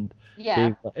him and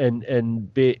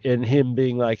him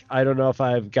being like, I don't know if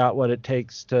I've got what it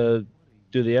takes to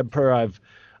do the Emperor.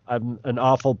 I'm an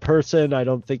awful person. I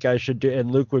don't think I should do. And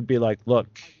Luke would be like,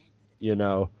 look,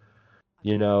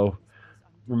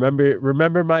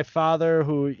 remember my father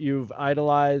who you've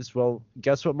idolized. Well,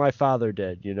 guess what my father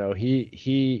did?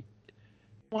 He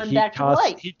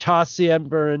tossed the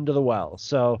Emperor into the well.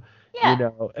 So,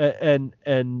 and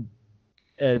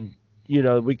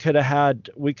we could have had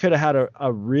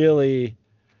a really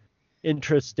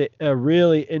interesting.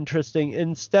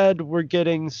 Instead, we're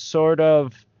getting sort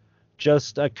of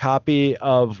just a copy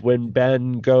of when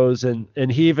Ben goes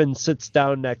and he even sits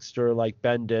down next to her like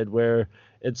Ben did, where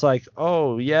it's like,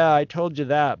 oh yeah, I told you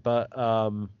that, but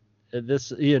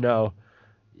this,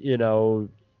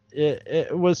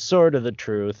 it was sort of the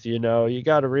truth. You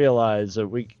got to realize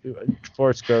that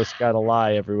Force Ghosts got to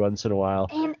lie every once in a while.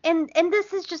 And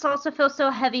this is just also feels so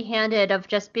heavy-handed of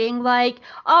just being like,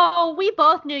 oh, we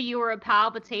both knew you were a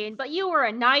Palpatine, but you were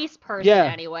a nice person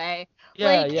anyway.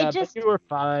 Yeah, but you were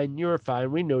fine.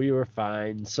 We knew you were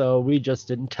fine, so we just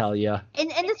didn't tell you. And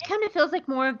this kind of feels like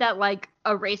more of that, like,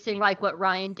 erasing, like, what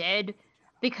Ryan did.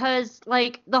 Because,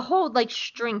 like, the whole, like,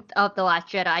 strength of The Last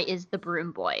Jedi is the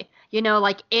broom boy.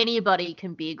 Like, anybody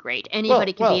can be great.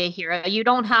 Anybody can be a hero. You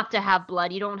don't have to have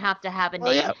blood. You don't have to have a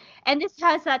name. Yeah. And this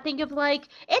has that thing of, like,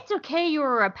 it's okay you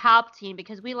were a Palpatine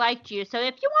because we liked you. So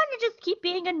if you want to just keep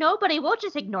being a nobody, we'll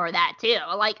just ignore that, too.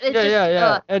 Like,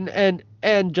 it's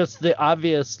And just the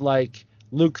obvious, like,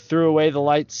 Luke threw away the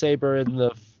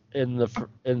lightsaber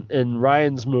in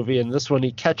Ryan's movie. In this one,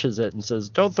 he catches it and says,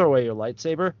 don't throw away your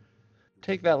lightsaber.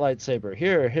 Take that lightsaber.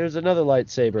 Here's another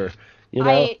lightsaber.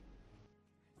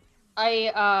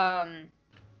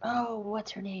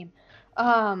 What's her name?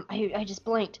 I just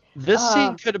blanked. This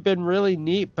scene could have been really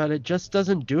neat, but it just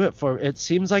doesn't do it for me. It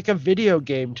seems like a video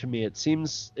game to me. It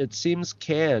seems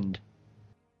canned.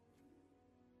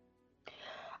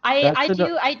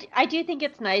 I do think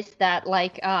it's nice that,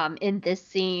 like, in this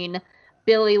scene,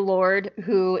 Billie Lourd,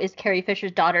 who is Carrie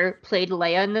Fisher's daughter, played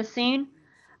Leia in this scene.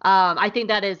 I think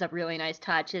that is a really nice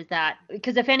touch, is that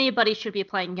because if anybody should be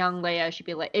playing young Leia,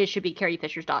 it should be Carrie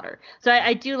Fisher's daughter. So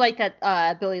I do like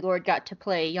that Billie Lourd got to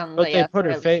play young Leia.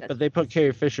 But they put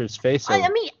Carrie Fisher's face on.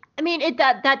 I mean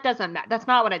that doesn't matter. That's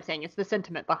not what I'm saying. It's the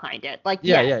sentiment behind it. Like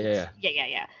yeah.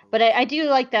 But I do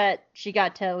like that she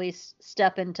got to at least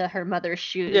step into her mother's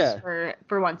shoes for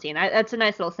one scene. That's a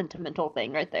nice little sentimental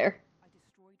thing right there.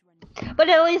 But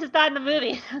at least it's not in the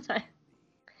movie. That's fine.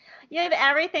 You have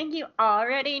everything you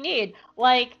already need.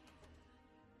 Like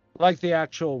the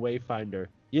actual Wayfinder.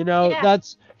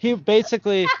 That's he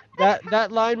basically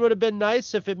that line would have been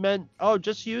nice if it meant, oh,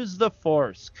 just use the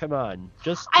Force. Come on.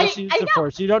 Just use the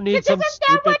Force. You don't need some stupid.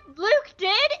 Isn't that what Luke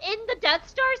did in the Death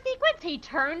Star sequence? He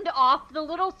turned off the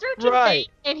little searching thing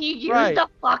and he used the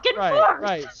fucking Force.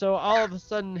 Right. So all of a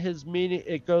sudden his meaning,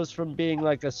 it goes from being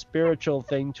like a spiritual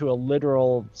thing to a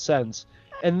literal sense.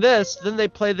 And then they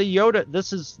play the Yoda.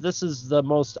 This is the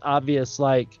most obvious,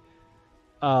 like,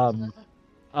 cut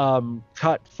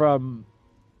from,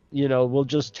 we'll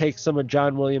just take some of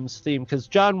John Williams' theme, because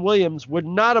John Williams would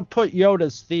not have put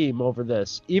Yoda's theme over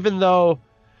this,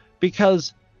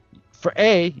 because for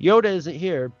A, Yoda isn't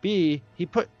here. B,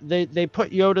 they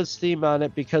put Yoda's theme on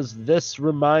it because this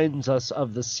reminds us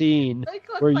of the scene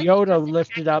where Yoda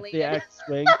lifted up the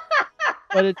X-wing.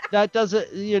 But that doesn't,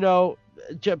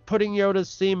 putting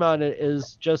Yoda's theme on it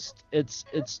is just it's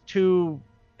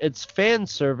fan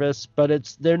service,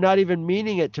 but they're not even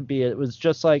meaning it to be. It was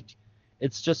just like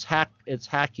it's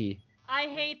hacky. I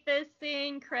hate this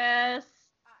scene, Chris.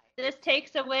 This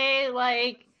takes away,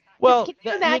 like, well, can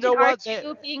you imagine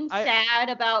R2 being sad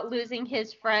about losing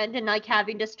his friend and, like,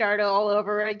 having to start all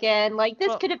over again? Like,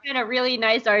 this could have been a really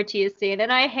nice R2 scene,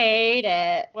 and I hate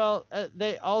it. Well,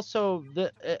 they also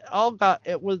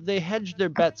they hedged their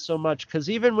bets so much, because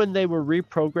even when they were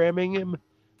reprogramming him,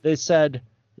 they said,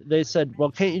 well,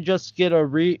 can't you just get a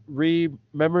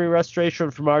memory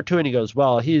restoration from R2? And he goes,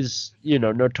 well, he's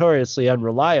notoriously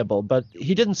unreliable, but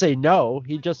he didn't say no.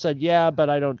 He just said, yeah,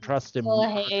 but I don't trust him.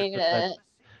 I hate it.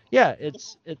 Yeah,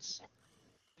 it's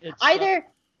either.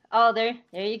 There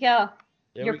you go.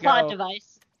 Your plot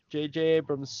device. J.J.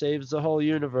 Abrams saves the whole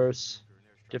universe,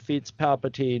 defeats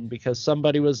Palpatine because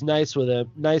somebody was nice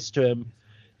to him.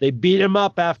 They beat him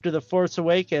up after The Force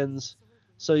Awakens,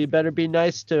 so you better be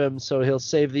nice to him so he'll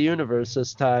save the universe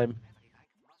this time.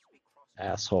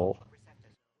 Asshole.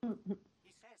 That's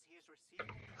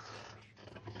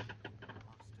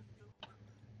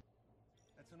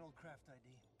an old craft ID.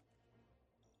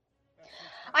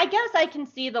 I guess I can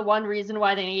see the one reason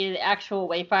why they needed actual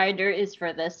Wayfinder is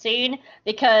for this scene,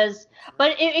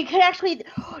 but it could actually,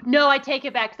 no, I take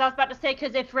it back, because I was about to say,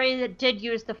 because if Rey did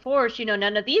use the Force,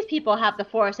 none of these people have the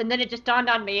Force, and then it just dawned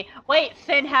on me, wait,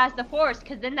 Finn has the Force,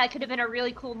 because then that could have been a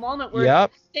really cool moment where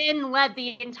Finn led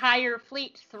the entire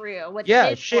fleet through with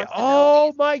his Force oh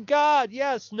abilities. my god,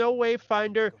 yes, no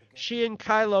Wayfinder. She and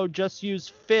Kylo just use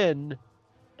Finn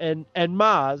and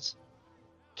Maz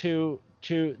Finn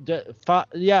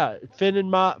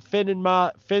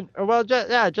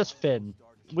just Finn.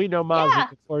 We know Maz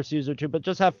is a Force user too, but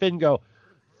just have Finn go,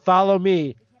 follow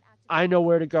me. I know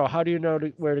where to go. How do you know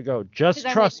where to go? Just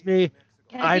trust me.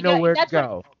 I know where to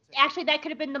go. Actually, that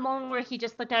could have been the moment where he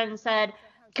just looked at it and said,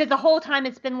 because the whole time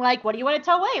it's been like, what do you want to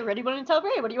tell Rey? What do you want to tell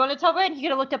Rey? What do you want to tell Rey? And he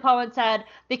could have looked at Poe and said,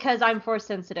 because I'm Force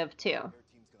sensitive too.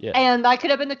 Yeah. And that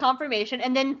could have been the confirmation.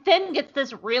 And then Finn gets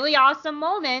this really awesome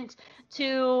moment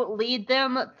to lead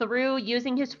them through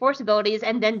using his Force abilities,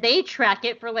 and then they track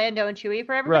it for Lando and Chewie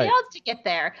for everybody else to get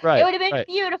there. Right. It would have been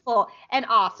beautiful and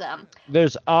awesome.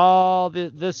 There's all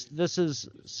this is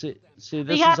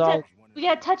we got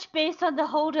to touch base on the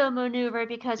Holdo maneuver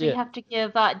because we have to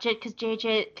give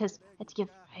because let's give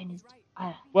Finn his.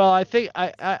 Well, I think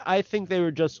they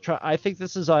were just I think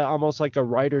this is almost like a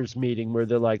writers' meeting where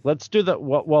they're like, let's do the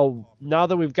well. Now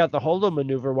that we've got the Holdo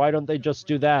maneuver, why don't they just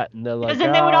do that? And they're like, because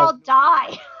then they would all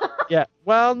die. Yeah.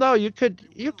 Well, no, you could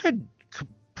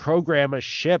program a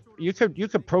ship. You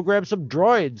could program some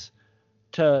droids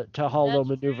to Holdo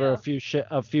maneuver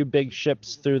a few big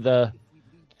ships through the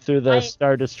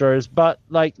Star Destroyers, but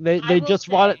like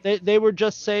they were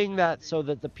just saying that so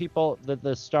that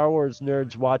the Star Wars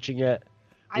nerds watching it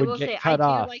would get cut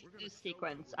off. I do like this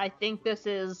sequence. I think this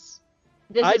is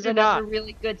another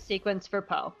really good sequence for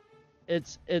Poe.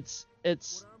 It's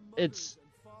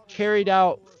carried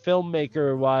out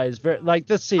filmmaker wise, like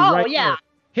this scene here.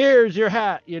 Here's your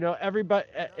hat, everybody.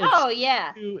 But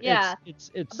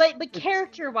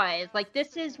character wise, like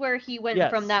this is where he went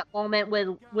from that moment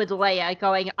with Leia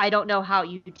going, I don't know how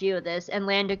you do this, and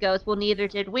Lando goes, well, neither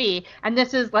did we. And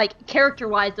this is like character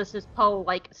wise, this is Poe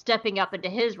like stepping up into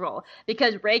his role,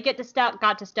 because Rey got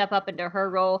to step up into her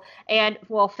role, and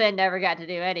Finn never got to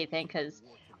do anything because.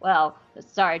 Well,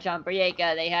 sorry, John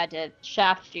Boyega, they had to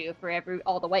shaft you for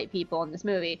all the white people in this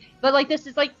movie. But, like, this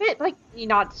is, like, you're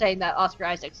not saying that Oscar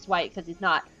Isaac's white, because he's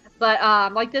not. But,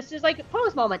 like, this is, like,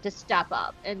 Poe's moment to step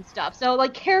up and stuff. So,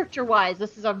 like, character-wise,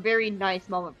 this is a very nice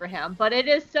moment for him. But it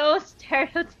is so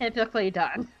stereotypically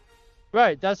done.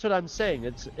 Right, that's what I'm saying.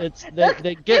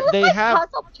 They have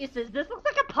puzzle pieces. This looks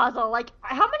like a puzzle. Like,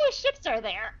 how many ships are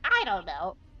there? I don't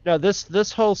know. No,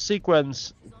 this whole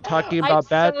sequence talking about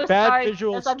bad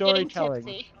visual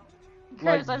storytelling.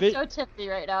 I'm so tipsy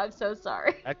right now. I'm so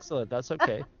sorry. Excellent. That's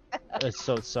okay. I'm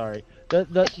so sorry.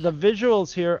 The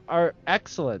visuals here are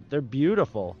excellent. They're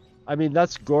beautiful. I mean,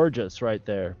 that's gorgeous right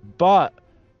there. But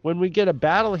when we get a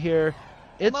battle here,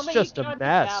 it's just a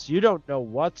mess. You don't know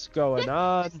what's going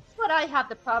on. This is what I have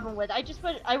the problem with. I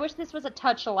wish this was a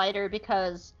touch lighter,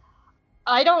 because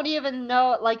I don't even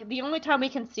know, like, the only time we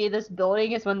can see this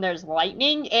building is when there's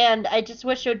lightning, and I just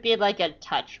wish it would be, like, a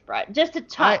touch bright. Just a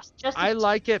touch. I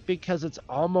like it because it's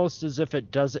almost as if it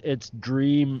does its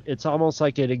dream. It's almost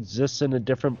like it exists in a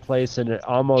different place, and it's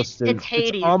almost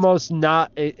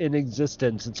not in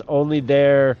existence. It's only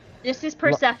there. This is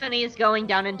Persephone going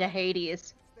down into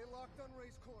Hades.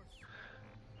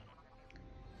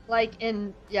 Like,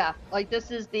 this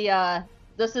is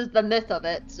the myth of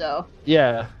it, so.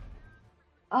 Yeah.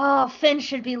 Oh, Finn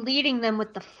should be leading them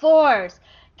with the Force.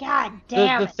 God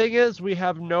damn it. The thing is, we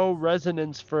have no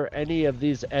resonance for any of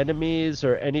these enemies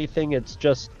or anything. It's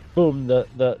just, boom, the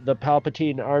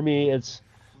Palpatine army.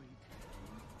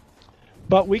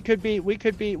 But we could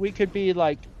be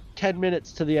like 10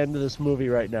 minutes to the end of this movie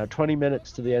right now, 20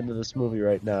 minutes to the end of this movie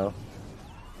right now.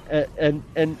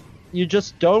 And you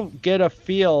just don't get a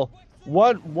feel.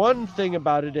 One thing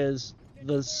about it is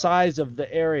the size of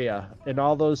the area, and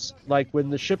all those, like,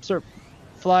 when the ships are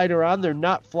flying around, they're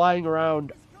not flying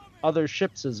around other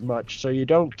ships as much, so you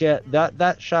don't get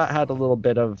that shot had a little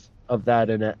bit of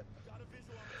that in it.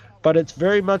 But it's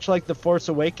very much like the Force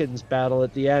Awakens battle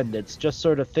at the end. It's just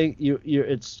sort of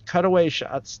it's cutaway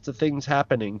shots to things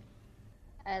happening.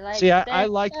 I like See, I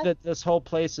that. like that this whole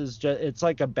place is it's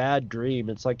like a bad dream.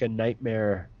 It's like a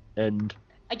nightmare. And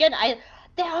Again, I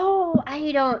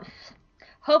don't.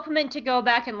 Hope meant to go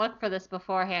back and look for this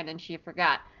beforehand, and she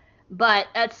forgot. But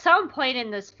at some point in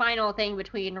this final thing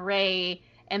between Rey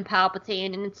and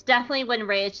Palpatine, and it's definitely when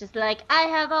Rey is just like, I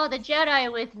have all the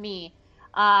Jedi with me.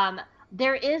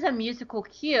 There is a musical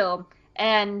cue,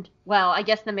 and, well, I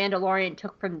guess the Mandalorian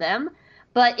took from them,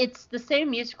 but it's the same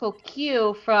musical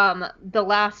cue from the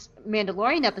last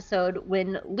Mandalorian episode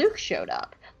when Luke showed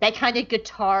up. That kind of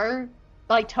guitar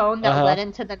like tone that led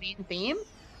into the main theme.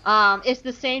 It's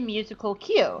the same musical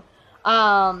cue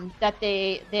that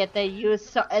they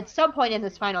use at some point in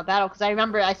this final battle. Because I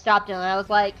remember I stopped and I was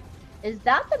like, "Is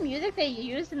that the music they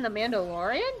used in the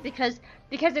Mandalorian?" Because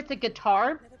it's a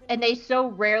guitar, and they so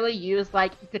rarely use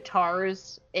like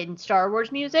guitars in Star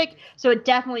Wars music, so it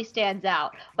definitely stands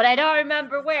out. But I don't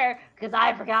remember where because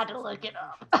I forgot to look it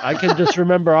up. I can just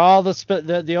remember all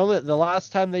the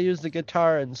last time they used the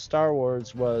guitar in Star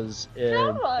Wars was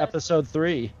in Episode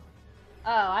 3. Oh,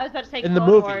 I was about to say in Clone the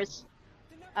movie. Wars.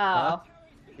 Oh.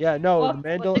 Yeah, no,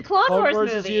 Well, the Clone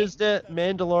Wars has movie. used it.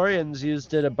 Mandalorians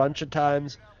used it a bunch of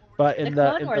times, but in The the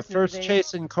Clone Wars first movie.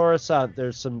 chase in Coruscant,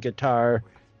 there's some guitar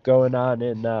going on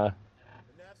in that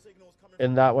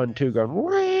one too, going.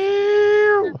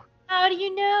 Wow! How do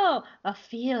you know? A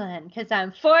feeling, because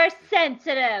I'm force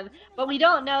sensitive. But we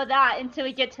don't know that until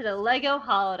we get to the Lego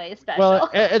Holiday Special. Well,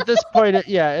 at this point,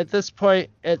 at this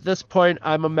point,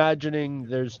 I'm imagining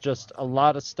there's just a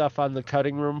lot of stuff on the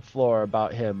cutting room floor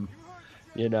about him,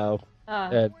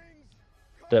 that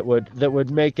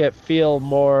would make it feel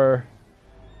more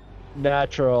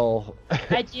natural.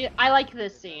 I do. I like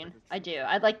this scene. I do.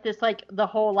 I like this, like the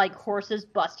whole like horses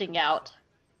busting out.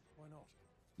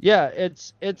 Yeah,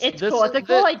 it's cool. It's a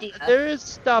cool idea. There is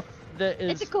stuff that is.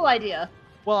 It's a cool idea.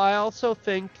 Well, I also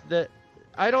think that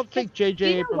I don't think J.J.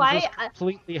 you know Abrams why? is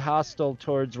completely hostile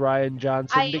towards Rian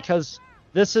Johnson because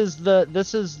this is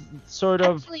sort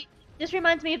of. Actually, this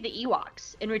reminds me of the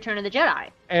Ewoks in Return of the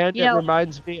Jedi. And it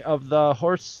reminds me of the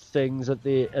horse things at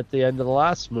the end of the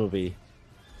last movie,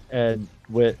 and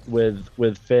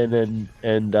with Finn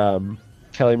and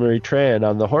Kelly Marie Tran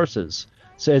on the horses.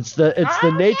 So it's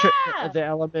the nature, the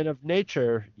element of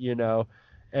nature,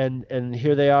 and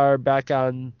here they are back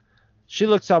on. She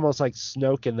looks almost like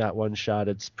Snoke in that one shot.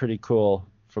 It's pretty cool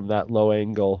from that low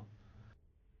angle.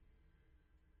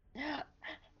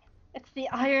 It's the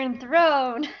Iron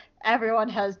Throne. Everyone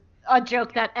has a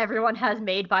joke that everyone has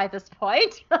made by this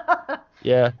point.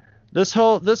 Yeah, this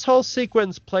whole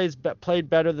sequence played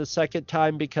better the second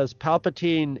time because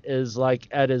Palpatine is like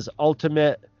at his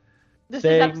ultimate. This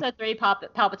is episode 3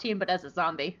 Palpatine, but as a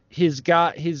zombie. He's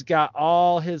got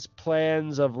all his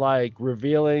plans of like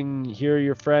revealing here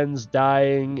your friends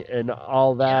dying and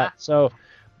all that. Yeah. So,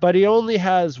 but he only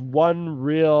has one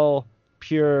real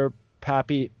pure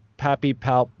Pappy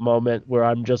Palp moment where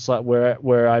I'm just like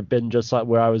where I've been just like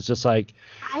where I was just like,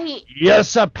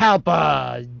 yes, a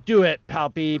Palpa, do it,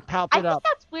 Palpy, Palp it up. I think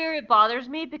that's where it bothers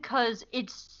me because it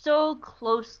so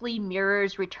closely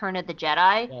mirrors Return of the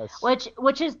Jedi, yes.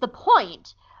 which is the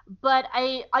point. But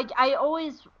I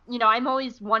always, I'm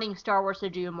always wanting Star Wars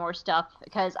to do more stuff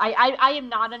because I am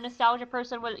not a nostalgia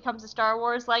person when it comes to Star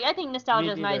Wars. Like, I think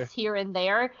nostalgia is nice here and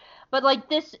there, but like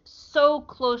this so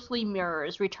closely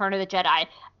mirrors Return of the Jedi.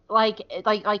 Like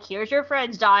here's your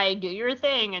friends dying, do your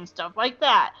thing and stuff like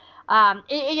that.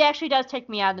 It actually does take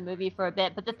me out of the movie for a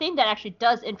bit, but the thing that actually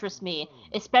does interest me,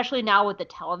 especially now with the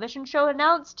television show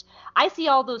announced, I see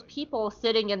all those people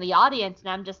sitting in the audience and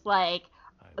I'm just like,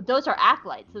 those are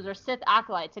acolytes, those are Sith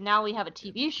acolytes, and now we have a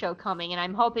TV show coming and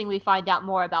I'm hoping we find out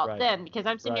more about them because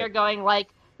I'm sitting here going like,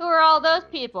 who are all those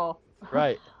people?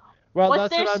 Right. Well, what's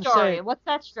that's their what I'm story? saying. What's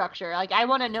that structure? Like, I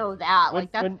want to know that.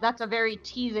 That's a very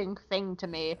teasing thing to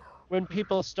me. When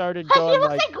people started going he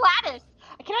looks like Gladys.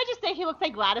 Can I just say he looks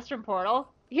like Gladys from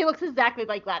Portal? He looks exactly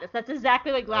like Gladys. That's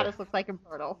exactly what Gladys looks like in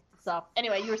Portal. So,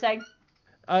 anyway, you were saying?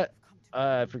 I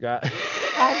forgot.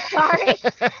 I'm sorry.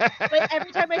 But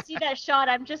every time I see that shot,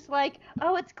 I'm just like,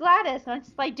 oh, it's Gladys. And I'm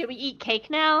just like, do we eat cake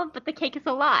now? But the cake is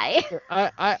a lie.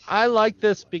 I like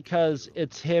this because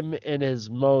it's him in his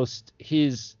most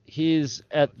he's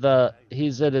at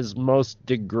his most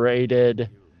degraded,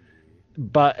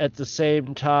 but at the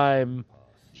same time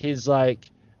he's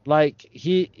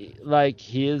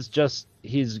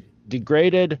he's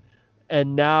degraded,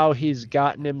 and now he's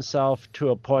gotten himself to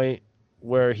a point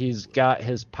where he's got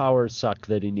his power suck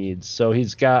that he needs. So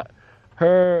he's got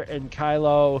her and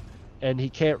Kylo,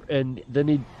 and then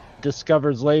he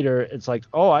discovers later it's like,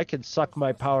 oh, I can suck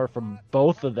my power from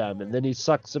both of them, and then he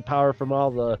sucks the power from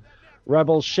all the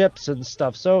rebel ships and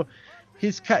stuff. So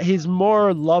he's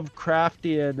more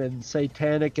Lovecraftian and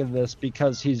satanic in this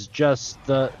because he's just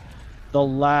the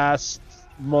last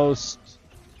most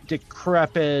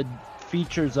decrepit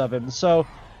features of him. So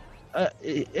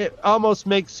it almost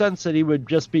makes sense that he would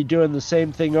just be doing the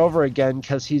same thing over again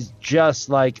because he's just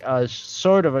like a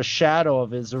sort of a shadow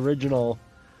of his original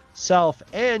self,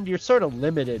 and you're sort of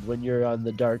limited when you're on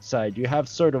the dark side. You're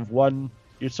sort of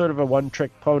a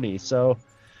one-trick pony. So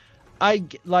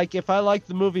if I liked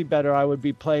the movie better, I would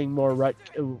be playing more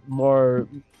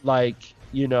like,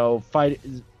 you know,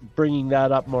 bringing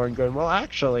that up more and going, well,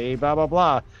 actually, blah blah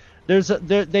blah.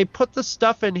 They put the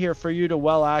stuff in here for you to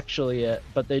actually it,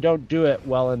 but they don't do it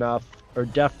well enough or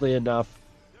deftly enough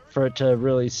for it to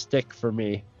really stick for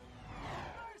me.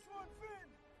 Nice one, Finn!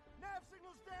 Nav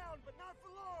signal's down, but not for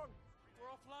long. We're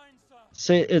offline, sir.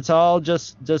 See, it's all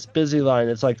just busy line.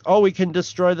 It's like, oh, we can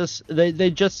destroy this.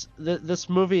 This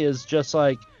movie is just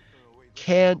like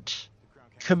can't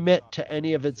commit to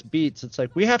any of its beats. It's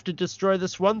like, we have to destroy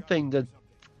this one thing to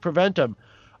prevent them.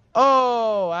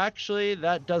 Oh, actually,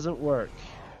 that doesn't work.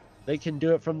 They can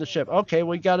do it from the ship. Okay,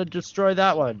 we got to destroy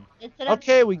that one.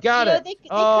 Okay, we got it.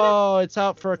 It's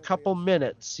out for a couple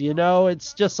minutes. You know,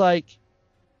 it's just like...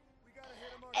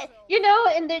 You know,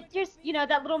 and there's, you know,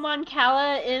 that little Mon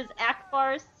Cala is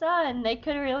Akbar's son. They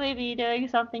could really be doing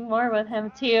something more with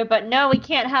him, too. But no, we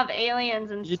can't have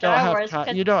aliens in Star Wars.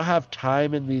 You don't have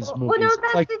time in these movies. Well, no,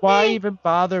 that's like, the why thing. even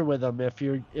bother with them if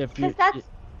you...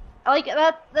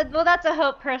 That's a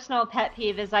whole personal pet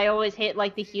peeve. Is I always hate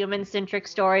like the human-centric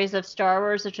stories of Star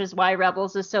Wars, which is why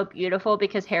Rebels is so beautiful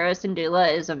because Hera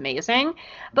Syndulla is amazing.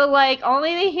 But like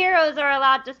only the heroes are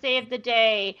allowed to save the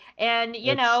day, and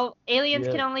you know aliens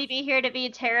can only be here to be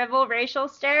terrible racial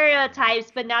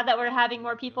stereotypes. But now that we're having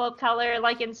more people of color,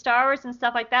 like in Star Wars and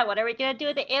stuff like that, what are we gonna do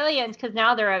with the aliens? Because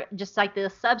now they're just like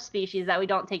the subspecies that we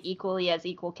don't take equally as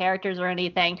equal characters or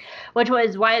anything. Which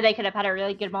was why they could have had a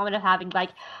really good moment of having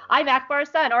like, I'm Akbar's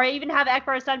son, or even have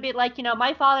Akbar's son be like, you know,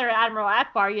 my father, Admiral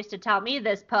Akbar, used to tell me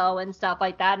this Poe and stuff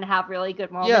like that, and have really good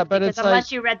moments. Yeah, but because it's unless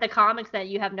like, you read the comics, then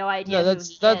you have no idea. Yeah, who he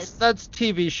is. that's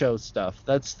TV show stuff.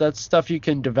 That's stuff you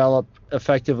can develop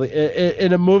effectively.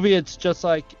 In a movie, it's just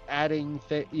like adding.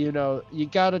 You know, you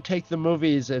got to take the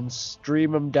movies and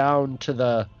stream them down to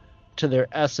their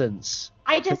essence.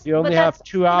 You only have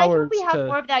 2 hours. I hope we have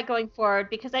more of that going forward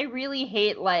because I really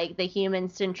hate like the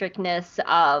human-centricness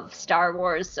of Star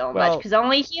Wars so much because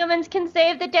only humans can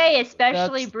save the day,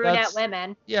 especially brunette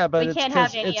women. Yeah, but we can't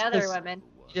have any other women.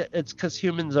 Yeah, it's because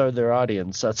humans are their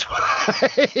audience. That's why.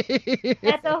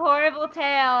 That's a horrible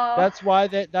tale. That's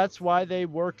why they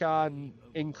work on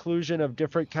inclusion of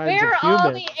different kinds Where of humans. Where are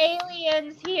all the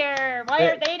aliens here? Why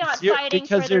are they not fighting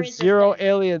because for the there's resistance? zero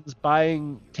aliens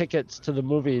buying tickets to the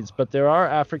movies, but there are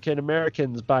African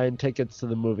Americans buying tickets to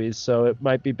the movies, so it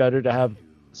might be better to have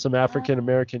some African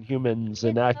American humans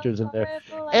and actors in there.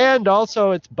 And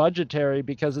also it's budgetary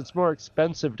because it's more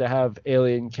expensive to have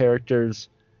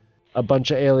a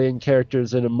bunch of alien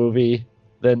characters in a movie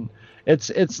than that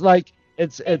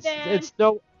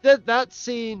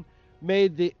scene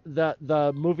made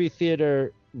the movie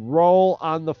theater roll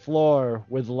on the floor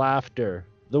with laughter.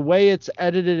 The way it's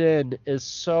edited in is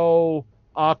so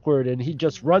awkward, and he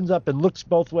just runs up and looks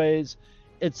both ways.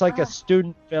 It's like a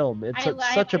student film. It's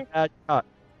such a bad cut.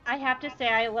 I have to say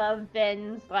I love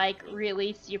Ben's like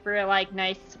really super like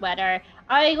nice sweater.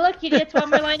 Look, he gets one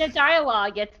more line of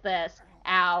dialogue. It's this.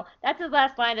 Ow. That's his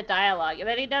last line of dialogue. And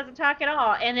then he doesn't talk at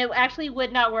all. And it actually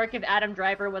would not work if Adam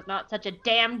Driver was not such a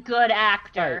damn good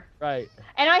actor. Right.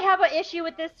 And I have an issue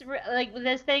with this, like, with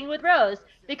this thing with Rose.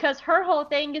 Because her whole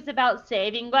thing is about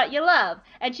saving what you love.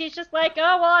 And she's just like,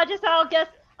 oh, well,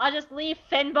 I'll just leave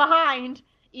Finn behind.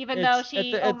 Even though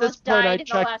she almost died in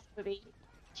the last movie.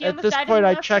 At this point,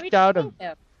 I checked out of...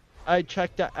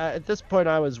 At this point,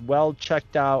 I was well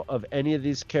checked out of any of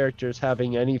these characters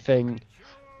having anything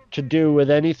to do with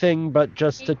anything but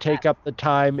just to take up the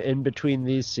time in between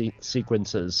these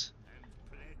sequences.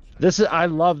 I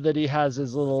love that he has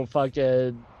his little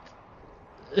fucking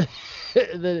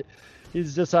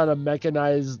he's just on a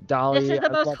mechanized dolly. This is the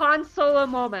most Han Solo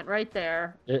moment right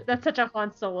there. That's such a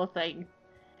Han Solo thing.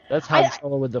 That's Han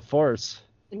Solo with the Force.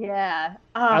 Yeah.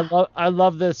 I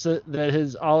love this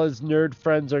that all his nerd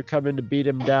friends are coming to beat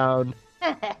him down.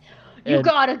 You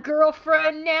got a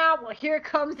girlfriend now? Well, here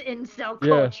comes incel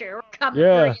culture. We're coming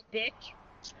for you, bitch.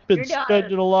 Been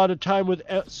spending a lot of time with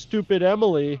stupid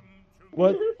Emily.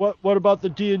 What about the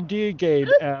D&D game,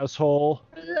 asshole?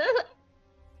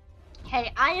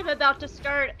 Hey, I am about to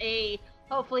start a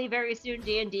hopefully very soon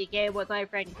D&D game with my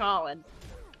friend Colin.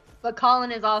 But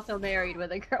Colin is also married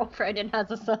with a girlfriend and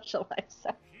has a social life.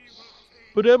 So.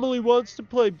 but Emily wants to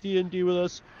play D&D with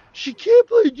us. She can't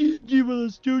play D&D with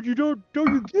us, dude. Don't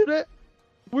you get it?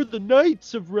 We're the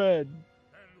Knights of Ren,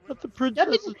 not the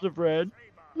Princesses of Ren.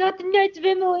 Not the Knights of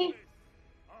Emily.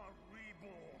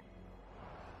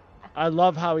 I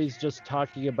love how he's just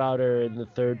talking about her in the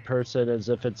third person as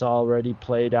if it's already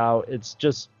played out. It's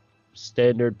just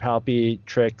standard Palpy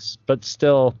tricks, but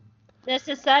still. This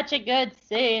is such a good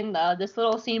scene, though. This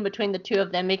little scene between the two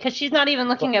of them, because she's not even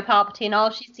looking at Palpatine. All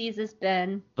she sees is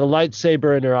Ben. The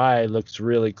lightsaber in her eye looks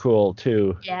really cool,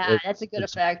 too. Yeah, that's a good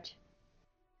effect.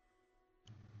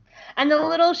 And the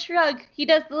little shrug. He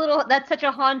does the little... That's such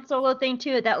a Han Solo thing,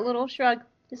 too. That little shrug.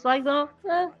 Just like little...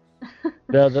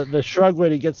 No, the shrug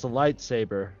when he gets the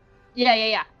lightsaber.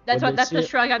 Yeah. That's When what. they That's the see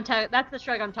shrug. That's the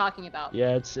shrug I'm talking about.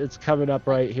 Yeah, it's coming up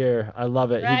right here. I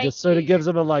love it. Right He just sort of here. gives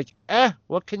him a like,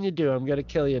 what can you do? I'm gonna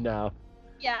kill you now.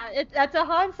 Yeah, that's a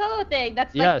Han Solo thing.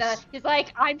 That's like Yes. he's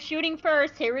like, I'm shooting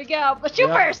first. Here we go. Let's shoot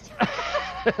Yeah. first.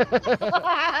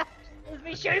 Let's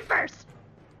be shooting first.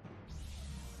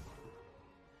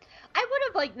 I would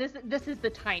have like this is the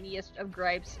tiniest of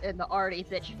gripes in the already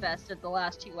bitch fest of the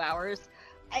last 2 hours.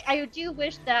 I do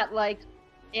wish that like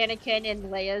Anakin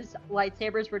and Leia's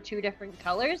lightsabers were 2 different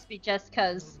colors, just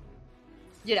because,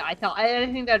 you know, I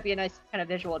think that would be a nice kind of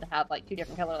visual to have like 2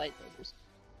 different color lightsabers.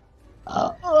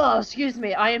 Oh, excuse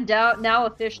me. I am now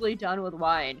officially done with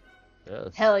wine.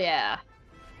 Yes. Hell yeah.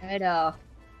 I know.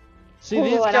 See,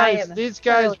 Oh, and I these am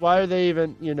guys, thoroughly- why are they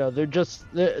even,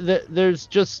 there's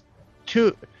just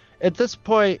two, at this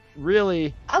point,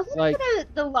 really, I look like-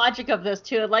 at the logic of this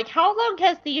too. Like, how long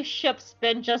has these ships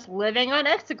been just living on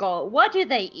Exegol? What do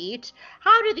they eat?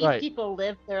 How do these Right. people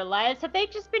live their lives? Have they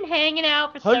just been hanging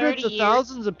out for hundreds 30 of years?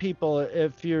 thousands of people,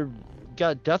 if you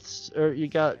got deaths, or you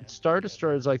got Star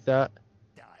Destroyers like that.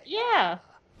 Yeah.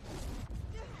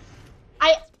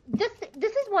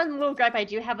 This is one little gripe I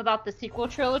do have about the sequel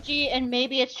trilogy, and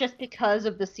maybe it's just because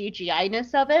of the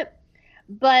CGI-ness of it,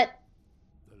 but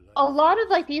a lot of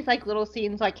like these like little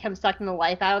scenes, like him sucking the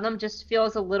life out of them, just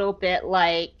feels a little bit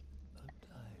like,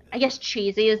 I guess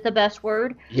cheesy is the best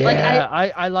word. Yeah,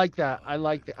 Like, I like that.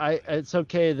 It's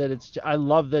okay that I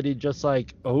love that he just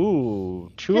like,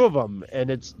 oh, 2 of them, and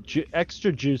it's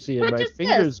extra juicy, and But my just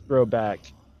fingers grow back.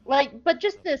 but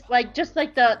just this, just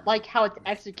how it's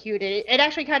executed, it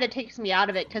actually kind of takes me out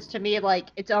of it, because to me, like,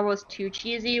 it's almost too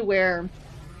cheesy, where,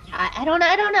 I don't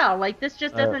know, like, this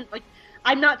just doesn't, like,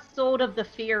 I'm not sold of the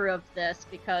fear of this,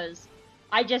 because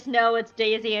I just know it's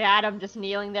Daisy and Adam just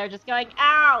kneeling there, just going,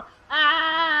 ow,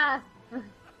 ah!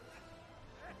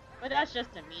 But that's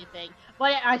just a me thing.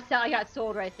 But I got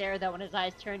sold right there, though, when his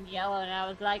eyes turned yellow, and I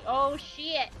was like, oh,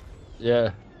 shit!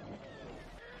 Yeah.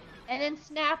 And then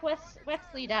Snap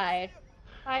Wexley died.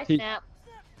 Bye, He- Snap.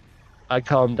 I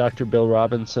call him Dr. Bill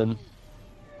Robinson.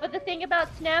 But the thing about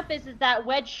Snap is that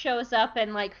Wedge shows up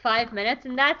in like 5 minutes,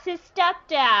 and that's his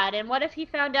stepdad. And what if he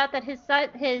found out that his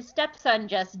stepson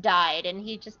just died, and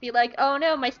he'd just be like, "Oh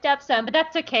no, my stepson." But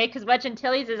that's okay, because Wedge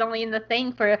Antilles is only in the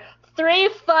thing for 3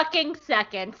 fucking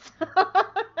seconds.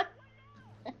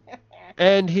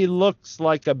 And he looks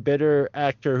like a bitter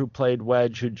actor who played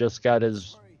Wedge, who just got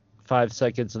his 5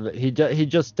 seconds. He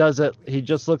just does it. He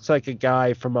just looks like a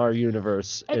guy from our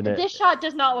universe in it. This shot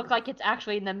does not look like it's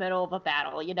actually in the middle of a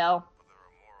battle, you know?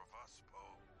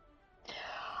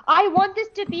 I want this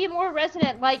to be more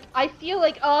resonant. Like, I feel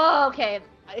like, oh, okay,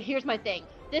 here's my thing.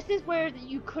 This is where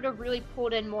you could have really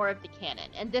pulled in more of the canon.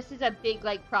 And this is a big,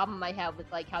 like, problem I have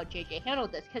with, like, how JJ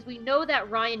handled this. Because we know that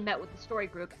Ryan met with the story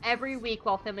group every week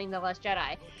while filming The Last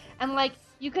Jedi. And, like,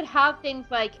 you could have things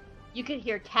like, you could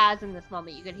hear Kaz in this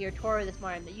moment. You could hear Torah this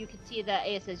moment. You could see the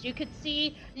Aces. You could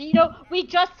see, you know, we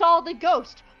just saw the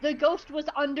Ghost. The Ghost was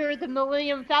under the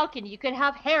Millennium Falcon. You could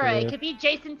have Hera. Yeah. It could be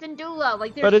Jason Syndulla.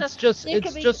 Like, there's But it's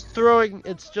just throwing.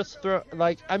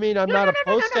 like, I mean, I'm not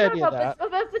opposed to any of that.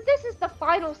 But this is the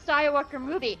final Skywalker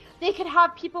movie. They could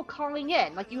have people calling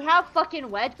in. Like, you have fucking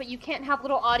Wedge, but you can't have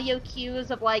little audio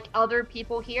cues of, like, other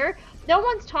people here. No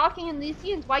one's talking in these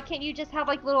scenes. Why can't you just have,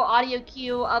 like, little audio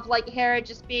cue of, like, Hera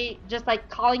just like,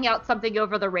 calling out something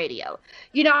over the radio?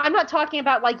 You know, I'm not talking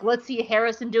about, like, let's see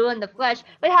Harrison do in the flesh,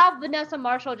 but have Vanessa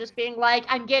Marshall just being like,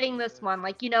 I'm getting this one.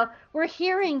 Like, you know, we're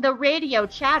hearing the radio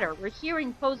chatter. We're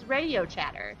hearing Poe's radio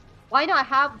chatter. Why not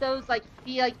have those, like,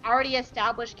 be, like, already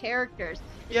established characters?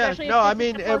 Yeah, Especially no, I if this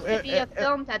mean, is supposed to be a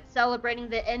film that's celebrating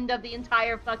the end of the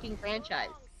entire fucking franchise.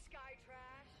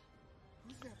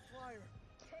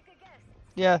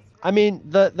 Yeah, I mean,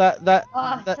 that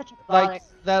Oh, such a like bother.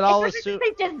 that all Especially assume.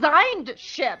 since they designed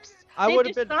ships. I They've would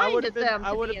have been designed them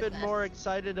to be in this. more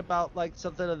excited about like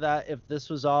something of that if this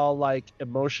was all like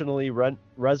emotionally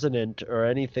resonant or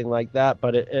anything like that.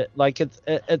 But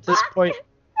at this point,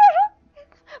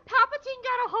 Palpatine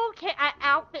got a whole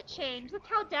outfit change. Look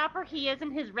how dapper he is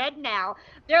in his red now.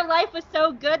 Their life was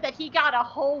so good that he got a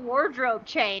whole wardrobe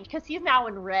change because he's now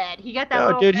in red. He got that. no,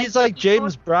 little dude, red he's like dicky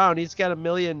James going. Brown. He's got a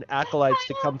million acolytes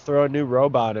to come throw a new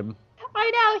robe on him. I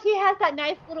know, he has that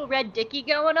nice little red dicky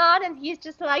going on, and he's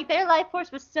just like, their life force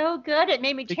was so good, it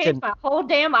made me He change can- my whole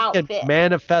damn He outfit. can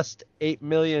manifest 8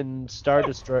 million Star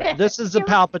Destroyers. This is a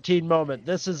Palpatine moment.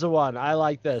 This is the one. I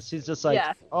like this. He's just like,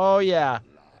 Yeah. oh yeah,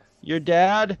 your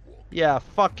dad? Yeah,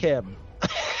 fuck him.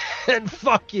 And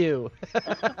fuck you.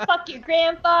 Fuck your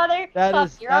grandfather,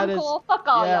 fuck your uncle, fuck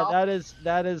all yeah, y'all. that is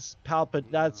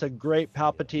That's a great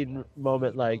Palpatine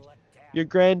moment. Like, your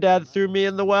granddad threw me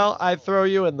in the well, I throw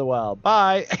you in the well.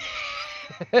 Bye.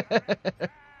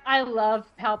 I love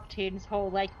Palpatine's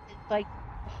whole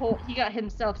he got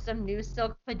himself some new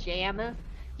silk pajamas.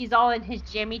 He's all in his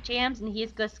Jimmy Jams, and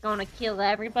he's just gonna kill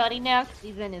everybody now because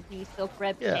he's in his new silk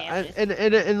red Yeah, pajamas.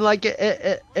 and like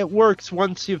it works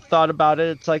once you've thought about it.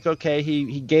 It's like, okay,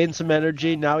 he gained some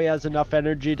energy. Now he has enough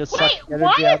energy to suck Wait, the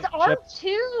why energy out is of the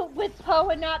ship. R2 with Poe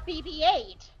and not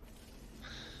BB-8?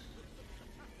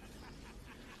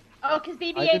 Oh, because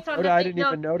BB-8's on the I thing. didn't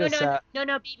even notice that. No,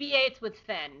 BB-8's with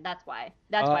Finn. That's why.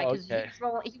 That's why, because okay.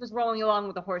 he was rolling along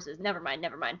with the horses. Never mind.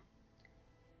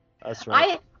 That's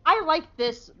right. I like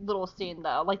this little scene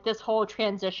though, like this whole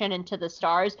transition into the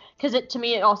stars, because to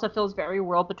me it also feels very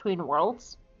World Between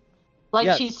Worlds. Like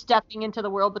Yes. she's stepping into the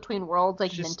World Between Worlds, like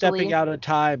She's mentally. stepping out of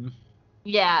time.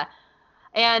 Yeah,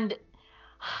 and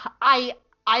I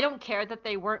don't care that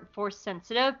they weren't Force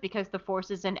sensitive because the Force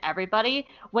is in everybody.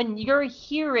 When you're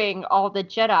hearing all the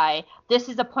Jedi, this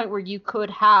is a point where you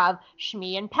could have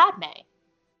Shmi and Padme,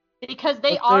 because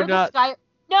they But are they're the not- Sky.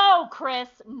 No, Chris,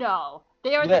 no,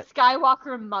 they are the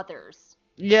Skywalker mothers.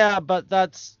 Yeah, but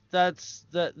that's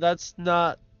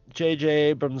not J.J.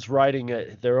 Abrams writing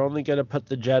it. They're only gonna put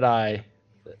the Jedi.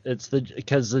 Because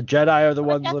the Jedi are the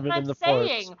ones That's living what in the I'm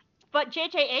saying. Force. But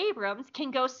J.J. Abrams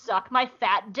can go suck my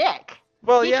fat dick.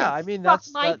 Well, He yeah, can I mean suck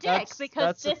that's my that, dick that's because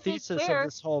that's the this is thesis where- of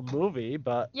this whole movie.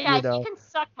 But Yeah, you know, he can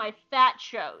suck my fat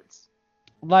shows.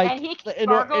 like And he can in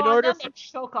gargle on order them for and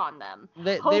choke on them.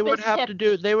 they Hope would is have hip.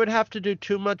 to do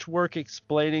too much work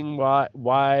explaining why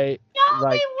No,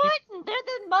 like they wouldn't. They're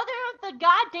the mother of the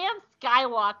goddamn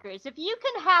Skywalkers. If you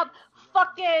can have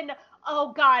fucking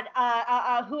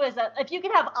who is it? If you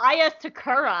can have Aya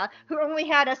Sakura, who only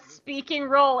had a speaking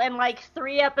role in like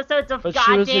 3 episodes of but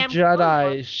she was a goddamn Clone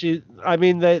Wars. Jedi. I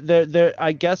mean they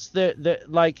I guess they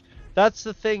like that's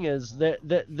the thing is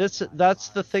that's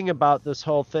the thing about this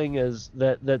whole thing is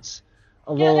that's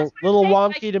a Yeah, that's what I'm little saying.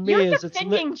 wonky Like, to me you're is it's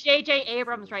defending J.J.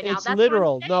 Abrams right now. it's That's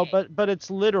literal. What I'm No, saying. but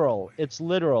it's literal. It's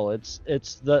literal. It's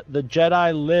the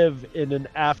Jedi live in an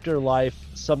afterlife,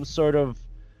 some sort of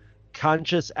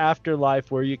conscious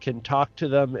afterlife where you can talk to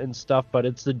them and stuff, but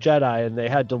it's the Jedi and they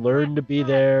had to learn to be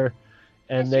there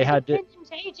and they You're had to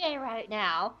defending J.J. right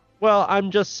now. well,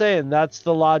 I'm just saying that's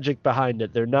the logic behind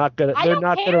it. They're not gonna I they're don't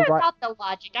not care gonna write about the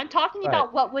logic. I'm talking Right.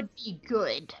 about what would be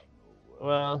good.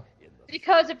 well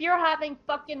Because if you're having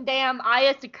fucking damn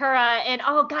Aya Sakura and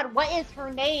oh god, what is her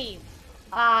name?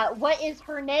 What is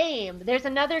her name? There's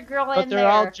another girl but in they're there.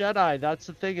 all Jedi. That's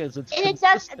the thing is it's And it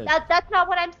does, consistent. that's not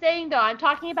what I'm saying though. I'm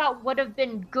talking about would have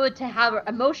been good to have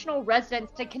emotional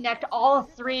resonance to connect all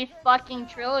 3 fucking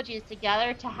trilogies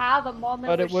together to have a moment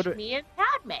But it with would- Shmi and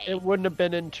Padme. It wouldn't have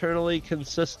been internally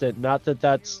consistent. Not that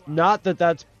this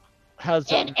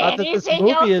and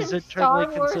movie else is in internally Star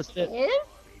Wars consistent. is?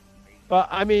 But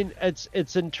I mean,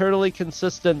 it's internally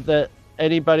consistent that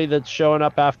anybody that's showing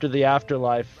up after the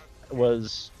afterlife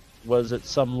was at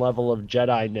some level of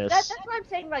Jedi-ness. That's what I'm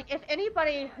saying. Like, if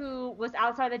anybody who was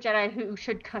outside the Jedi who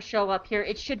should show up here,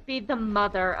 it should be the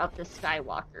mother of the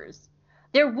Skywalkers.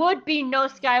 There would be no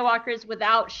Skywalkers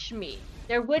without Shmi.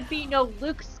 There would be no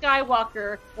Luke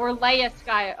Skywalker or Leia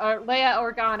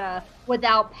Organa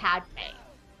without Padme.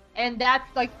 And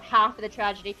that's like half of the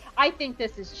tragedy. I think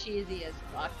this is cheesy as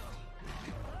fuck.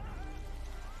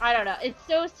 I don't know. It's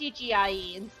so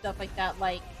CGI-y and stuff like that.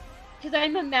 Like, because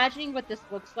I'm imagining what this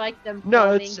looks like. Them No,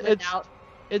 filming it's with them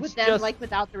just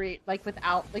without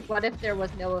what if there was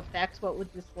no effects, what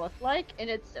would this look like? And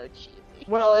it's so cheesy.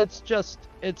 well,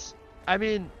 I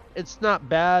mean, it's not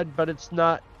bad, but it's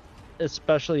not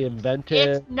especially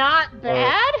inventive. It's not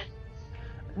bad.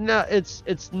 No, it's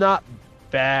not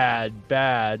bad,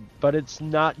 but it's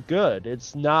not good.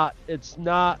 It's not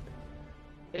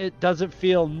it doesn't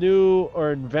feel new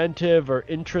or inventive or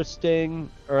interesting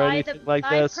or anything like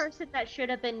this. The person that should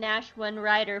have been Nash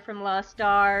Windrider from Lost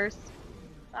Stars.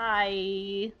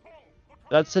 Bye.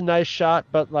 That's a nice shot,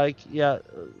 but like, yeah,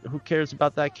 who cares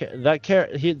about that? That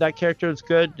character is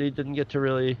good. He didn't get to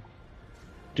really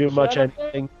do much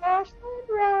anything.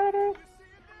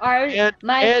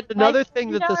 And another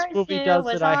thing that this movie does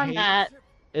that I hate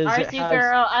is it has,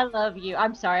 girl, I love you.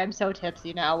 I'm sorry, I'm so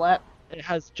tipsy now. What? It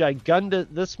has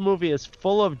gigantic. This movie is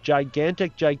full of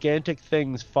gigantic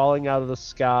things falling out of the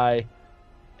sky,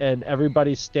 and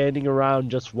everybody's standing around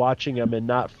just watching them and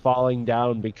not falling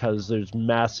down because there's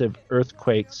massive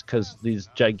earthquakes because these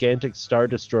gigantic star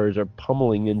destroyers are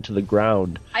pummeling into the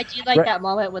ground. I do like that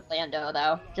moment with Lando,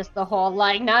 though. Just the whole,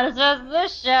 like, not as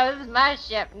this ship, this is my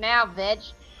ship now,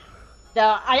 bitch.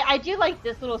 So I do like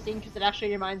this little scene because it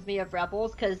actually reminds me of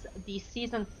Rebels, because the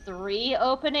season 3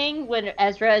 opening, when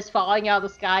Ezra is falling out of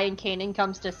the sky and Kanan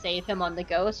comes to save him on the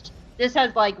Ghost, this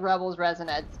has, like, Rebels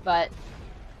resonance, but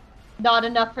not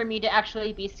enough for me to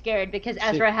actually be scared, because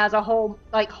Ezra has a whole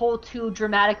 2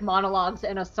 dramatic monologues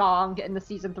in a song in the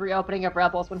season 3 opening of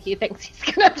Rebels when he thinks he's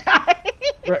gonna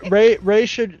die. Ray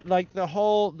should, like, the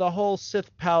whole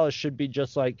Sith palace should be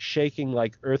just, like, shaking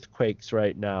like earthquakes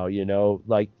right now, you know,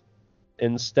 like.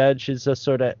 Instead, she's just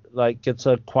sort of like, it's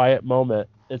a quiet moment.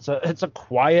 It's a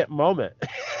quiet moment.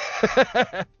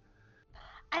 I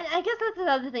guess that's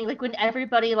another thing. Like when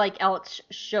everybody like else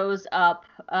shows up,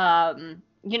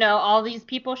 you know, all these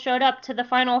people showed up to the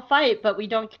final fight, but we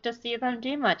don't get to see them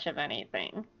do much of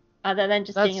anything other than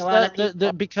just being a lot of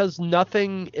people. Because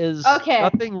nothing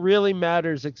really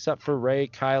matters except for Rey,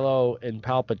 Kylo, and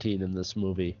Palpatine in this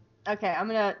movie. Okay, I'm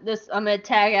gonna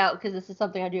tag out because this is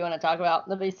something I do want to talk about.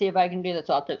 Let me see if I can do this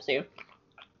while tipsy.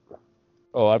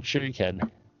 Oh, I'm sure you can.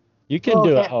 You can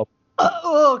do it. Oh.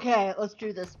 Okay, let's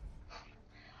do this.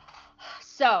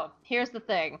 So here's the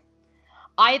thing: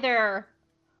 either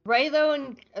Raylo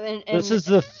and this is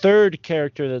the third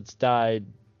character that's died.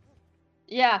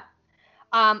 Yeah.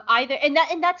 Either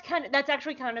that's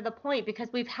actually kind of the point, because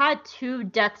we've had 2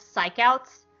 death psych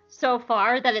outs so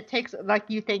far that it takes, like,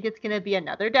 you think it's going to be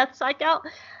another death psych out.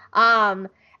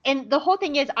 And the whole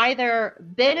thing is either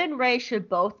Ben and Rey should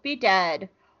both be dead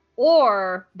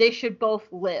or they should both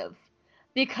live,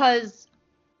 because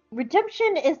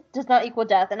redemption does not equal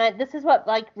death. And this is what,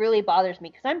 like, really bothers me,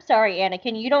 because I'm sorry,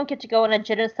 Anakin, you don't get to go on a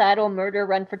genocidal murder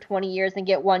run for 20 years and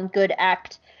get one good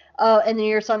act, and then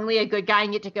you're suddenly a good guy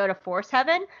and get to go to Force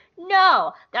Heaven.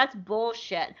 No, that's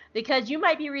bullshit. Because you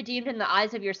might be redeemed in the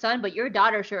eyes of your son, but your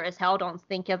daughter sure as hell don't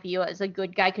think of you as a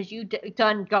good guy because you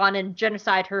gone and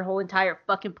genocide her whole entire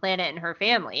fucking planet and her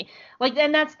family. Like,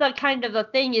 and that's the kind of the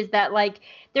thing, is that, like,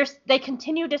 they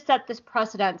continue to set this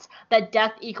precedence that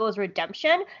death equals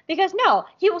redemption, because no,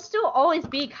 he will still always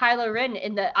be Kylo Ren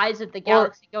in the eyes of the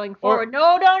galaxy going forward.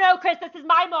 No, Chris, this is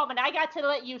my moment. I got to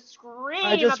let you scream.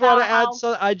 I just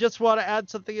want to add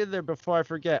something in there before I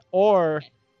forget. Or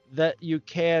that you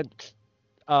can't,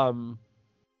 the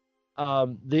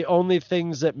only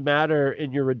things that matter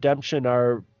in your redemption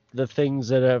are the things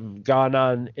that have gone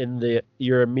on in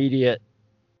your immediate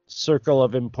circle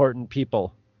of important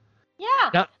people.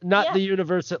 Yeah. Not the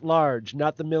universe at large,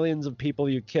 not the millions of people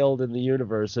you killed in the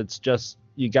universe. It's just,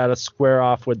 you got to square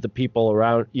off with the people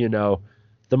around, you know,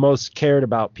 the most cared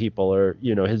about people, or,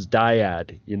 you know, his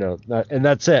dyad, you know, and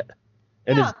that's it.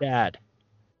 And his dad.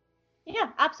 Yeah,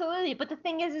 absolutely. But the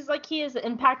thing is like, he has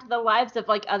impacted the lives of,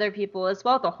 like, other people as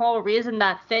well. The whole reason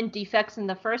that Finn defects in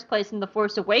the first place in The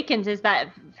Force Awakens is that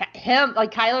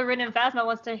Kylo Ren and Phasma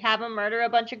wants to have him murder a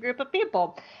bunch of group of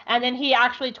people. And then he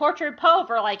actually tortured Poe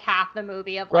for, like, half the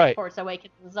movie of, like, Force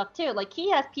Awakens and stuff, too. Like, he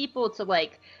has people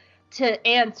to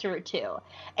answer to.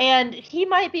 And he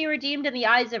might be redeemed in the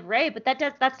eyes of Rey, but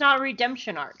that's not a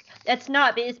redemption arc. That's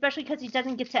not, especially because he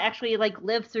doesn't get to actually, like,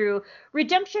 live through.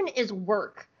 Redemption is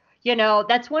work. You know,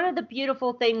 that's one of the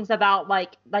beautiful things about,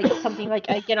 like something like,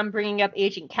 again, I'm bringing up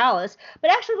Agent Kallus,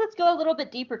 but actually let's go a little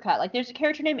bit deeper cut. Like, there's a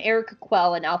character named Erica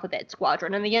Quell in Alphabet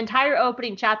Squadron, and the entire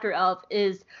opening chapter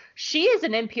she is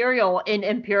an Imperial in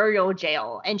Imperial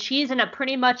jail, and she's in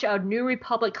pretty much a New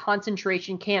Republic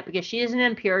concentration camp because she is an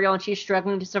Imperial and she's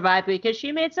struggling to survive because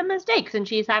she made some mistakes and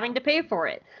she's having to pay for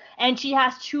it. And she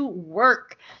has to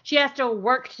work. She has to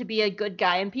work to be a good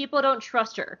guy, and people don't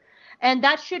trust her. And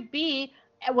that should be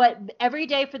what every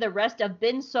day for the rest of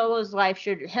Ben Solo's life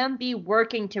should him be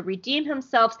working to redeem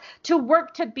himself, to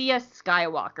work to be a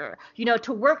Skywalker, you know,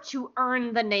 to work to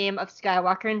earn the name of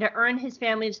Skywalker and to earn his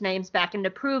family's names back and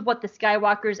to prove what the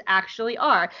Skywalkers actually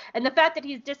are. And the fact that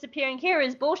he's disappearing here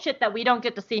is bullshit that we don't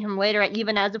get to see him later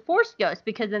even as a Force ghost,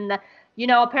 because in the You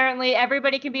know, apparently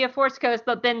everybody can be a Force ghost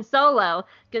but Ben Solo.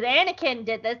 Because Anakin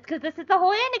did this, because this is the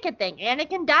whole Anakin thing.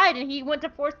 Anakin died and he went to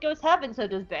Force Ghost Heaven, so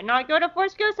does Ben not go to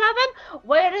Force Ghost Heaven?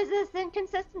 What is this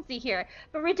inconsistency here?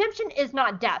 But redemption is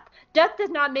not death. Death does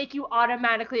not make you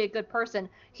automatically a good person.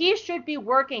 He should be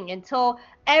working until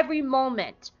every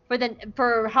moment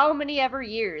for how many ever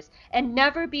years and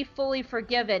never be fully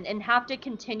forgiven and have to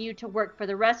continue to work for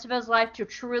the rest of his life to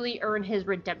truly earn his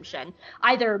redemption.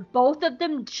 Either both of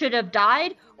them should have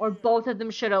died or both of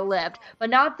them should have lived, but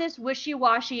not this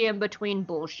wishy-washy in between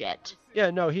bullshit.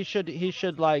 Yeah, no, he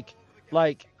should like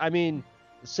I mean,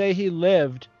 say he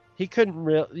lived, he couldn't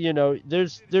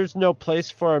there's no place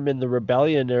for him in the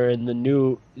rebellion or in the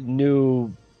new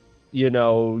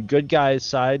good guys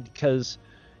side, because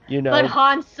But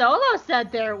Han Solo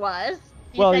said there was.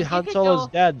 Han Solo's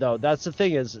dead, though. That's the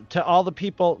thing, is to all the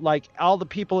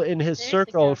people in his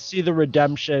circle see the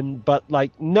redemption, but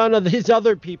like none of these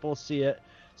other people see it.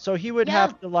 So he would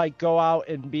have to like go out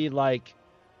and be like,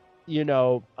 a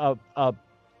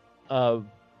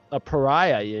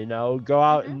pariah, go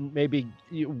out and maybe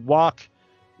walk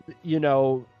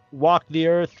the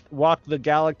earth, walk the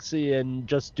galaxy, and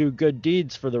just do good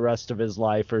deeds for the rest of his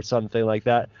life or something like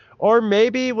that. Or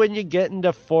maybe when you get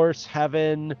into Force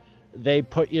Heaven, they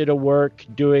put you to work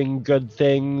doing good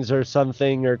things or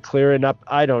something, or clearing up.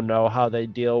 I don't know how they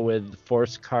deal with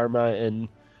Force karma in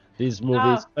these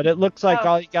movies, but it looks like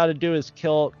all you got to do is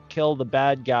kill the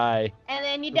bad guy, and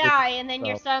then you die, and then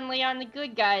you're suddenly on the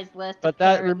good guys list. But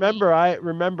that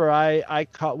I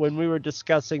caught when we were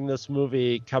discussing this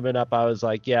movie coming up. I was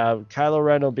like, yeah, Kylo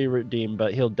Ren will be redeemed,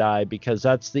 but he'll die, because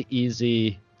that's the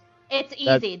easy. It's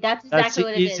easy. That's exactly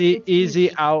what it is. It's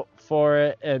easy out for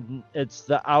it, and it's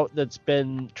the out that's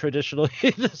been traditionally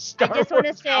the Star Wars. I just want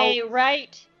to say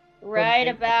right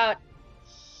about.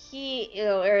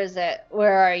 Where is it?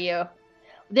 Where are you?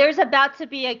 There's about to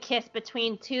be a kiss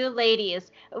between two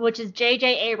ladies, which is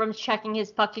J.J. Abrams checking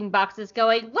his fucking boxes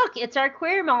going, look, it's our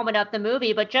queer moment of the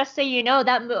movie, but just so you know,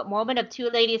 that moment of two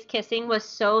ladies kissing was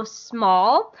so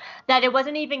small that it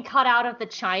wasn't even cut out of the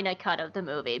China cut of the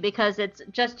movie, because it's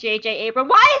just J.J. Abrams.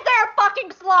 Why is there a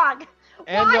fucking slug?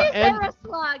 Why is there a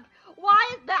slug?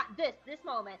 Why is that this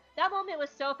moment? That moment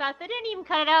was so fast they didn't even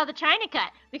cut it out of the China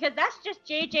cut, because that's just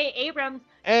J.J. Abrams.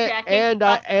 And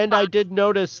I did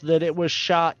notice that it was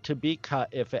shot to be cut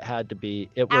if it had to be.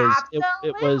 It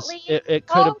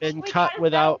could have been cut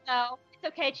without. Medal, it's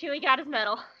okay, Chewie got his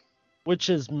medal. Which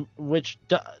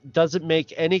doesn't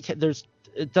make any.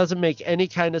 It doesn't make any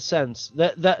kind of sense.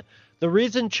 That the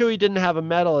reason Chewie didn't have a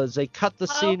medal is they cut the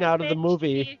scene out of the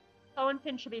movie. Owen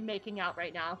Finn should be making out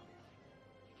right now.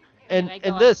 And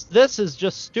this is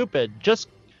just stupid. Just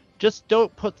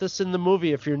don't put this in the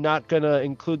movie if you're not gonna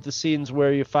include the scenes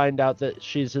where you find out that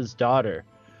she's his daughter.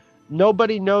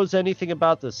 Nobody knows anything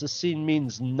about this. This scene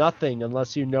means nothing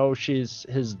unless you know she's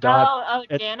his daughter.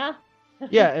 Oh, Jana.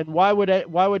 Yeah, and why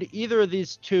would either of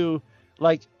these two,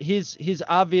 like, he's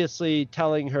obviously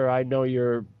telling her, I know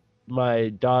you're my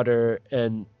daughter,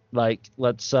 and like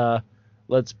let's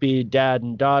be dad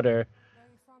and daughter,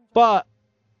 but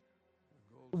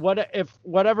what if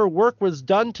whatever work was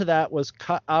done to that was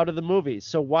cut out of the movie?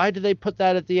 So why do they put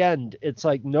that at the end? It's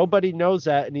like nobody knows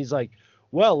that, and he's like,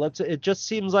 well, it just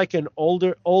seems like an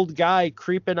old guy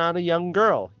creeping on a young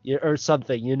girl or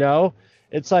something,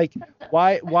 It's like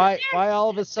why all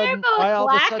of a sudden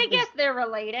I guess they're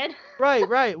related.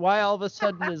 Right. Why all of a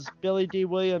sudden is Billy D.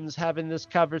 Williams having this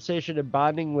conversation and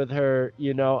bonding with her,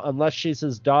 unless she's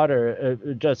his daughter,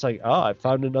 just like, oh, I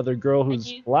found another girl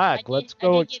who's black. Let's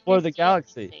go explore the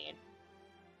galaxy.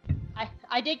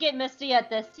 I did get misty at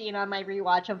this scene on my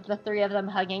rewatch of the three of them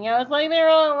hugging. I was like, they're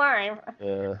all alive.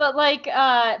 Yeah. But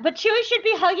but Chewie should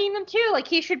be hugging them too. Like,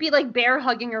 he should be like bear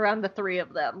hugging around the three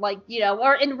of them. Like,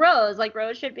 or in Rose, like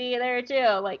Rose should be there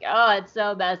too. Like, oh, it's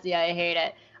so messy. I hate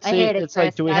it. I hate it. It's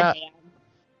Chris. Like,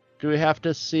 do we have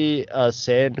to see a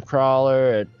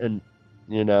Sandcrawler and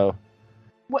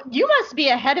What, you must be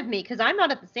ahead of me because I'm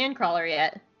not at the Sandcrawler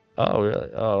yet. Oh, really?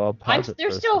 Oh, I'll pause it.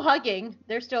 They're still hugging.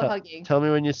 They're still hugging. Tell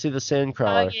me when you see the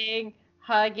Sandcrawler.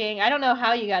 Hugging. I don't know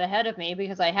how you got ahead of me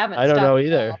because I haven't. I don't know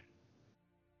either.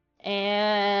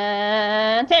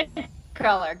 And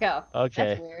Sandcrawler, go. Okay.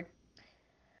 That's weird.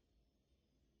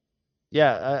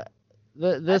 Yeah,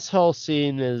 this whole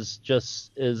scene is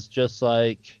just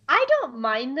like. I don't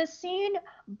mind this scene,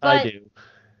 but I do.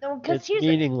 No, it's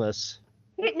meaningless.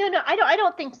 No, I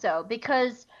don't think so,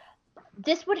 because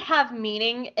this would have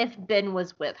meaning if Ben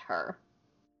was with her.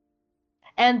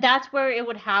 And that's where it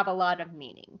would have a lot of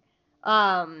meaning.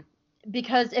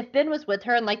 because if Ben was with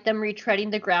her and like them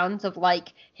retreading the grounds of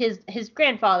like his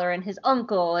grandfather and his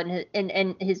uncle and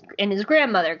his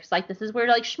grandmother, because like this is where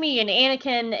like Shmi and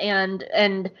Anakin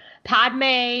and Padme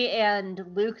and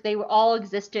Luke, they were all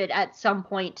existed at some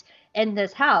point in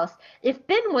this house. If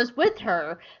Ben was with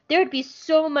her, there'd be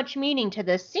so much meaning to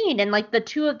this scene, and like the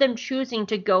two of them choosing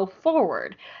to go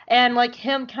forward, and like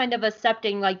him kind of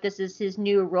accepting like this is his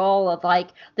new role of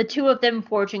like the two of them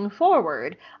forging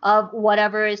forward of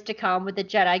whatever is to come with the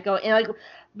Jedi go and like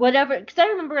whatever, because I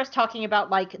remember us talking about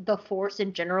like the Force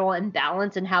in general and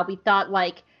balance and how we thought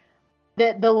like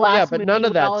the last Yeah, but movie none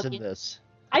of would all that's in be- this.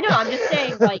 I know, I'm just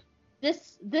saying like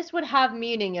this would have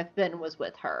meaning if Ben was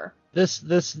with her. This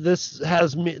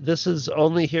has me. This is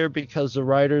only here because the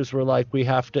writers were like, we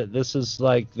have to. This is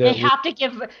like They have to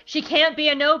give. She can't be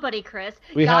a nobody, Chris.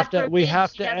 we God have to. We forbid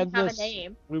have she to doesn't end have this. A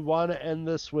name. We want to end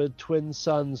this with twin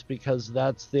sons because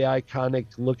that's the iconic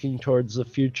looking towards the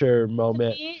future To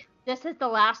moment. me, this is the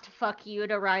last fuck you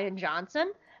to Ryan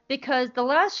Johnson, because the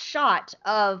last shot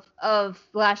of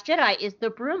Last Jedi is the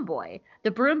broom boy. The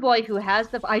broom boy who has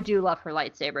the. I do love her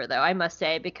lightsaber though, I must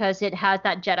say, because it has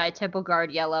that Jedi Temple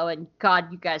Guard yellow, and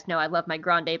God, you guys know I love my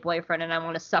Grande boyfriend, and I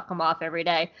want to suck him off every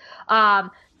day.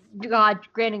 God,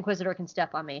 Grand Inquisitor can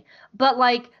step on me. But,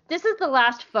 like, this is the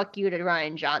last fuck you to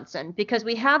Ryan Johnson, because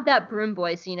we have that broom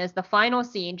boy scene as the final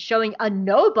scene showing a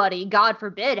nobody, God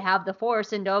forbid, have the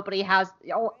Force, and nobody has,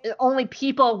 only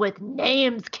people with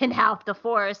names can have the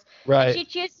Force. Right. And she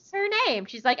chooses her name.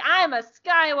 She's like, I'm a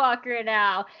Skywalker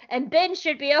now, and Ben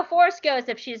should be a Force ghost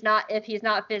if he's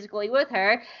not physically with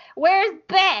her. Where's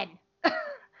Ben?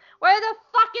 Where the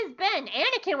fuck is Ben?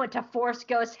 Anakin went to Force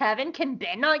Ghost Heaven. Can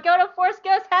Ben not go to Force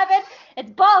Ghost Heaven?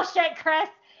 It's bullshit, Chris.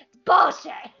 It's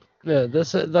bullshit. Yeah,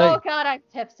 this is like Oh God, I'm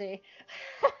tipsy.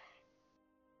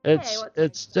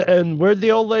 it's and where'd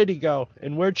the old lady go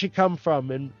and where'd she come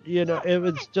from, and you know it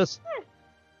was just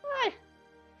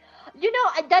You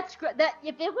know, that's that.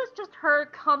 If it was just her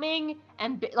coming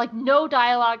and like no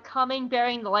dialogue, coming,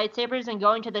 bearing the lightsabers, and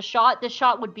going to the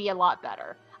shot would be a lot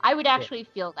better. I would actually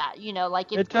feel that, you know,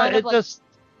 like it's kind of like just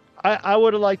I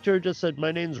would have liked her just said,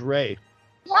 my name's Ray.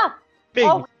 yeah, Bing,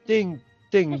 Oh. ding,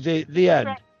 the end.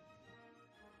 Right.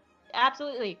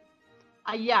 Absolutely.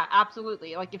 Yeah,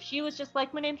 absolutely. Like if she was just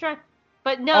like, my name's Ray,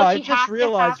 but no, I she just has to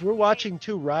realized have- we're watching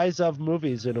 2 Rise of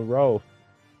movies in a row.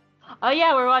 Oh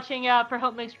yeah, we're watching for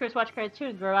Hope Makes Chris Watch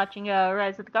Cartoons. We're watching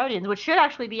Rise of the Guardians, which should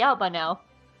actually be out by now.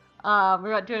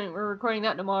 We're recording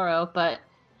that tomorrow, but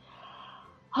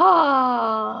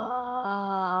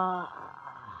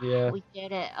Yeah. we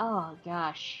did it. Oh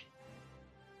gosh,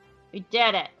 we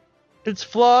did it. It's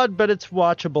flawed, but it's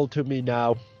watchable to me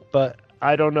now. But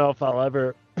I don't know if I'll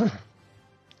ever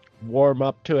warm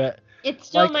up to it. It's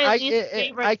still Like, my least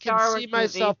favorite I can Star Wars see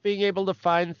myself being able to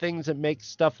find things that make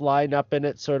stuff line up in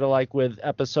it, sort of like with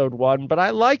Episode 1. But I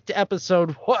liked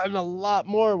Episode 1 a lot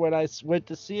more when I went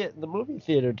to see it in the movie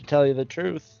theater, to tell you the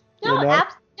truth. No, you know?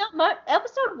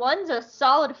 Episode 1's a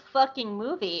solid fucking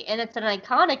movie, and it's an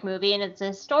iconic movie, and it's a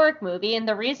historic movie, and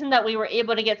the reason that we were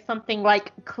able to get something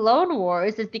like Clone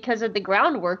Wars is because of the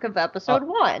groundwork of Episode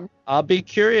 1. I'll be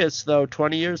curious, though,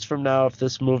 20 years from now, if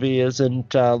this movie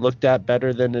isn't looked at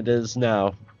better than it is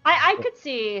now. I could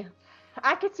see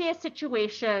a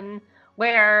situation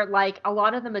where like a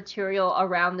lot of the material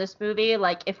around this movie,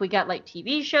 like if we got like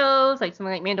TV shows, like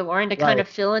something like Mandalorian to kind of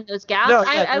fill in those gaps. No,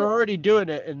 yeah, they're already doing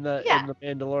it in the Yeah. in the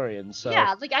Mandalorian. So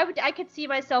Yeah, like I could see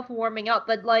myself warming up,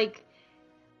 but like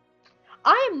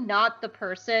I am not the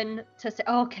person to say,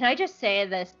 oh, can I just say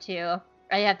this too?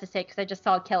 I have to say, because I just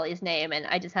saw Kelly's name and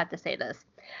I just have to say this.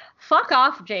 Fuck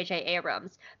off, J.J.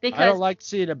 Abrams, I don't because like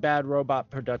seeing a bad robot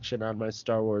production on my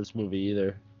Star Wars movie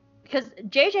either.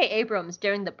 J.J. Abrams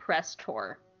during the press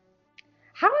tour.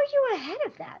 How are you ahead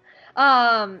of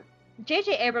that?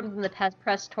 J.J. Abrams in the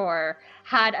press tour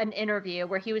had an interview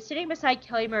where he was sitting beside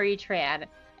Kelly Marie Tran,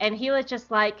 and he was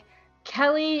just like,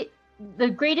 Kelly, the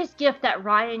greatest gift that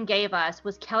Ryan gave us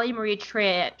was Kelly Marie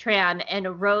Tran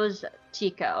and Rose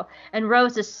Tico. And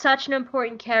Rose is such an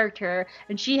important character,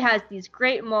 and she has these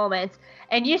great moments,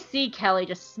 and you see Kelly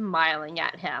just smiling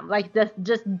at him, like this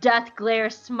just death glare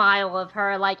smile of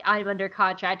her, like, I'm under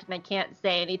contract and I can't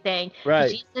say anything.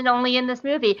 Right. She's only in this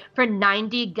movie for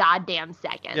 90 goddamn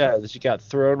seconds. Yeah, she got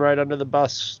thrown right under the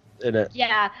bus in it.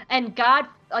 Yeah, and God,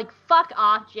 like, fuck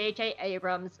off J.J.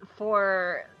 Abrams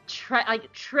for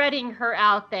treading her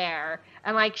out there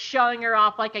and like showing her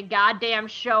off like a goddamn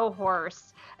show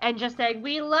horse and just saying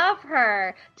we love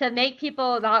her to make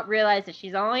people not realize that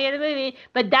she's only in a movie,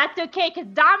 but that's okay because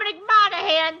Dominic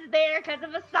Monaghan's there because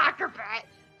of a soccer bet.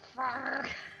 Fuck.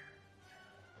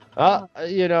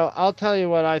 I'll tell you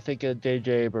what I think of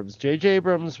J.J. Abrams. J.J.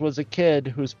 Abrams was a kid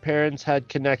whose parents had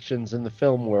connections in the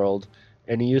film world,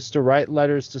 and he used to write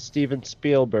letters to Steven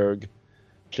Spielberg,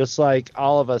 just like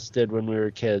all of us did when we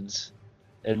were kids,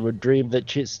 and would dream that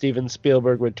Steven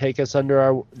Spielberg would take us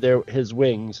under his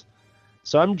wings.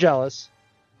 So I'm jealous.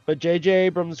 But J.J.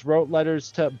 Abrams wrote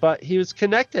letters but he was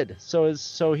connected. So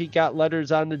he got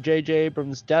letters onto J.J.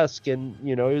 Abrams' desk, and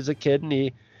he was a kid, and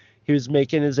he was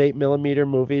making his 8mm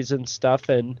movies and stuff,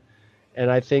 and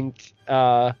I think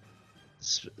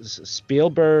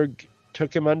Spielberg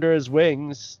took him under his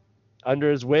wing,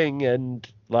 and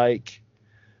like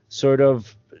sort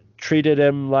of treated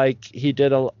him like he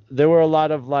did there were a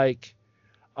lot of like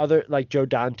other, like Joe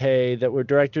Dante, that were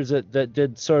directors that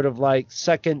did sort of like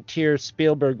second tier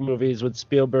Spielberg movies with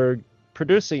Spielberg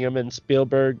producing them, and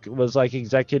Spielberg was like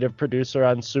executive producer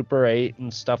on Super 8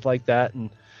 and stuff like that, and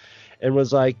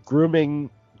was like grooming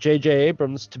J.J.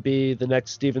 Abrams to be the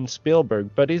next Steven Spielberg,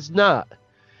 but he's not.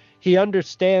 He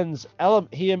understands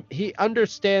he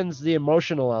understands the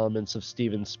emotional elements of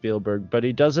Steven Spielberg, but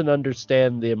he doesn't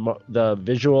understand the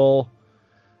visual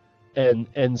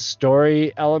and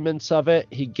story elements of it.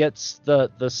 He gets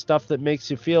the stuff that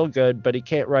makes you feel good, but he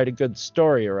can't write a good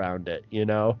story around it,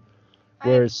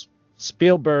 Whereas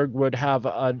Spielberg would have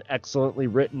an excellently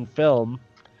written film,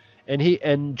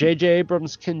 and J.J.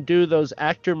 Abrams can do those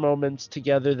actor moments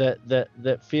together that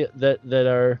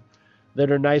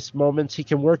are nice moments. He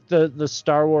can work the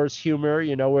Star Wars humor,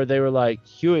 where they were like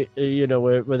Huey,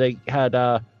 where they had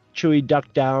Chewie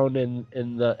duck down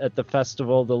at the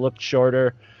festival to look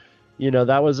shorter.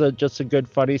 That was just a good,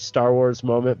 funny Star Wars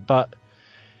moment, but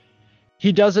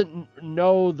he doesn't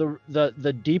know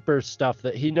the deeper stuff.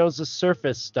 That he knows the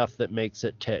surface stuff that makes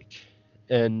it tick,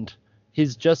 and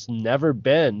he's just never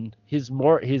been. He's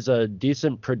a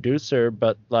decent producer,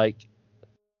 but like,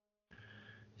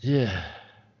 yeah.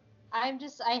 I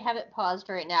have it paused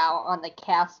right now on the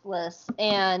cast list,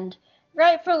 and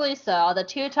rightfully so. The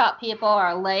two top people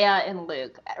are Leia and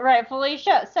Luke. Rightfully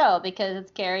so, because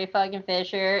it's Carrie fucking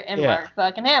Fisher and Mark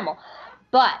fucking Hamill.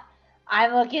 But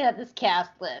I'm looking at this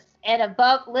cast list, and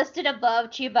listed above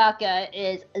Chewbacca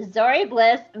is Zori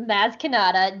Bliss, Maz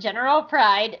Kanata, General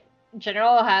Pride,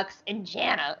 General Hux, and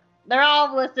Jana. They're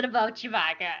all listed above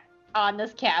Chewbacca on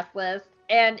this cast list,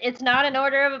 and it's not in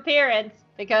order of appearance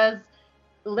because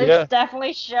Luke's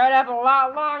definitely showed up a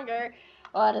lot longer.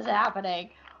 What is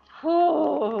happening?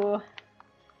 Whew.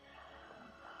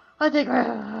 I think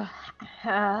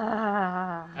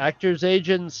actors,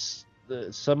 agents.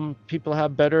 Some people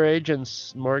have better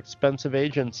agents, more expensive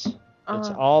agents. It's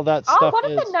all that stuff. Oh, one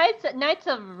of the Knights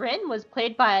of Ren was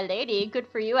played by a lady. Good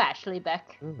for you, Ashley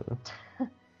Beck. Of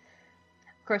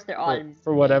course, they're all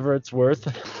for whatever it's worth.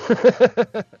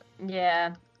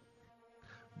 Yeah.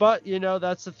 But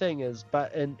that's the thing is,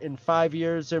 but in 5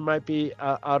 years there might be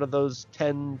out of those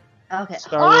 10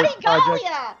 Star Wars projects.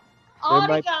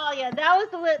 Adi Gallia. That was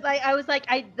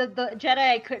the Jedi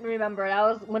I couldn't remember. That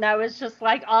was when I was just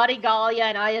like Adi Gallia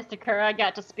and Aya Sakura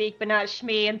got to speak, but not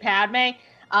Shmi and Padme.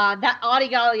 That Adi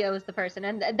Gallia was the person,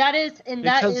 and that is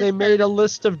because they made a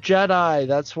list of Jedi.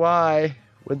 That's why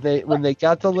when they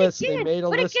got the list, they made a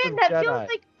list of Jedi.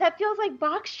 That feels like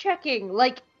box checking,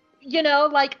 like.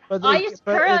 But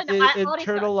the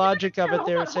internal logic of it,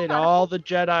 they were saying all the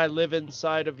Jedi live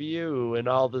inside of you and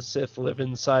all the Sith live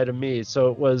inside of me. So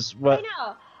it was what. I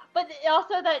know, but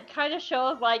also that kind of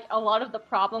shows like a lot of the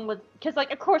problem with, because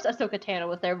like of course Ahsoka Tano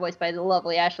was there, voiced by the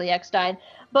lovely Ashley Eckstein,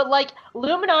 but like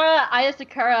Luminara, Aya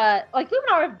Sakura, like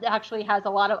Luminara actually has a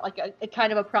lot of like a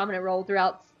kind of a prominent role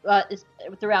throughout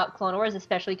Clone Wars,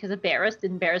 especially because of Barriss,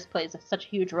 and Barriss plays such a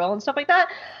huge role and stuff like that.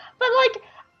 But like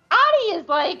Adi is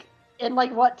like in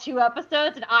like what 2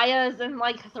 episodes, and Aya is in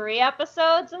like 3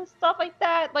 episodes and stuff like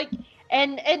that. Like,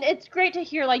 and it's great to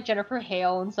hear like Jennifer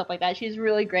Hale and stuff like that. She's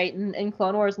really great in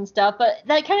Clone Wars and stuff. But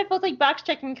that kind of feels like box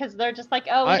checking because they're just like,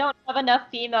 we don't have enough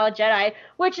female Jedi,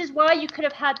 which is why you could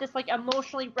have had this like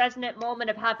emotionally resonant moment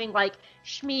of having like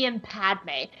Shmi and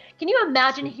Padme. Can you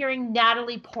imagine hearing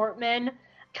Natalie Portman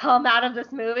come out of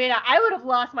this movie? I would have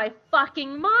lost my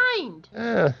fucking mind.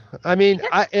 I mean,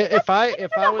 if I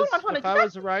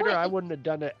was a writer, I wouldn't have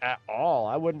done it at all.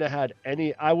 I wouldn't have had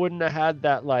any. I wouldn't have had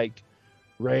that like,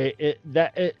 Ray.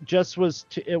 It just was.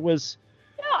 It was.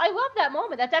 No, I love that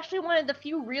moment. That's actually one of the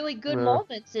few really good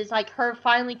moments. Is like her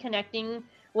finally connecting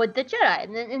with the Jedi,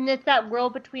 and it's that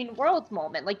world between worlds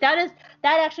moment. Like that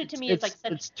actually to me is like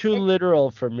such. It's too literal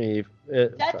for me.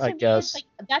 I guess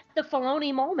that's the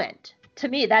Filoni moment. to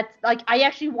me, that's like I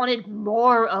actually wanted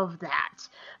more of that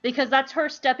because that's her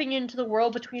stepping into the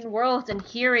world between worlds and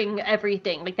hearing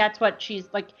everything. Like that's what she's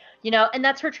like, and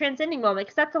that's her transcending moment.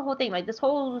 Because that's the whole thing. Like this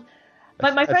whole,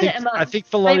 my friend Emma. I think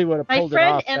Filoni would have pulled it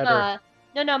off Emma,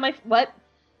 better. No, what?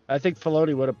 I think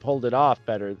Filoni would have pulled it off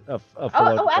better.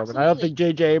 Absolutely. I don't think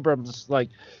J.J. Abrams,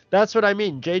 that's what I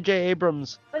mean. J.J.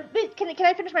 Abrams. But can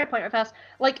I finish my point real fast?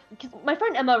 Like, 'cause my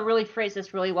friend Emma really phrased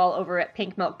this really well over at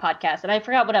Pink Milk Podcast, and I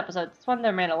forgot what episode. It's one of the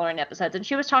Mandalorian episodes, and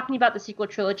she was talking about the sequel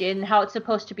trilogy and how it's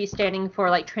supposed to be standing for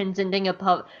like transcending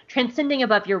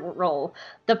above your role.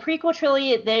 The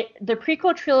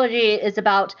prequel trilogy is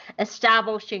about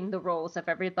establishing the roles of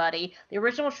everybody. The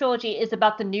original trilogy is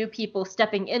about the new people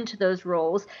stepping into those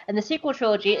roles, and the sequel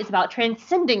trilogy is about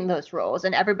transcending those roles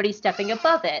and everybody stepping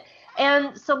above it.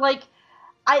 And so, like,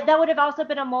 that would have also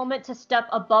been a moment to step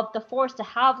above the Force, to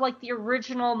have, like, the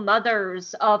original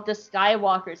mothers of the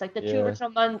Skywalkers, like the two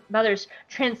original mothers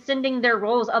transcending their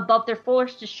roles above their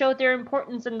Force to show their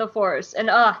importance in the Force. And,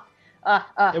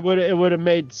 It would have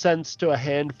made sense to a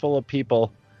handful of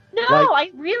people. No, I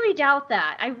really doubt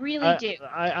that. I really do.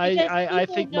 I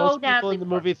think most people in the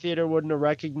movie theater wouldn't have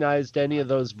recognized any of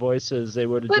those voices. They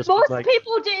would have just most been like,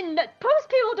 people didn't. Most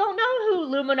people don't know who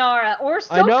Luminara or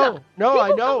Ahsoka.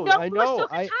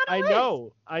 I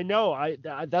know.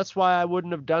 That's why I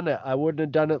wouldn't have done it. I wouldn't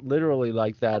have done it literally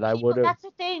like that. I would have. That's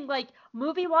the thing. Like,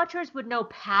 movie watchers would know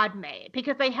Padme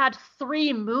because they had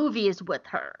 3 movies with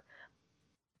her.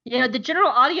 The general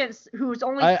audience who's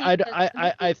only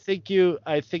I think you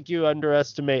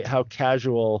underestimate how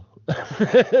casual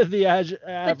the average.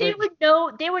 But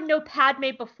they would know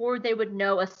Padme before they would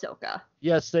know Ahsoka.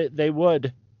 Yes, they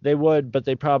would, but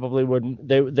they probably wouldn't.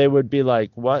 They would be like,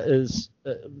 what is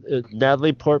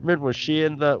Natalie Portman? Was she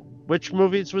in which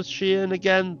movies was she in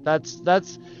again? That's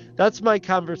my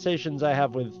conversations I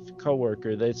have with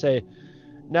coworker. They say,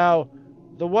 now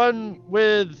the one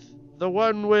with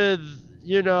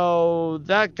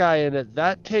that guy in it,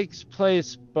 that takes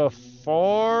place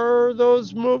before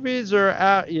those movies or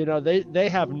they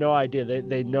have no idea.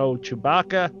 They know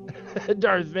Chewbacca,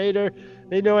 Darth Vader.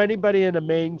 They know anybody in a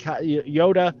main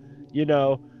Yoda,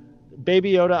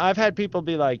 Baby Yoda. I've had people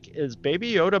be like, is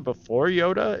Baby Yoda before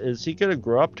Yoda? Is he going to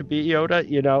grow up to be Yoda?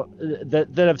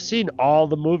 That have seen all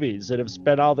the movies, that have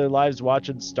spent all their lives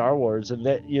watching Star Wars, and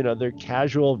that, they're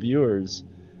casual viewers.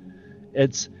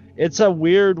 It's a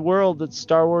weird world that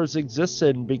Star Wars exists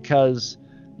in, because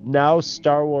now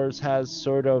Star Wars has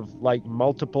sort of like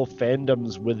multiple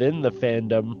fandoms within the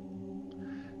fandom.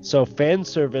 So fan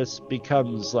service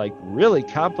becomes like really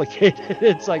complicated.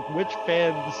 It's like, which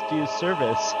fans do you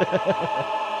service?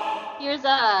 Here's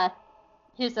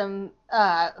some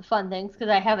fun things, because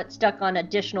I have it stuck on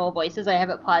additional voices. I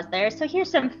have it paused there. So here's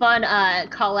some fun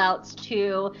call outs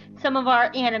to some of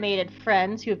our animated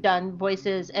friends who've done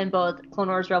voices in both Clone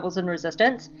Wars, Rebels, and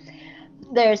Resistance.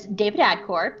 There's David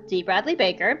Adcore, D. Bradley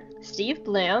Baker, Steve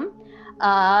Bloom,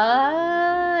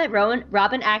 Robin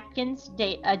Atkins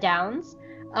Downs,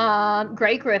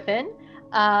 Gray Griffin,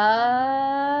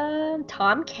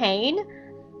 Tom Kane,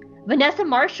 Vanessa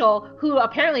Marshall, who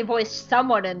apparently voiced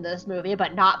someone in this movie,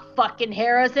 but not fucking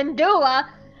Hera Syndulla.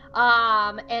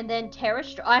 And then Tara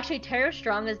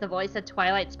Strong is the voice of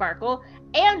Twilight Sparkle,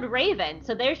 and Raven.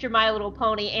 So there's your My Little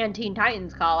Pony and Teen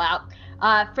Titans call out.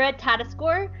 Fred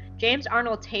Tatascore, James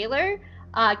Arnold Taylor,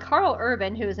 Carl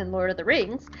Urban, who is in Lord of the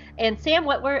Rings, and Sam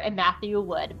Witwer and Matthew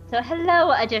Wood. So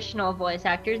hello, additional voice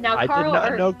actors. Now, I did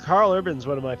not know Carl Urban's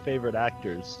one of my favorite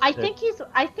actors. I think he's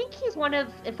one of,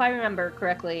 if I remember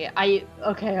correctly, I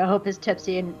hope he's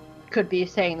tipsy and could be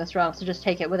saying this wrong, so just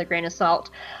take it with a grain of salt.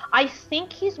 I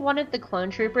think he's one of the clone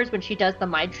troopers when she does the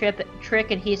mind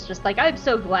trick and he's just like, I'm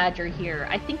so glad you're here.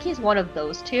 I think he's one of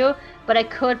those two, but I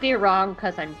could be wrong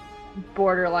because I'm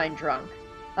borderline drunk.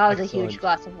 That was Excellent. A huge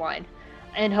glass of wine.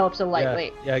 In hopes of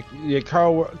lightweight. Yeah.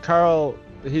 Carl,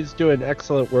 he's doing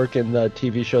excellent work in the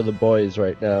TV show The Boys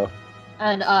right now.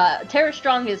 And Tara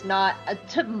Strong is not,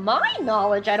 to my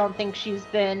knowledge, I don't think she's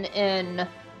been in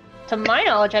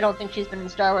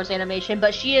Star Wars animation,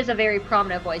 but she is a very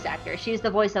prominent voice actor. She's the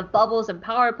voice of Bubbles in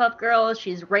Powerpuff Girls.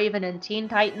 She's Raven in Teen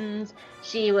Titans.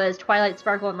 She was Twilight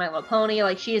Sparkle in My Little Pony.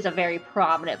 Like, she is a very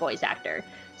prominent voice actor.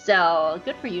 So,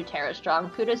 good for you, Tara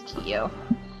Strong. Kudos to you.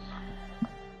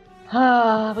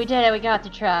 We did it. We got to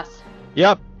Tress.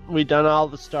 Yep. We done all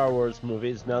the Star Wars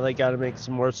movies. Now they got to make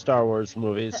some more Star Wars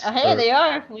movies. Hey, they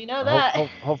are. We know that.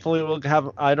 Hopefully we'll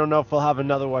have, I don't know if we'll have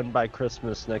another one by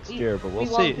Christmas next year, but we'll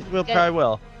see. We'll probably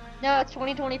will. No, it's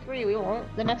 2023. We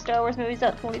won't. The next Star Wars movie's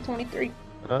out 2023.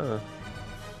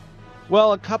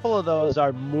 Well, a couple of those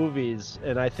are movies,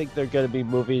 and I think they're going to be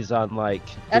movies on, like,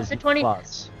 that's Disney the 20.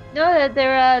 Plus. No,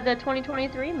 the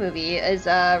 2023 movie is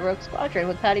Rogue Squadron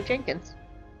with Patty Jenkins.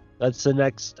 That's the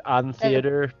next on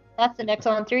theater. That's the next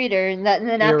on theater, and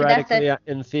then after that,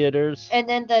 Theoretically in theaters. and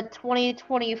then the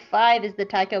 2025 is the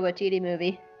Taika Waititi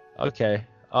movie. Okay.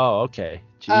 Oh, okay.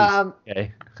 Jeez.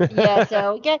 Okay. Yeah,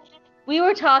 so again, we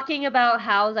were talking about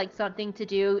how like something to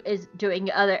do is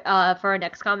doing other for our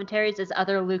next commentaries is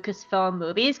other Lucasfilm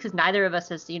movies because neither of us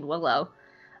has seen Willow,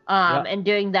 and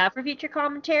doing that for future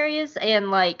commentaries.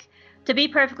 And like to be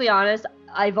perfectly honest,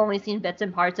 I've only seen bits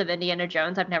and parts of Indiana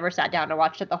Jones. I've never sat down and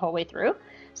watched it the whole way through.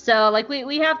 So like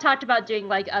we have talked about doing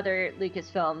like other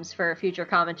Lucasfilms for future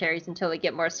commentaries until we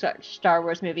get more Star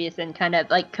Wars movies and kind of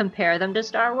like compare them to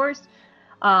Star Wars.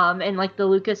 And like the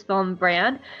Lucasfilm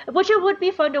brand, which it would be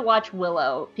fun to watch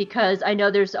Willow because I know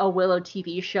there's a Willow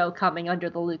TV show coming under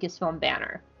the Lucasfilm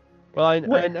banner. Well, I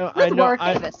know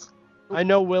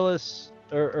Willis.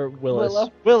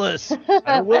 Willis.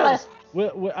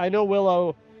 I know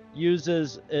Willow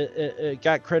uses it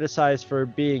got criticized for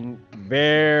being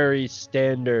very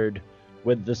standard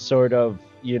with the sort of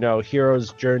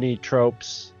hero's journey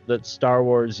tropes that Star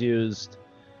Wars used.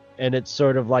 And it's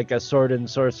sort of like a sword and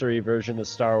sorcery version of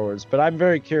Star Wars. But I'm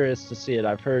very curious to see it.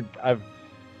 I've heard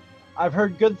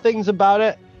good things about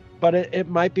it, but it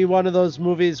might be one of those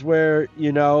movies where,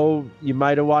 you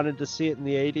might have wanted to see it in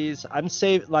the 80s.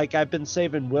 I've been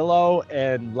saving Willow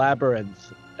and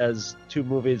Labyrinth as two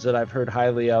movies that I've heard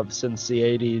highly of since the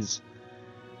 80s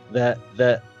that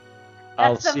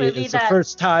I'll see. It's the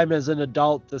first time as an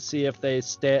adult to see if they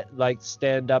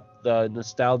stand up the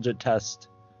nostalgia test.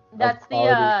 That's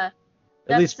at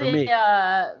least for me.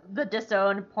 The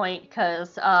disown point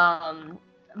because Megan,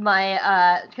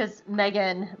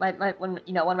 one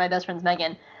of my best friends,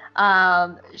 Megan,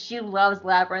 she loves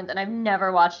Labyrinth and I've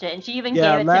never watched it, and she even gave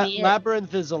it to me.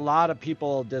 Labyrinth is a lot of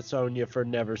people disown you for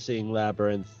never seeing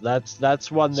Labyrinth. That's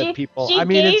one that people.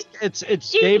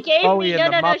 It's Dave Bowie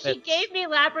and the Muppets. She gave me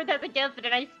Labyrinth as a gift,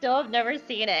 and I still have never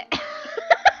seen it.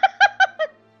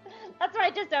 That's my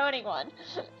disowning one.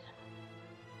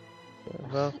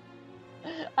 Well,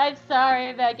 I'm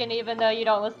sorry, Megan, even though you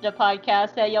don't listen to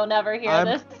podcasts, that you'll never hear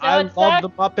this. So I love the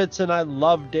Muppets and I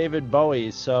love David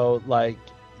Bowie, so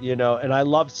and I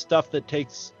love stuff that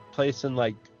takes place in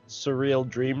like surreal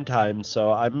dream time,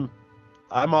 so I'm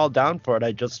all down for it.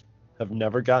 I just have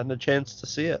never gotten a chance to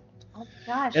see it. Oh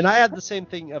gosh. And I had the same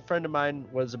thing. A friend of mine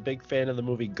was a big fan of the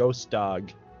movie Ghost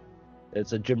Dog.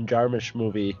 It's a Jim Jarmusch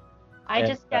movie.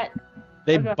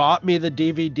 They bought me the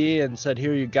DVD and said,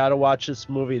 "Here, you got to watch this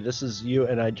movie. This is you."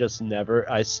 And I just never.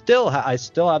 I still have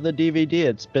the DVD.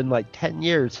 It's been like 10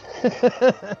 years.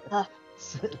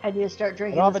 I need to start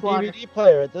drinking I don't have a DVD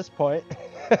player at this point.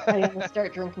 I need to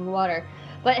start drinking water.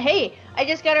 But hey, I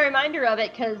just got a reminder of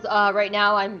it because right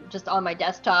now I'm just on my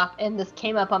desktop, and this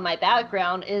came up on my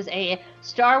background is a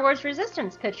Star Wars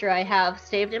Resistance picture I have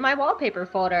saved in my wallpaper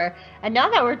folder. And now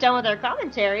that we're done with our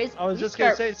commentaries, I was just going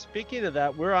to say, speaking of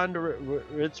that, we're on to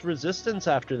it's Resistance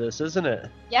after this, isn't it?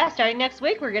 Yeah, starting next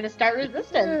week, we're going to start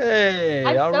Resistance.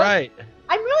 Hey, all right.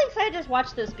 I'm really excited to just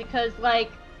watch this because,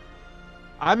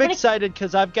 I'm excited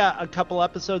because I've got a couple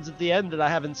episodes at the end that I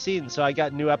haven't seen, so I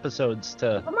got new episodes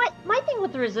to... My thing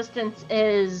with the Resistance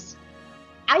is,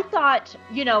 I thought,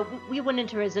 we went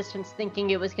into Resistance thinking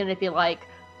it was going to be like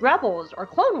Rebels or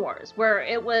Clone Wars, where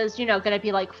it was, going to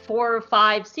be like 4 or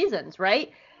 5 seasons, right?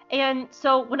 And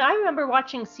so when I remember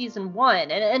watching season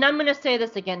 1, and I'm going to say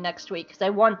this again next week because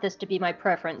I want this to be my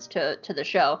preference to the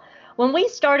show. When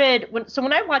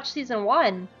I watched season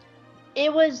 1,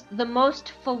 it was the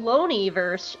most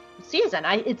Filoni-verse season.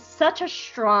 It's such a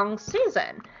strong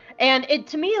season. And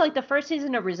to me, the first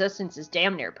season of Resistance is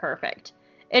damn near perfect.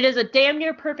 It is a damn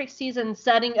near perfect season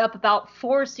setting up about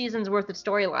 4 seasons worth of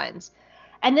storylines.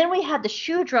 And then we had the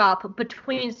shoe drop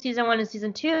between season 1 and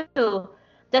season 2.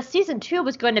 That season 2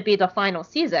 was going to be the final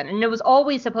season. And it was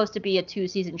always supposed to be a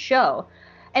 2-season show.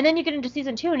 And then you get into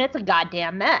season 2 and it's a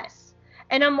goddamn mess.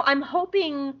 And I'm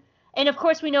hoping... And of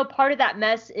course, we know part of that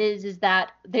mess is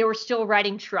that they were still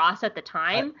writing TROS at the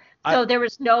time, so there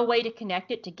was no way to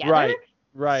connect it together.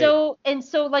 Right. So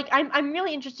I'm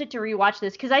really interested to rewatch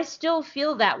this because I still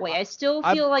feel that way. I still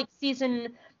feel like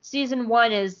season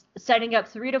 1 is setting up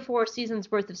 3 to 4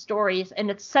 seasons worth of stories, and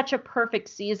it's such a perfect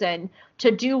season to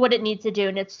do what it needs to do,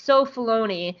 and it's so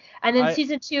Filoni. And then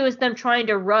season 2 is them trying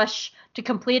to rush to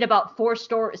complete about 4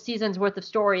 seasons worth of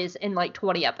stories in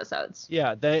 20 episodes.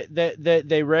 Yeah,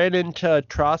 they ran into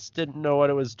TROS, didn't know what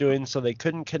it was doing, so they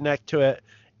couldn't connect to it.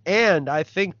 And I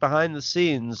think behind the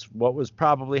scenes, what was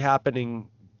probably happening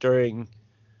during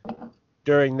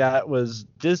that was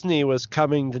Disney was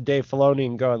coming to Dave Filoni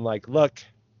and going look,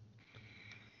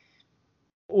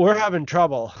 we're having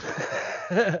trouble.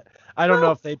 I don't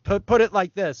know if they put it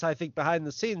like this. I think behind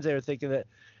the scenes they were thinking that,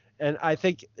 and I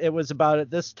think it was about at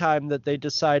this time that they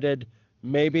decided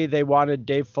maybe they wanted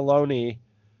Dave Filoni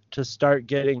to start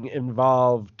getting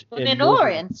involved With in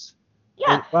Mandalorian. movies.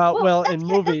 Yeah. In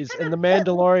movies. And The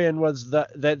Mandalorian was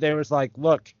that they was like,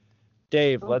 look,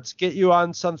 Dave, let's get you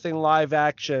on something live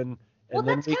action, and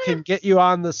then we can get you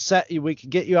on the set. We can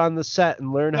get you on the set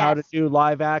and learn how to do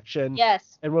live action.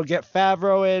 Yes. And we'll get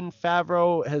Favreau in.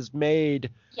 Favreau has made.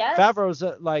 Yes. Favreau's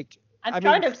I'm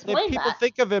trying to explain people that.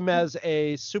 think of him as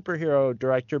a superhero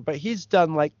director, but he's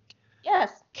done like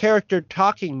Yes. character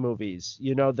talking movies,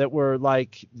 that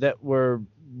were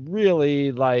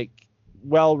really like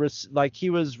like he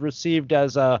was received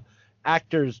as a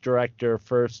actor's director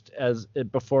first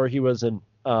before he was an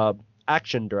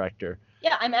action director.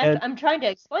 Yeah, I'm trying to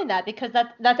explain that because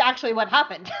that's actually what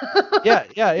happened. Yeah.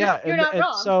 You're not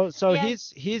wrong. So And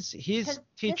he's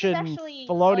teaching actually,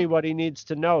 Filoni what he needs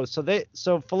to know. So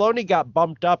Filoni got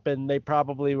bumped up, and they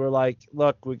probably were like,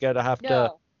 look, we gotta have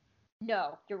to.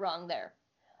 No, you're wrong there.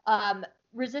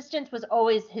 Resistance was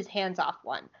always his hands-off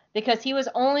one because he was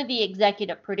only the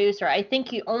executive producer. I think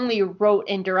he only wrote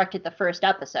and directed the first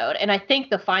episode, and I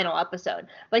think the final episode.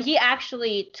 But he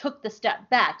actually took the step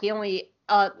back. He only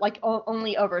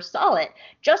only oversaw it.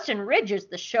 Justin Ridge is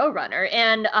the showrunner,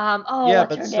 and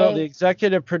the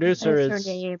executive producer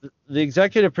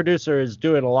is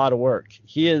doing a lot of work.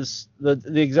 He is the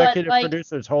executive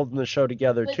producer is holding the show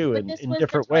together too, in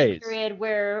different ways. Period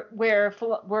where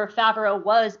Favreau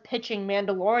was pitching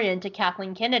Mandalorian to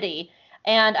Kathleen Kennedy.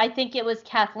 And I think it was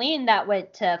Kathleen that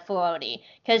went to Filoni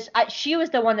because she was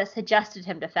the one that suggested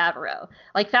him to Favreau.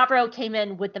 Like, Favreau came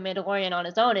in with The Mandalorian on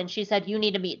his own, and she said, you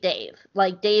need to meet Dave.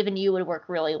 Like, Dave and you would work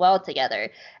really well together.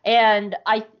 And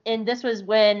this was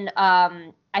when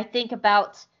I think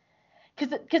about –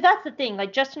 because that's the thing.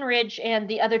 Like, Justin Ridge and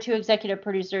the other two executive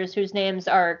producers whose names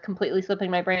are completely slipping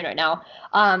my brain right now,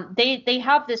 they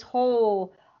have this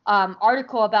whole –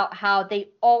 article about how they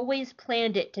always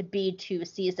planned it to be 2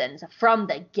 seasons from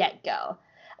the get-go,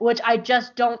 which I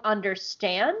just don't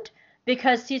understand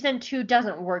because season 2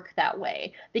 doesn't work that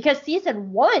way. Because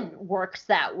season 1 works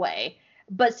that way,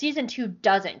 but season 2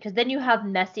 doesn't, because then you have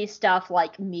messy stuff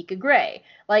like Mika Gray.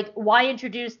 Like, why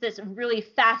introduce this really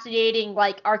fascinating,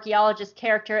 like, archaeologist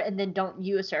character and then don't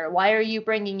use her? Why are you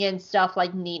bringing in stuff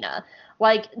like Nina?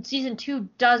 Like, season 2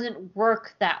 doesn't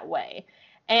work that way.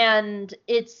 And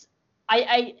it's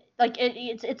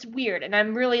weird, and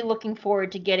I'm really looking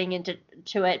forward to getting into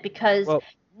it because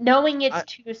knowing it's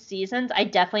 2 seasons, I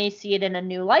definitely see it in a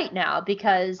new light now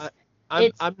because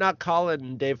I'm not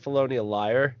calling Dave Filoni a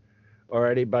liar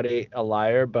or anybody a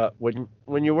liar, but when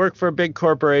you work for a big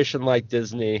corporation like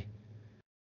Disney,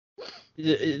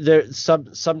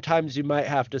 sometimes you might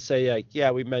have to say like,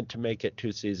 yeah, we meant to make it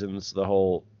 2 seasons the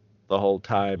whole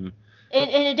time. And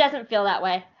it doesn't feel that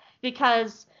way.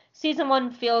 Because season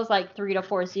 1 feels like 3 to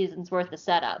 4 seasons worth of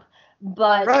setup,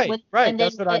 but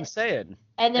that's what I'm saying.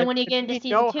 And then when you get into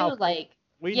season 2,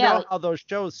 we know how those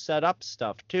shows set up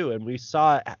stuff too, and we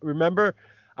saw it.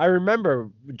 I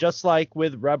remember just like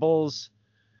with Rebels,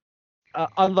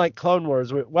 unlike Clone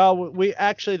Wars. We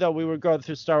were going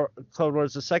through Clone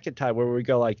Wars the second time where we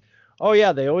go like, oh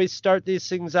yeah, they always start these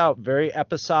things out very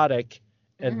episodic,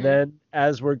 and then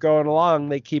as we're going along,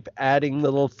 they keep adding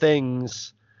little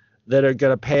things that are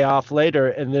going to pay off later.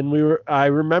 And then I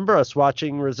remember us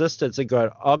watching Resistance and going,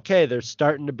 okay, they're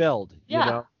starting to build,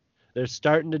 they're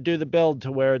starting to do the build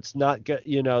to where it's not good.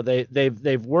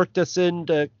 They've worked us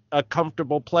into a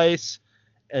comfortable place,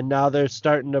 and now they're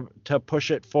starting to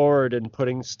push it forward and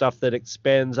putting stuff that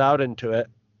expands out into it.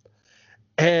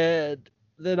 And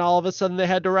then all of a sudden they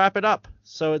had to wrap it up.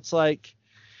 So it's like,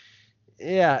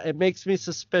 yeah, it makes me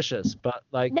suspicious, but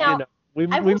we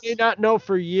may not know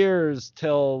for years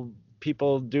till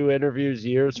people do interviews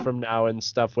years from now and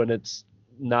stuff when it's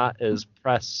not as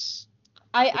press.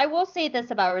 I will say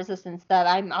this about Resistance that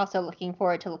I'm also looking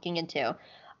forward to looking into.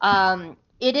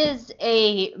 It is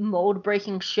a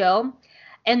mold-breaking show,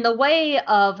 and the way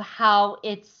of how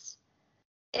it's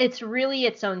really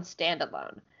its own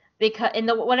standalone.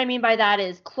 What I mean by that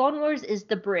is Clone Wars is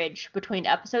the bridge between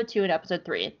episode 2 and episode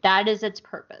 3. That is its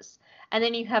purpose. And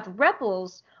then you have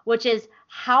Rebels, which is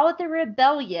how the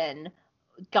rebellion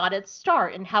got its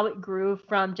start and how it grew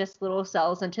from just little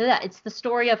cells into that. It's the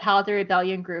story of how the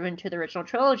rebellion grew into the original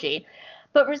trilogy.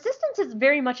 But Resistance is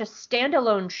very much a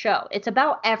standalone show. It's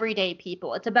about everyday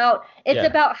people. It's about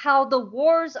how the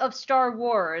wars of Star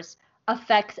Wars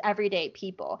affects everyday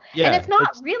people. Yeah, and it's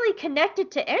not really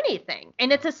connected to anything.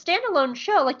 And it's a standalone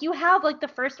show. Like, you have like the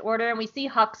First Order, and we see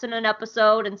Hux in an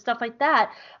episode and stuff like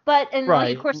that. But and like,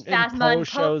 right. of course, And Phasma Poe and Poe.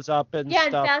 shows up and Yeah,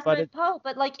 and stuff, Phasma but and Poe.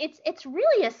 But like, it's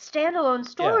really a standalone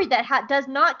story that does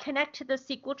not connect to the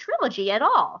sequel trilogy at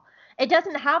all. It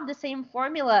doesn't have the same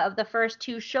formula of the first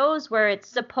two shows where it's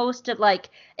supposed to like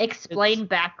explain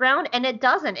background, and it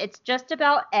doesn't. It's just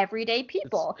about everyday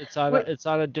people. It's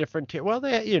on a different tier. Well,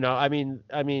 they, I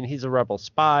mean, he's a rebel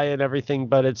spy and everything,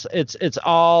 but it's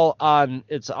all on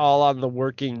the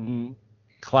working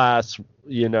class,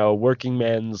 working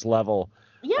man's level.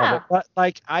 Yeah. But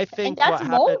like, I think and that's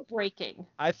what mold happened, breaking.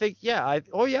 I think,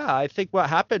 I think what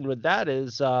happened with that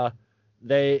is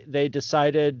they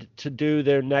decided to do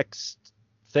their next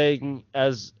thing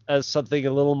as something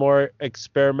a little more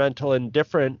experimental and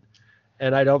different,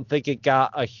 and I don't think it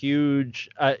got a huge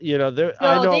I know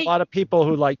a lot of people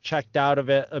who like checked out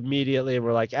of it immediately and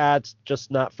were like, it's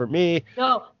just not for me.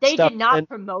 No, they did not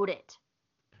promote it.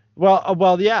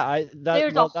 Well, yeah,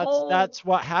 that's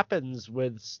what happens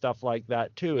with stuff like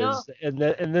that too. No. And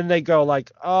then they go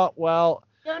like, oh well.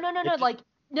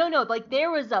 No, like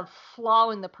there was a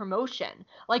flaw in the promotion.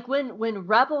 Like when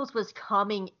Rebels was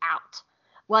coming out,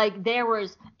 like there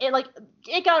was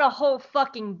it got a whole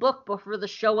fucking book before the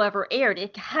show ever aired.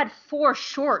 It had 4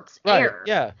 shorts air.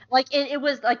 Yeah. Like it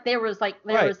was like there was like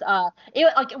when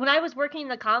I was working in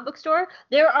the comic book store,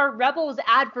 there are Rebels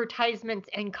advertisements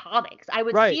and comics. I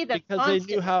would see them because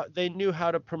constantly. they knew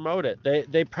how to promote it.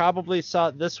 They probably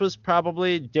saw this was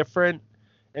probably different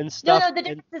and stuff. No, the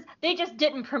difference is they just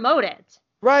didn't promote it.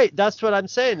 Right, that's what I'm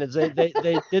saying. Is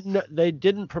they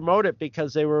didn't promote it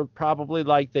because they were probably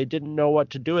like they didn't know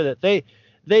what to do with it.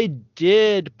 They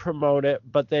did promote it,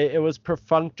 but it was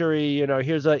perfunctory.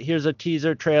 Here's a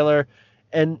teaser trailer,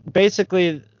 and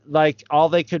basically like all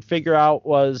they could figure out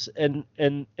was and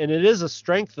it is a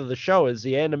strength of the show is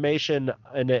the animation,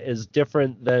 and it is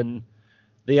different than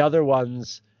the other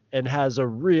ones and has a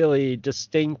really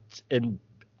distinct and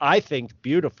I think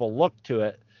beautiful look to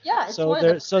it. Yeah,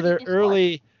 they're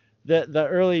early, the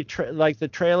early like the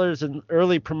trailers and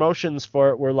early promotions for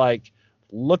it were like,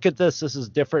 look at this is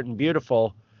different and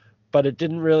beautiful, but it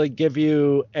didn't really give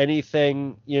you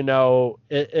anything.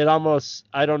 It almost,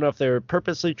 I don't know if they were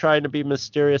purposely trying to be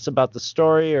mysterious about the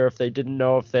story or if they didn't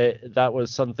know if that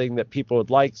was something that people would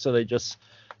like, so they just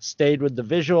stayed with the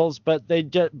visuals. But they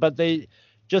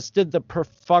just did the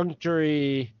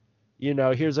perfunctory.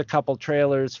 Here's a couple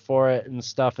trailers for it and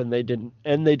stuff, and they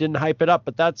didn't hype it up.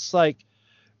 But that's like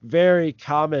very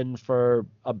common for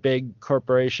a big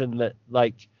corporation that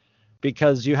like,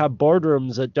 because you have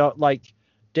boardrooms that don't like.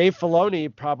 Dave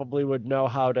Filoni probably would know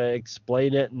how to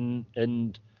explain it and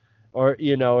and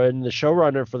the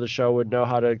showrunner for the show would know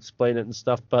how to explain it and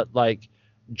stuff. But like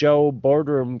Joe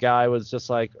boardroom guy was just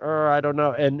like, I don't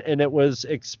know. And it was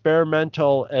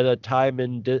experimental at a time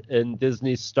in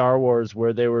Disney's Star Wars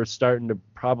where they were starting to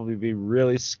probably be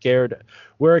really scared,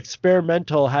 where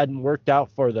experimental hadn't worked out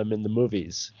for them in the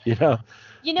movies,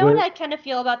 what I kind of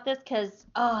feel about this? Because,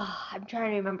 I'm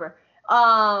trying to remember.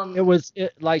 It was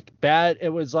bad. It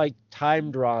was like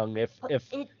timed wrong. If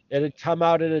it had come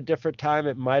out at a different time,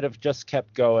 it might have just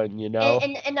kept going,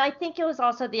 And I think it was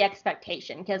also the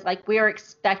expectation, because like we were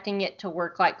expecting it to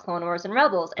work like Clone Wars and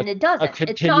Rebels, and it doesn't. A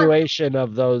continuation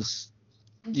of those.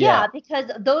 Yeah, because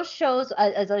those shows,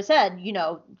 as I said,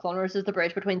 Clone Wars is the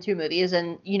bridge between 2 movies,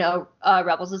 and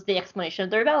Rebels is the explanation of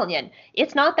the rebellion.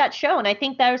 It's not that show, and I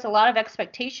think there's a lot of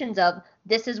expectations of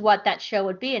this is what that show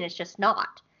would be, and it's just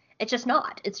not. It's just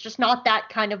not. It's just not that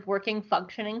kind of working,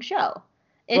 functioning show.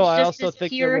 It's just this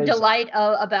pure delight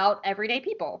about everyday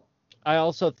people. I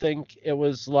also think it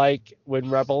was like when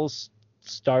Rebels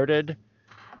started,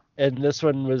 and this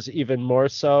one was even more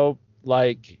so,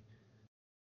 like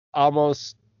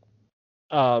almost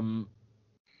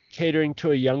catering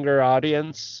to a younger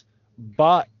audience.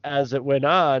 But as it went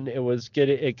on,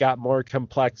 it got more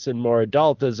complex and more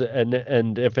adult.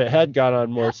 And if it had gone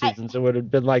on more seasons, it would have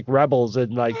been like Rebels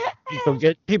and like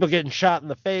people getting shot in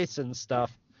the face and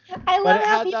stuff. I love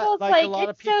how people like a lot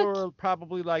of people were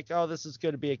probably like, oh, this is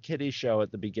going to be a kiddie show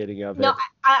at the beginning of it. No,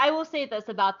 I will say this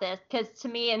about this, because to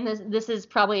me, and this is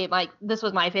probably like, this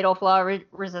was my fatal flaw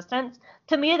resistance.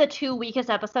 To me, the 2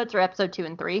 weakest episodes are episode 2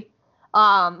 and 3.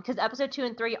 Because episode 2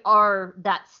 and 3 are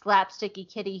that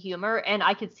slapsticky kiddie humor, and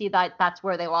I could see that that's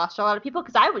where they lost a lot of people.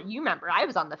 Because you remember, I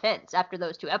was on the fence after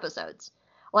those 2 episodes.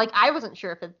 Like, I wasn't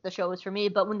sure if the show was for me,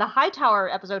 but when the Hightower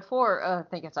episode 4, I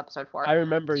think it's episode 4. I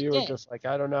remember you were just like,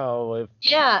 I don't know.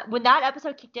 Yeah, when that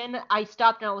episode kicked in, I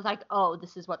stopped and I was like, oh,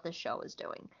 this is what this show is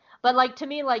doing. But like to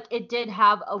me, like it did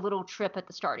have a little trip at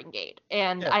the starting gate,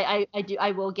 and Yeah.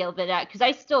 I will give it that because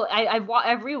I've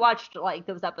rewatched like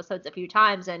those episodes a few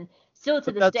times, and still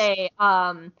to But this day,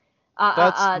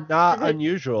 that's not the-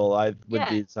 unusual. With yeah.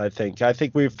 these, I think. I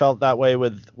think we felt that way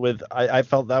with I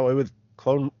felt that way with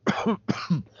Clone.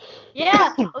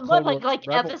 Yeah, what Clone Wars like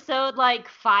Rebel. episode like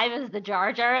 5 is the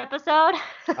Jar Jar episode.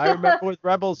 I remember with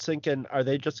Rebels thinking, are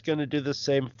they just going to do the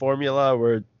same formula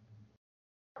where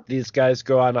these guys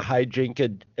go on a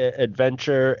hijink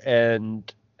adventure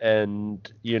and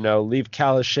leave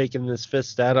Callus shaking his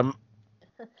fist at them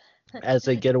as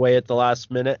they get away at the last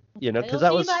minute, because You'll that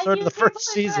be was my sort of the future first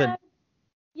season. boyfriend.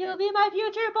 You'll be my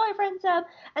future boyfriend, Sam.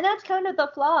 And that's kind of the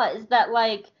flaw, is that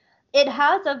like it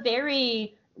has a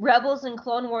very Rebels and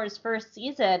Clone Wars first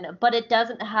season, but it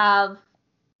doesn't have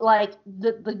like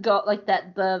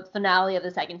the finale of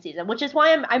the second season, which is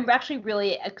why I'm actually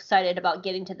really excited about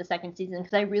getting to the second season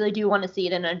because I really do want to see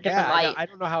it in a different Yeah, light. I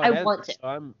don't know how it I ends, want to.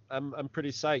 so I'm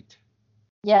pretty psyched.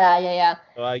 Yeah.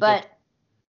 So I But get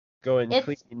going it's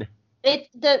clean.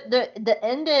 the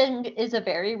ending is a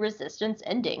very Resistance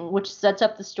ending, which sets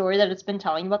up the story that it's been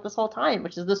telling about this whole time,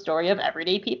 which is the story of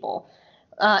everyday people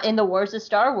in the wars of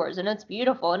Star Wars, and it's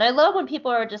beautiful. And I love when people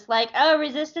are just like, "Oh,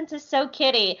 Resistance is so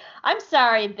kiddie." I'm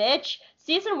sorry, bitch.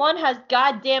 Season 1 has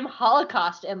goddamn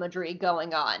Holocaust imagery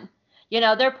going on.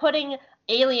 They're putting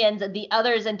aliens and the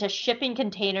others into shipping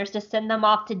containers to send them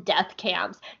off to death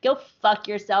camps. Go fuck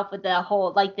yourself with the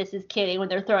whole like this is kidding when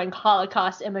they're throwing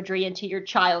Holocaust imagery into your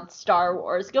child's Star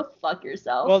Wars. Go fuck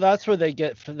yourself. Well, that's where they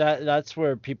get that. That's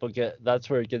where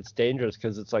it gets dangerous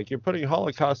because it's like you're putting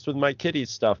Holocaust with my kiddie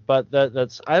stuff. But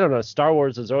that's I don't know. Star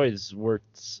Wars has always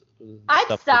worked. I'm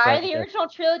stuff sorry, like the that. original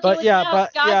trilogy But was yeah, about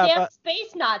but- yeah, goddamn but-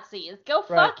 space Nazis. Go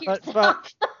Right, fuck but-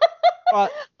 yourself.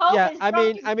 But Hope yeah, is I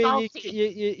drunk mean, and salty.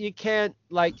 you can't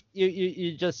like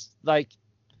you just like.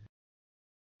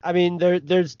 I mean,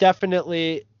 there's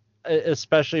definitely,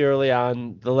 especially early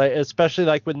on, especially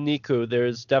like with Niku,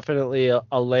 there's definitely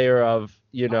a layer of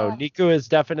Niku is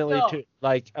definitely No. to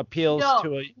like appeals No.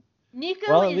 to a.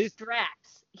 Nico Well, at is least-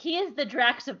 Drax. He is the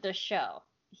Drax of the show.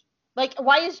 Like,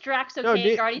 why is Drax okay No,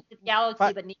 in Guardians of the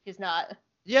Galaxy, but Nico's not?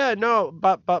 Yeah, no,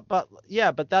 but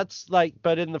that's like,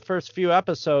 but in the first few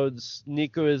episodes,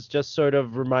 Niku is just sort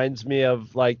of reminds me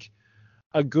of like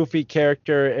a goofy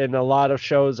character in a lot of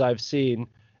shows I've seen,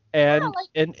 and like,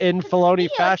 in Filoni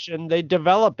fashion, they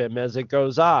develop him as it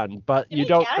goes on, but To you me,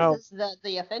 don't Kaz know. is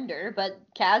the offender, but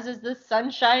Kaz is the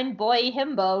sunshine boy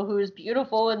himbo who's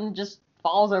beautiful and just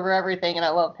falls over everything, and I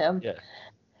love him.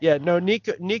 Yeah, no,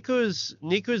 Niku's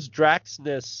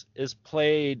Draxness is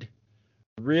played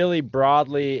really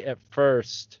broadly at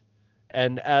first,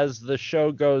 and as the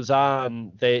show goes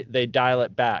on, they dial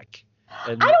it back.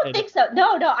 I don't think so.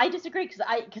 No, I disagree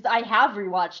because I have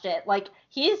rewatched it. Like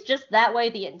he's just that way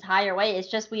the entire way. It's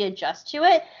just we adjust to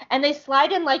it, and they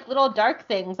slide in like little dark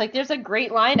things. Like there's a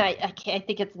great line I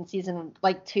think it's in season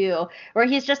like 2 where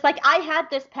he's just like, I had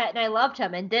this pet and I loved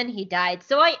him and then he died,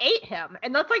 so I ate him,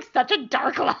 and that's like such a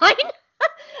dark line.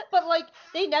 But like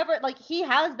they never like he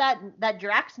has that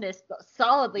Draxness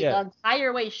solidly the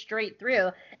entire way straight through.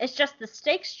 It's just the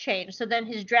stakes change. So then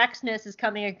his Draxness is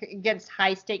coming against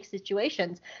high stakes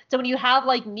situations. So when you have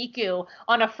like Niku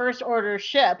on a first order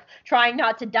ship trying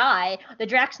not to die, the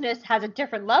Draxness has a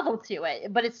different level to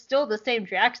it, but it's still the same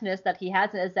Draxness that he has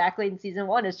exactly in season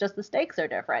 1. It's just the stakes are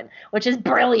different, which is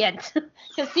brilliant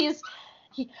because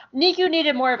Niku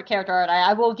needed more of a character art.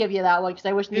 I will give you that one because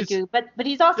I wish Niku, but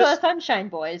he's also a sunshine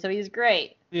boy, so he's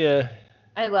great. Yeah,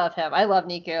 I love him. I love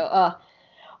Niku.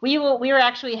 We were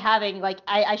actually having like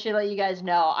I should let you guys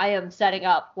know I am setting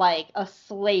up like a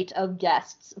slate of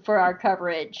guests for our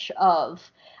coverage of.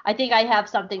 I think I have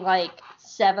something like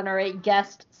 7 or 8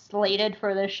 guests slated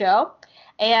for the show.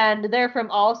 And they're from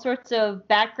all sorts of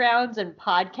backgrounds and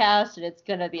podcasts, and it's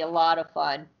gonna be a lot of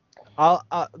fun.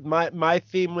 My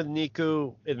theme with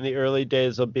Niku in the early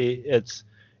days will be it's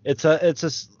a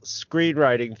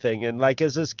screenwriting thing, and like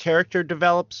as his character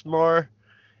develops more,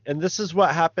 and this is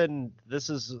what happened. This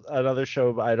is another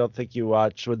show I don't think you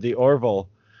watched with the Orville,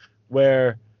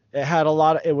 where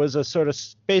it was a sort of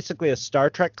basically a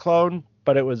Star Trek clone,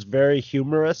 but it was very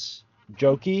humorous,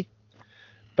 jokey.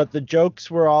 But the jokes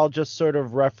were all just sort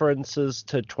of references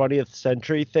to 20th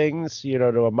century things,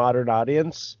 to a modern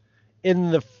audience.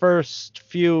 In the first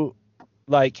few,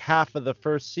 like half of the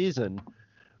first season.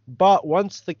 But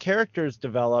once the characters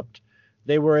developed,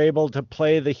 they were able to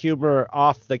play the humor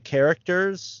off the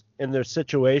characters in their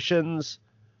situations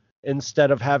instead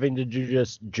of having to do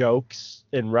just jokes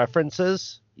and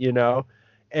references, and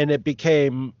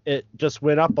it just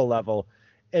went up a level.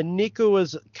 And Niku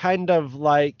was kind of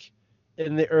like,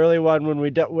 in the early one when we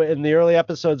don't in the early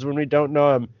episodes when we don't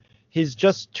know him, he's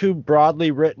just too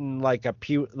broadly written like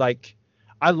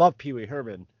I love Pee Wee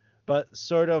Herman, but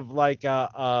sort of like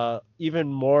a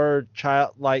even more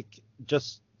child like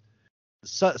just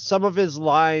some of his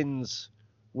lines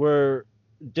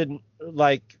didn't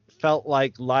like felt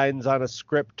like lines on a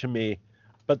script to me.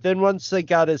 But then once they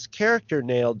got his character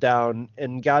nailed down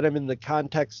and got him in the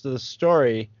context of the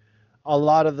story, a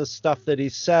lot of the stuff that he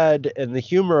said and the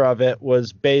humor of it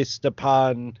was based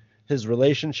upon his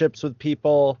relationships with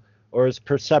people or his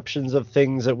perceptions of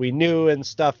things that we knew and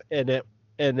stuff, and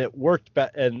it worked.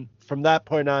 And from that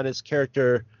point on, his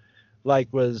character like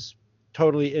was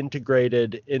totally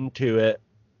integrated into it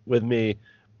with me.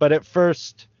 But at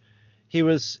first, he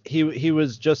was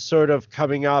just sort of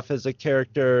coming off as a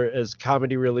character as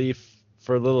comedy relief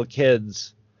for little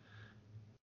kids.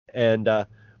 And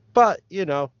but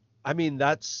I mean,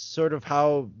 that's sort of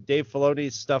how Dave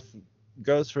Filoni's stuff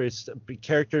goes for his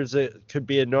characters. That could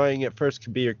be annoying at first,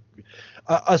 could be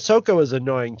Ahsoka was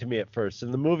annoying to me at first.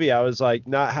 In the movie, I was like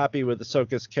not happy with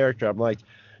Ahsoka's character. I'm like,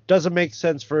 doesn't make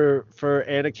sense for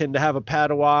Anakin to have a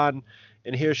Padawan,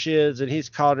 and here she is, and he's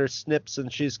calling her Snips,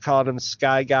 and she's calling him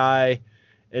Sky Guy,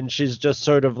 and she's just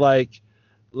sort of like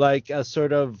a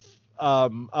sort of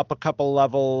up a couple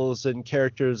levels in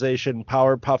characterization,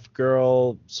 Powerpuff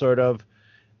Girl sort of,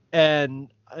 and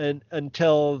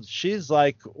until she's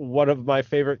like one of my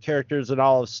favorite characters in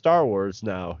all of Star Wars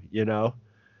now,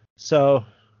 So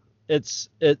it's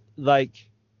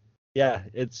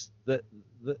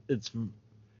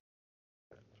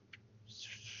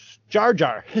Jar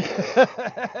Jar.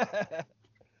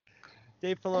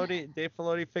 Dave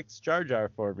Filoni fixed Jar Jar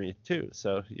for me too,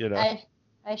 so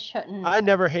I shouldn't. I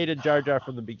never hated Jar Jar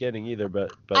from the beginning either,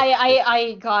 but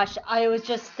gosh, I was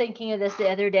just thinking of this the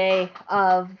other day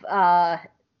of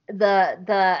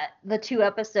the two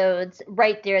episodes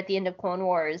right there at the end of Clone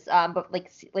Wars, but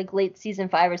like late season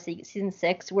 5 or season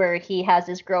 6, where he has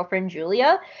his girlfriend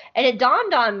Julia, and it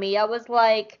dawned on me. I was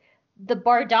like, the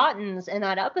Bardatans in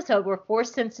that episode were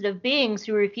Force-sensitive beings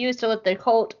who refused to let the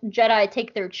cult Jedi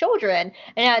take their children.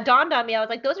 And it dawned on me, I was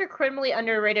like, those are criminally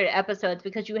underrated episodes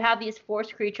because you have these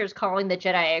Force creatures calling the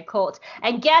Jedi a cult.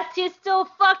 And guess who's still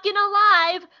fucking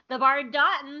alive? The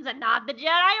Bardatans and not the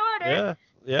Jedi Order.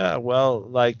 Yeah. Well,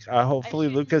 hopefully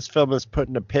Lucasfilm is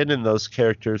putting a pin in those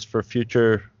characters for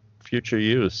future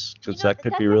use, because that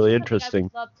could be really interesting.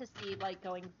 I would love to see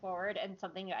going forward, and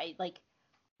something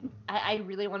I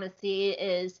really want to see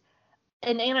is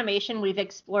in animation. We've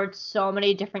explored so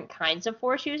many different kinds of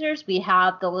Force users. We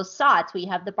have the Lasats, we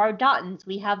have the Bardatans,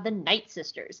 we have the Night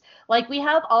Sisters. We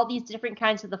have all these different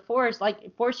kinds of the Force,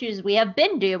 Force users. We have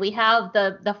Bendu, we have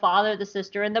the father, the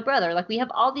sister, and the brother. We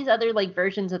have all these other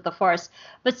versions of the Force.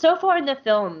 But so far in the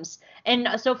films, and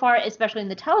so far especially in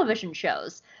the television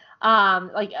shows,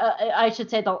 I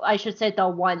should say the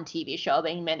one TV show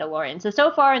being Mandalorian.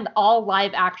 So far in all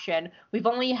live action, we've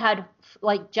only had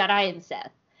Jedi and Sith,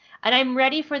 and I'm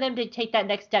ready for them to take that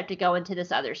next step to go into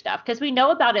this other stuff, because we know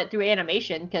about it through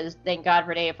animation. Because thank God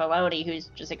for Dave Filoni,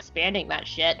 who's just expanding that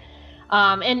shit.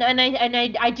 And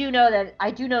I do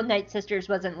know Night Sisters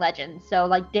wasn't Legends, so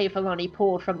Dave Filoni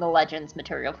pulled from the Legends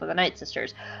material for the Night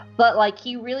Sisters, but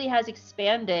he really has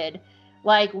expanded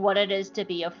what it is to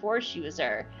be a Force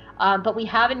user. But we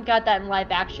haven't got that in live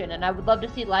action, and I would love to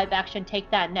see live action take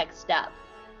that next step.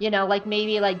 Maybe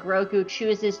Grogu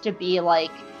chooses to be I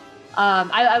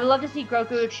would love to see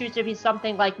Grogu choose to be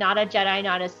something not a Jedi,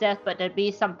 not a Sith, but to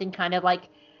be something kind of I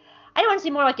don't want to see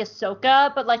more like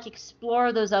Ahsoka, but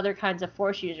explore those other kinds of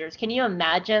Force users. Can you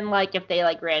imagine if they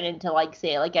ran into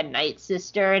say a Night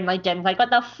Sister, and Jen's what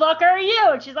the fuck are you?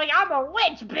 And she's I'm a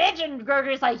witch, bitch, and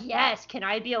Grogu's yes, can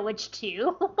I be a witch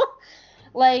too?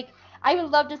 I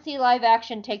would love to see live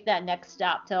action take that next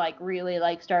step to really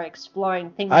start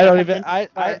exploring things.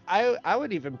 I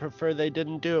would even prefer they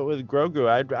didn't do it with Grogu.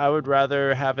 I would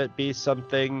rather have it be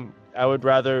something. I would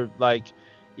rather I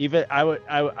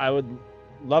would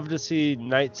love to see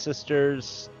Night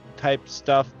Sisters type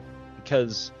stuff,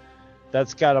 because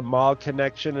that's got a Maul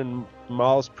connection, and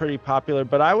Maul's pretty popular.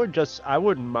 But I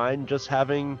wouldn't mind just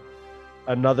having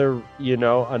another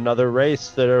race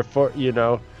that are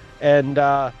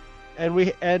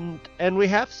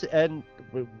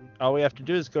all we have to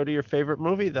do is go to your favorite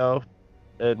movie though,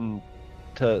 and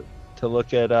to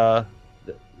look at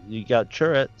you got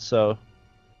Chirrut, so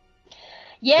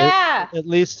yeah, at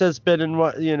least has been in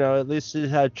what at least he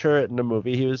had Chirrut in the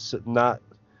movie. He was not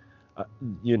an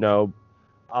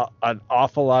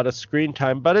awful lot of screen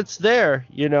time, but it's there.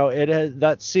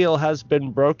 That seal has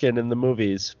been broken in the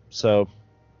movies, so.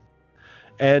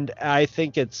 And I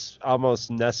think it's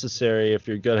almost necessary if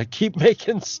you're going to keep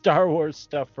making Star Wars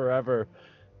stuff forever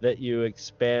that you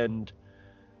expand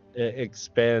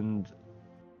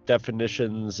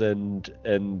definitions and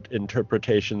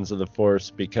interpretations of the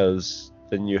Force, because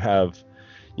then you have,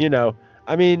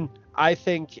 I mean, I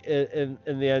think in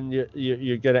the end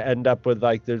you're going to end up with,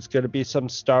 like, there's going to be some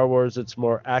Star Wars that's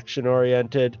more action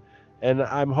oriented, and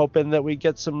I'm hoping that we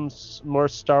get some more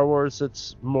Star Wars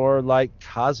that's more like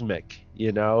cosmic,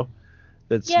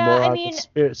 that's more on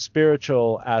the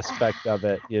spiritual aspect of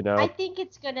it, I think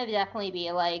it's gonna definitely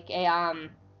be like a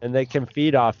and they can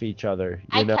feed off each other,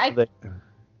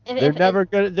 they're never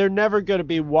gonna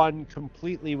be one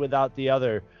completely without the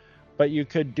other, but you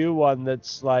could do one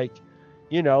that's like,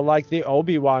 like the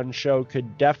Obi-Wan show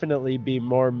could definitely be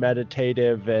more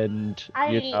meditative, and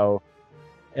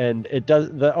and it does,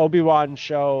 the Obi-Wan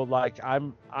show, like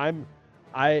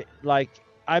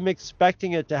I'm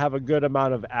expecting it to have a good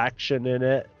amount of action in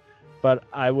it, but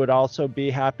I would also be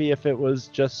happy if it was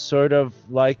just sort of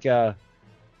like a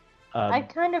I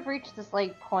kind of reached this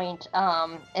like point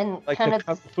and like kind the of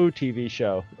Kung Fu TV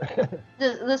show.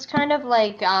 this kind of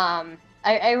like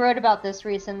I wrote about this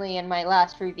recently in my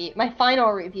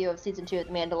final review of season 2 of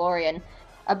The Mandalorian,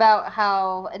 about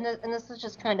how, and this is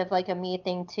just kind of like a me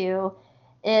thing too,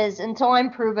 is until I'm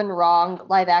proven wrong,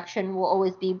 live action will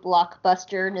always be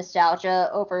blockbuster nostalgia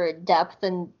over depth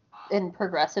and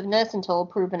progressiveness until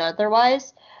proven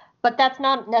otherwise. But that's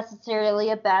not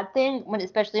necessarily a bad thing,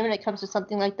 especially when it comes to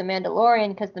something like The Mandalorian,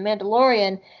 because The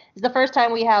Mandalorian is the first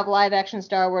time we have live action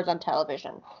Star Wars on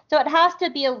television. So it has to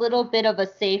be a little bit of a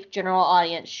safe general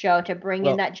audience show to bring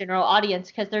in that general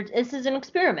audience, because this is an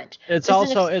experiment. This is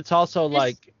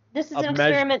an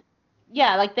experiment.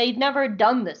 Yeah, like they've never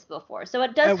done this before. So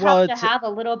it does have to have a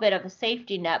little bit of a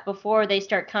safety net before they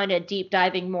start kind of deep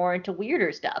diving more into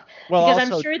weirder stuff. Because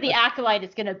I'm sure The Acolyte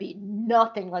is going to be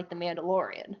nothing like The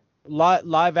Mandalorian.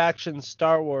 Live action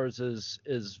Star Wars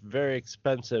is very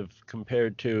expensive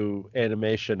compared to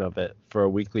animation of it for a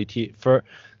weekly for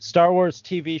Star Wars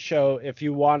TV show. If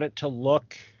you want it to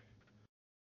look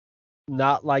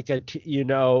not like if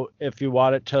you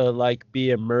want it to like be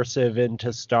immersive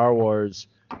into Star Wars,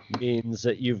 means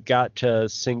that you've got to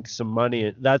sink some money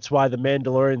in. That's why The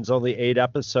Mandalorian's only 8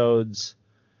 episodes,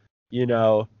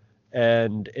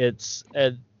 and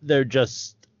they're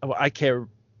just, I can't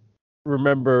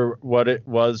remember what it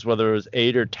was, whether it was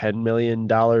 $8 or $10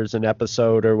 million an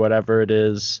episode or whatever it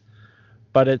is,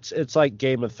 but it's like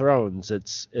Game of Thrones.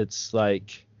 It's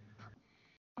like,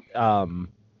 and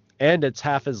it's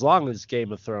half as long as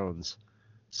Game of Thrones,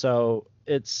 so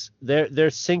they're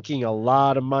sinking a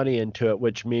lot of money into it,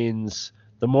 which means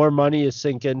the more money you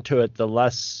sink into it, the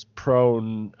less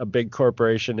prone a big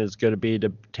corporation is going to be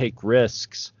to take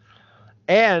risks.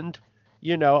 And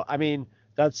I mean,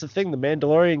 that's the thing. The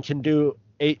Mandalorian can do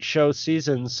 8 show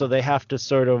seasons, so they have to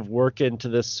sort of work into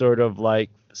this sort of like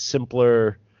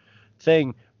simpler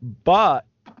thing. But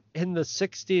in the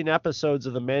 16 episodes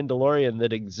of The Mandalorian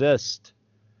that exist,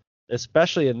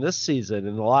 especially in this season,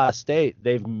 in the last 8,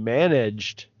 they've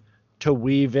managed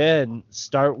to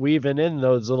start weaving in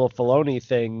those little Filoni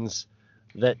things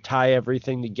that tie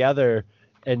everything together,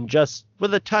 and just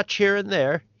with a touch here and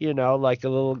there, like a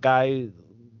little guy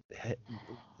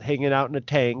hanging out in a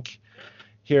tank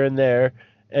here and there,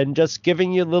 and just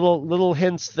giving you little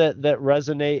hints that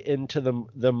resonate into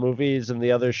the movies and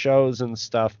the other shows and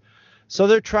stuff. So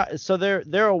they're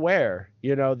aware,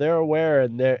 they're aware,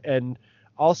 and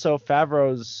also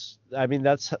Favreau's, I mean,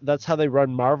 that's how they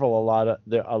run Marvel a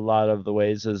lot of the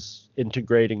ways, is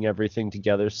integrating everything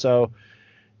together. So,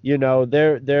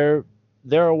 they're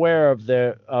aware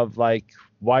of like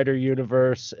wider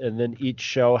universe, and then each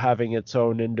show having its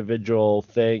own individual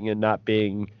thing and not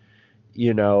being,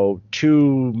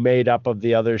 too made up of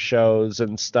the other shows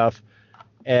and stuff.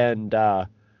 And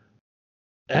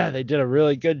they did a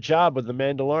really good job with The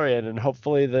Mandalorian, and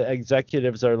hopefully the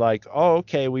executives are like, oh,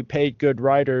 okay, we paid good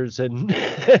writers and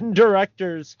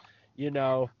directors,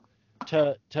 I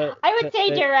would say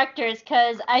directors,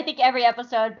 because I think every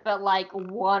episode but like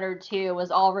 1 or 2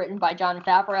 was all written by Jon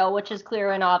Favreau, which is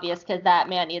clear and obvious because that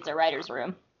man needs a writer's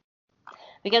room.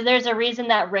 Because there's a reason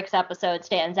that Rick's episode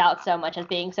stands out so much as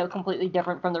being so completely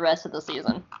different from the rest of the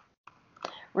season.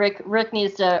 Rick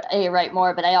needs to write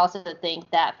more, but I also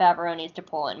think that Favreau needs to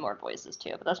pull in more voices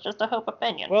too. But that's just a hope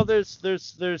opinion. Well, there's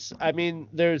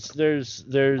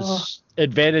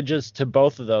advantages to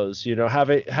both of those.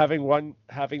 Having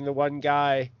the one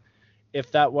guy,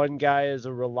 if that one guy is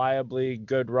a reliably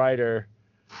good writer,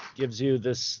 gives you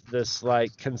this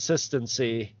like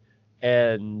consistency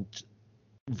and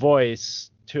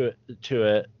voice to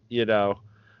it.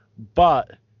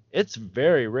 but it's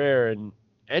very rare in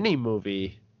any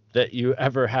movie that you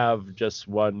ever have just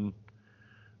one.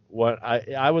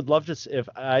 I would love to if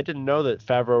I didn't know that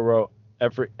Favreau wrote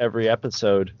every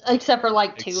episode Except for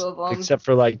like two of them. except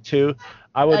for like two.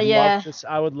 I would yeah.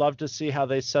 love to see how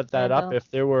they set that I up. know. If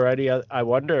there were any, I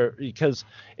wonder, because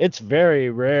it's very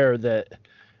rare that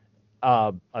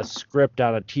a script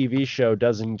on a TV show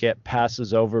doesn't get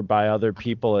passes over by other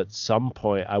people at some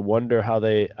point. I wonder how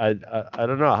they. I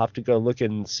don't know. I'll have to go look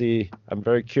and see. I'm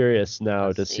very curious now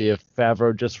Let's to see. see if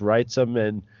Favreau just writes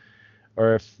them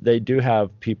or if they do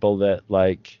have people that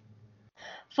like.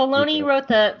 Filoni Yeah. wrote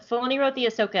the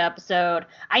Ahsoka episode.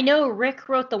 I know Rick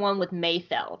wrote the one with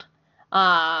Mayfeld.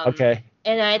 Okay.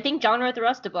 And I think John wrote the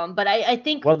rest of them. But I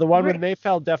think. Well, the one Rick, with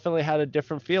Mayfeld definitely had a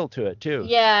different feel to it too.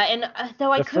 Yeah, and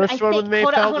though I The could. first I one think.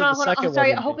 with Hold Mayfeld on, or the second I'm sorry.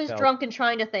 one I with hope he's Mayfeld? drunk and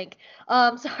trying to think.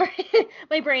 Sorry,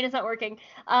 my brain is not working.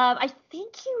 I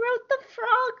think he wrote the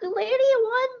Frog Lady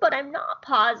one, but I'm not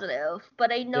positive.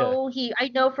 But I know I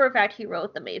know for a fact he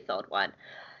wrote the Mayfeld one.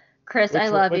 Chris, I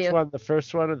love Which you. one? The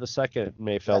first one or the second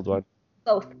Mayfeld one?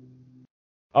 Both.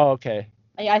 Oh, okay.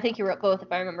 I think he wrote both,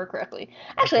 if I remember correctly.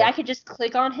 Actually, Okay. I could just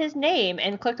click on his name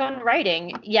and click on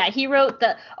writing. Yeah, he wrote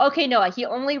the. Okay, no, he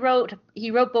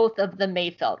wrote both of the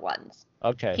Mayfeld ones.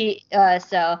 Okay.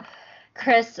 So,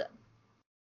 Chris,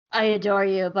 I adore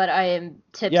you, but I am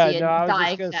tipsy Yeah, and no, I was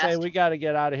dying just gonna fast. say we got to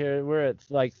get out of here. We're at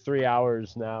like 3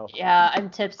 hours now. Yeah, I'm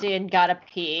tipsy and gotta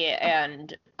pee,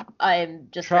 and I'm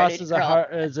just Cross ready is to curl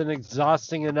up. is an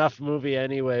exhausting enough movie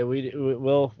anyway.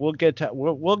 We'll get to the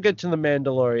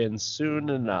Mandalorian soon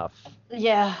enough.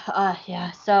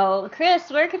 Yeah. So, Chris,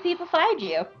 where can people find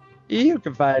you? You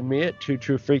can find me at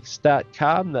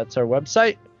twotruefreaks.com. That's our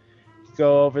website.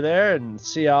 Go over there and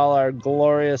see all our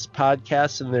glorious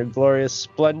podcasts in their glorious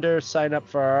splendor. Sign up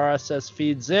for our RSS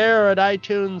feeds there at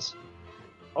iTunes.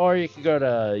 Or you can go to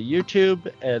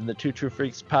YouTube, and the Two True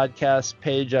Freaks podcast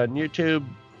page on YouTube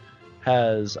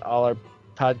has all our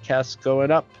podcasts going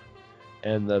up.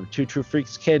 And the Two True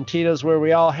Freaks Cantina is where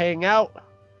we all hang out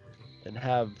and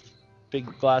have big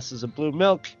glasses of blue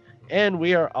milk. And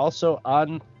we are also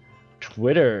on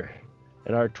Twitter.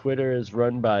 And our Twitter is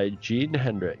run by Gene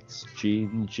Hendricks.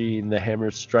 Gene, the Hammer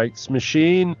Strikes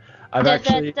Machine.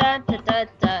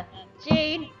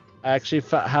 Gene. I actually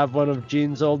have one of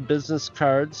Gene's old business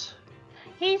cards.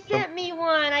 He sent me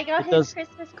one. I got It his does-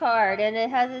 Christmas card, and it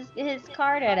has his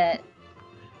card in it.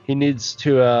 He needs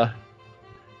to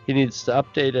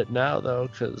update it now though,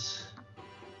 because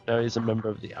now he's a member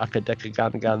of the Akadeka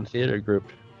Ganagan Theater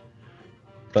Group.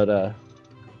 But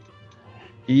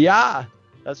yeah,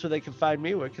 that's where they can find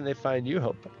me. Where can they find you,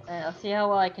 Hope? I'll see how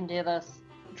well I can do this.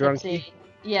 Drunky, Tipsy.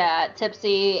 Yeah,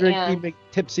 tipsy, and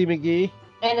Tipsy McGee.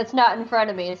 it's not in front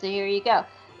of me, so here you go.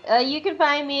 You can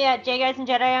find me at JGuys and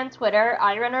Jedi on Twitter.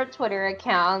 I run our Twitter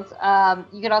accounts.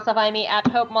 You can also find me at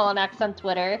Hope Molinax on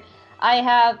Twitter. I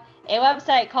have a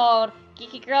website called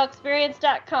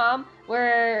GeekyGirlExperience.com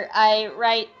where I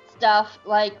write stuff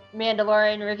like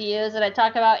Mandalorian reviews, and I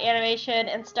talk about animation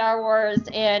and Star Wars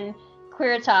and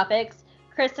queer topics.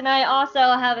 Chris and I also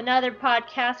have another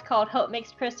podcast called Hope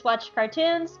Makes Chris Watch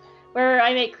Cartoons, where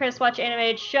I make Chris watch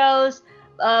animated shows.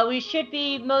 We should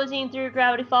be moseying through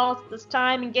Gravity Falls this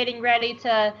time and getting ready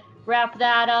to wrap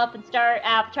that up and start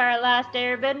Avatar: Last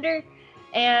Airbender.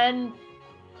 And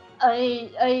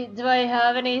do I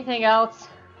have anything else?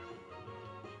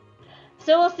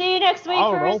 So we'll see you next week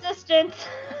I for don't know. Resistance.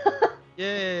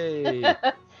 Yay!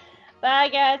 Bye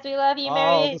guys, we love you.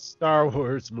 All Merry. the Star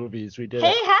Wars movies we did.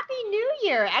 Hey, Happy New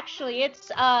Year! Actually, it's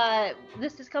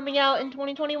this is coming out in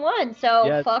 2021, so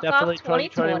Yeah, fuck definitely off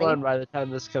 2020. by the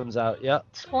time this comes out. Yep.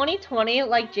 2020,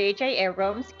 like J.J.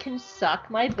 Abrams, can suck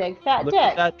my big fat Look dick.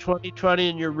 at that 2020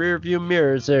 in your rear view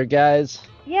mirrors there, guys.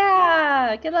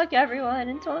 Yeah, good luck everyone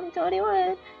in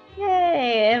 2021.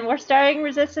 Yay! And we're starting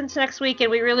Resistance next week,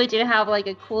 and we really do have like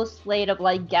a cool slate of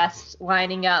like guests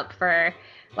lining up for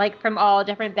like from all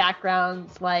different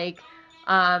backgrounds. Like,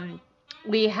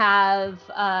 we have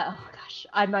oh gosh,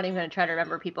 I'm not even gonna try to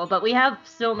remember people, but we have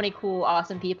so many cool,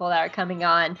 awesome people that are coming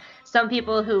on. Some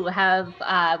people who have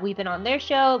we've been on their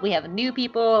show. We have new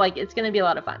people. Like, it's gonna be a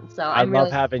lot of fun. So I I'm love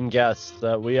really having guests.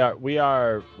 We are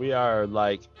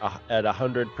like at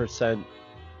 100%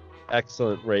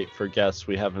 excellent rate for guests.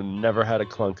 We have never had a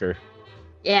clunker.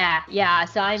 yeah.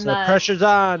 So I'm So pressure's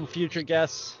on, future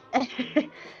guests.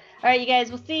 All right, you guys.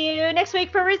 We'll see you next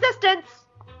week for Resistance.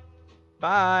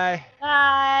 Bye.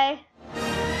 Bye.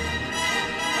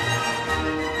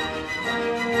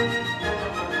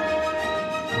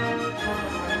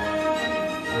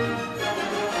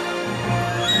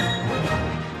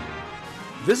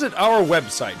 Visit our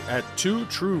website at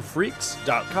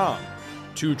twotruefreaks.com.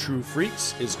 Two True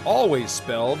Freaks is always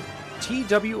spelled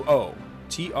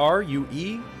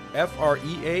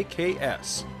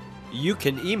TWOTRUEFREAKS. You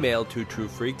can email Two True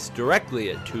Freaks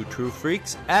directly at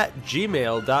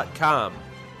twotruefreaks@gmail.com.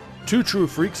 Two True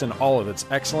Freaks and all of its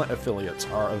excellent affiliates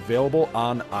are available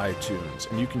on iTunes,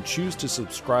 and you can choose to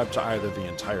subscribe to either the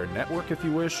entire network if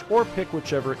you wish, or pick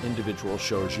whichever individual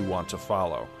shows you want to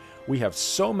follow. We have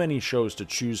so many shows to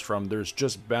choose from, there's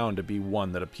just bound to be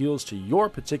one that appeals to your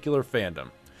particular fandom.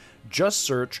 Just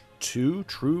search Two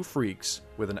True Freaks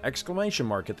with an exclamation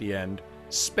mark at the end,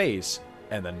 space,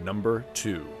 and the number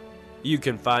 2. You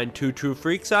can find Two True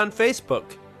Freaks on Facebook.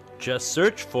 Just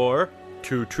search for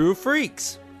Two True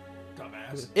Freaks.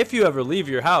 Dumbass. If you ever leave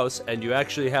your house and you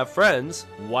actually have friends,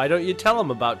 why don't you tell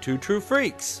them about Two True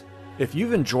Freaks? If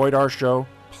you've enjoyed our show,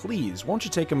 please won't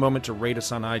you take a moment to rate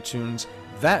us on iTunes?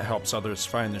 That helps others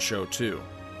find the show too.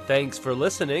 Thanks for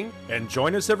listening. And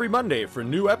join us every Monday for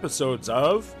new episodes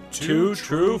of Two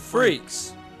True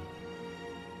Freaks.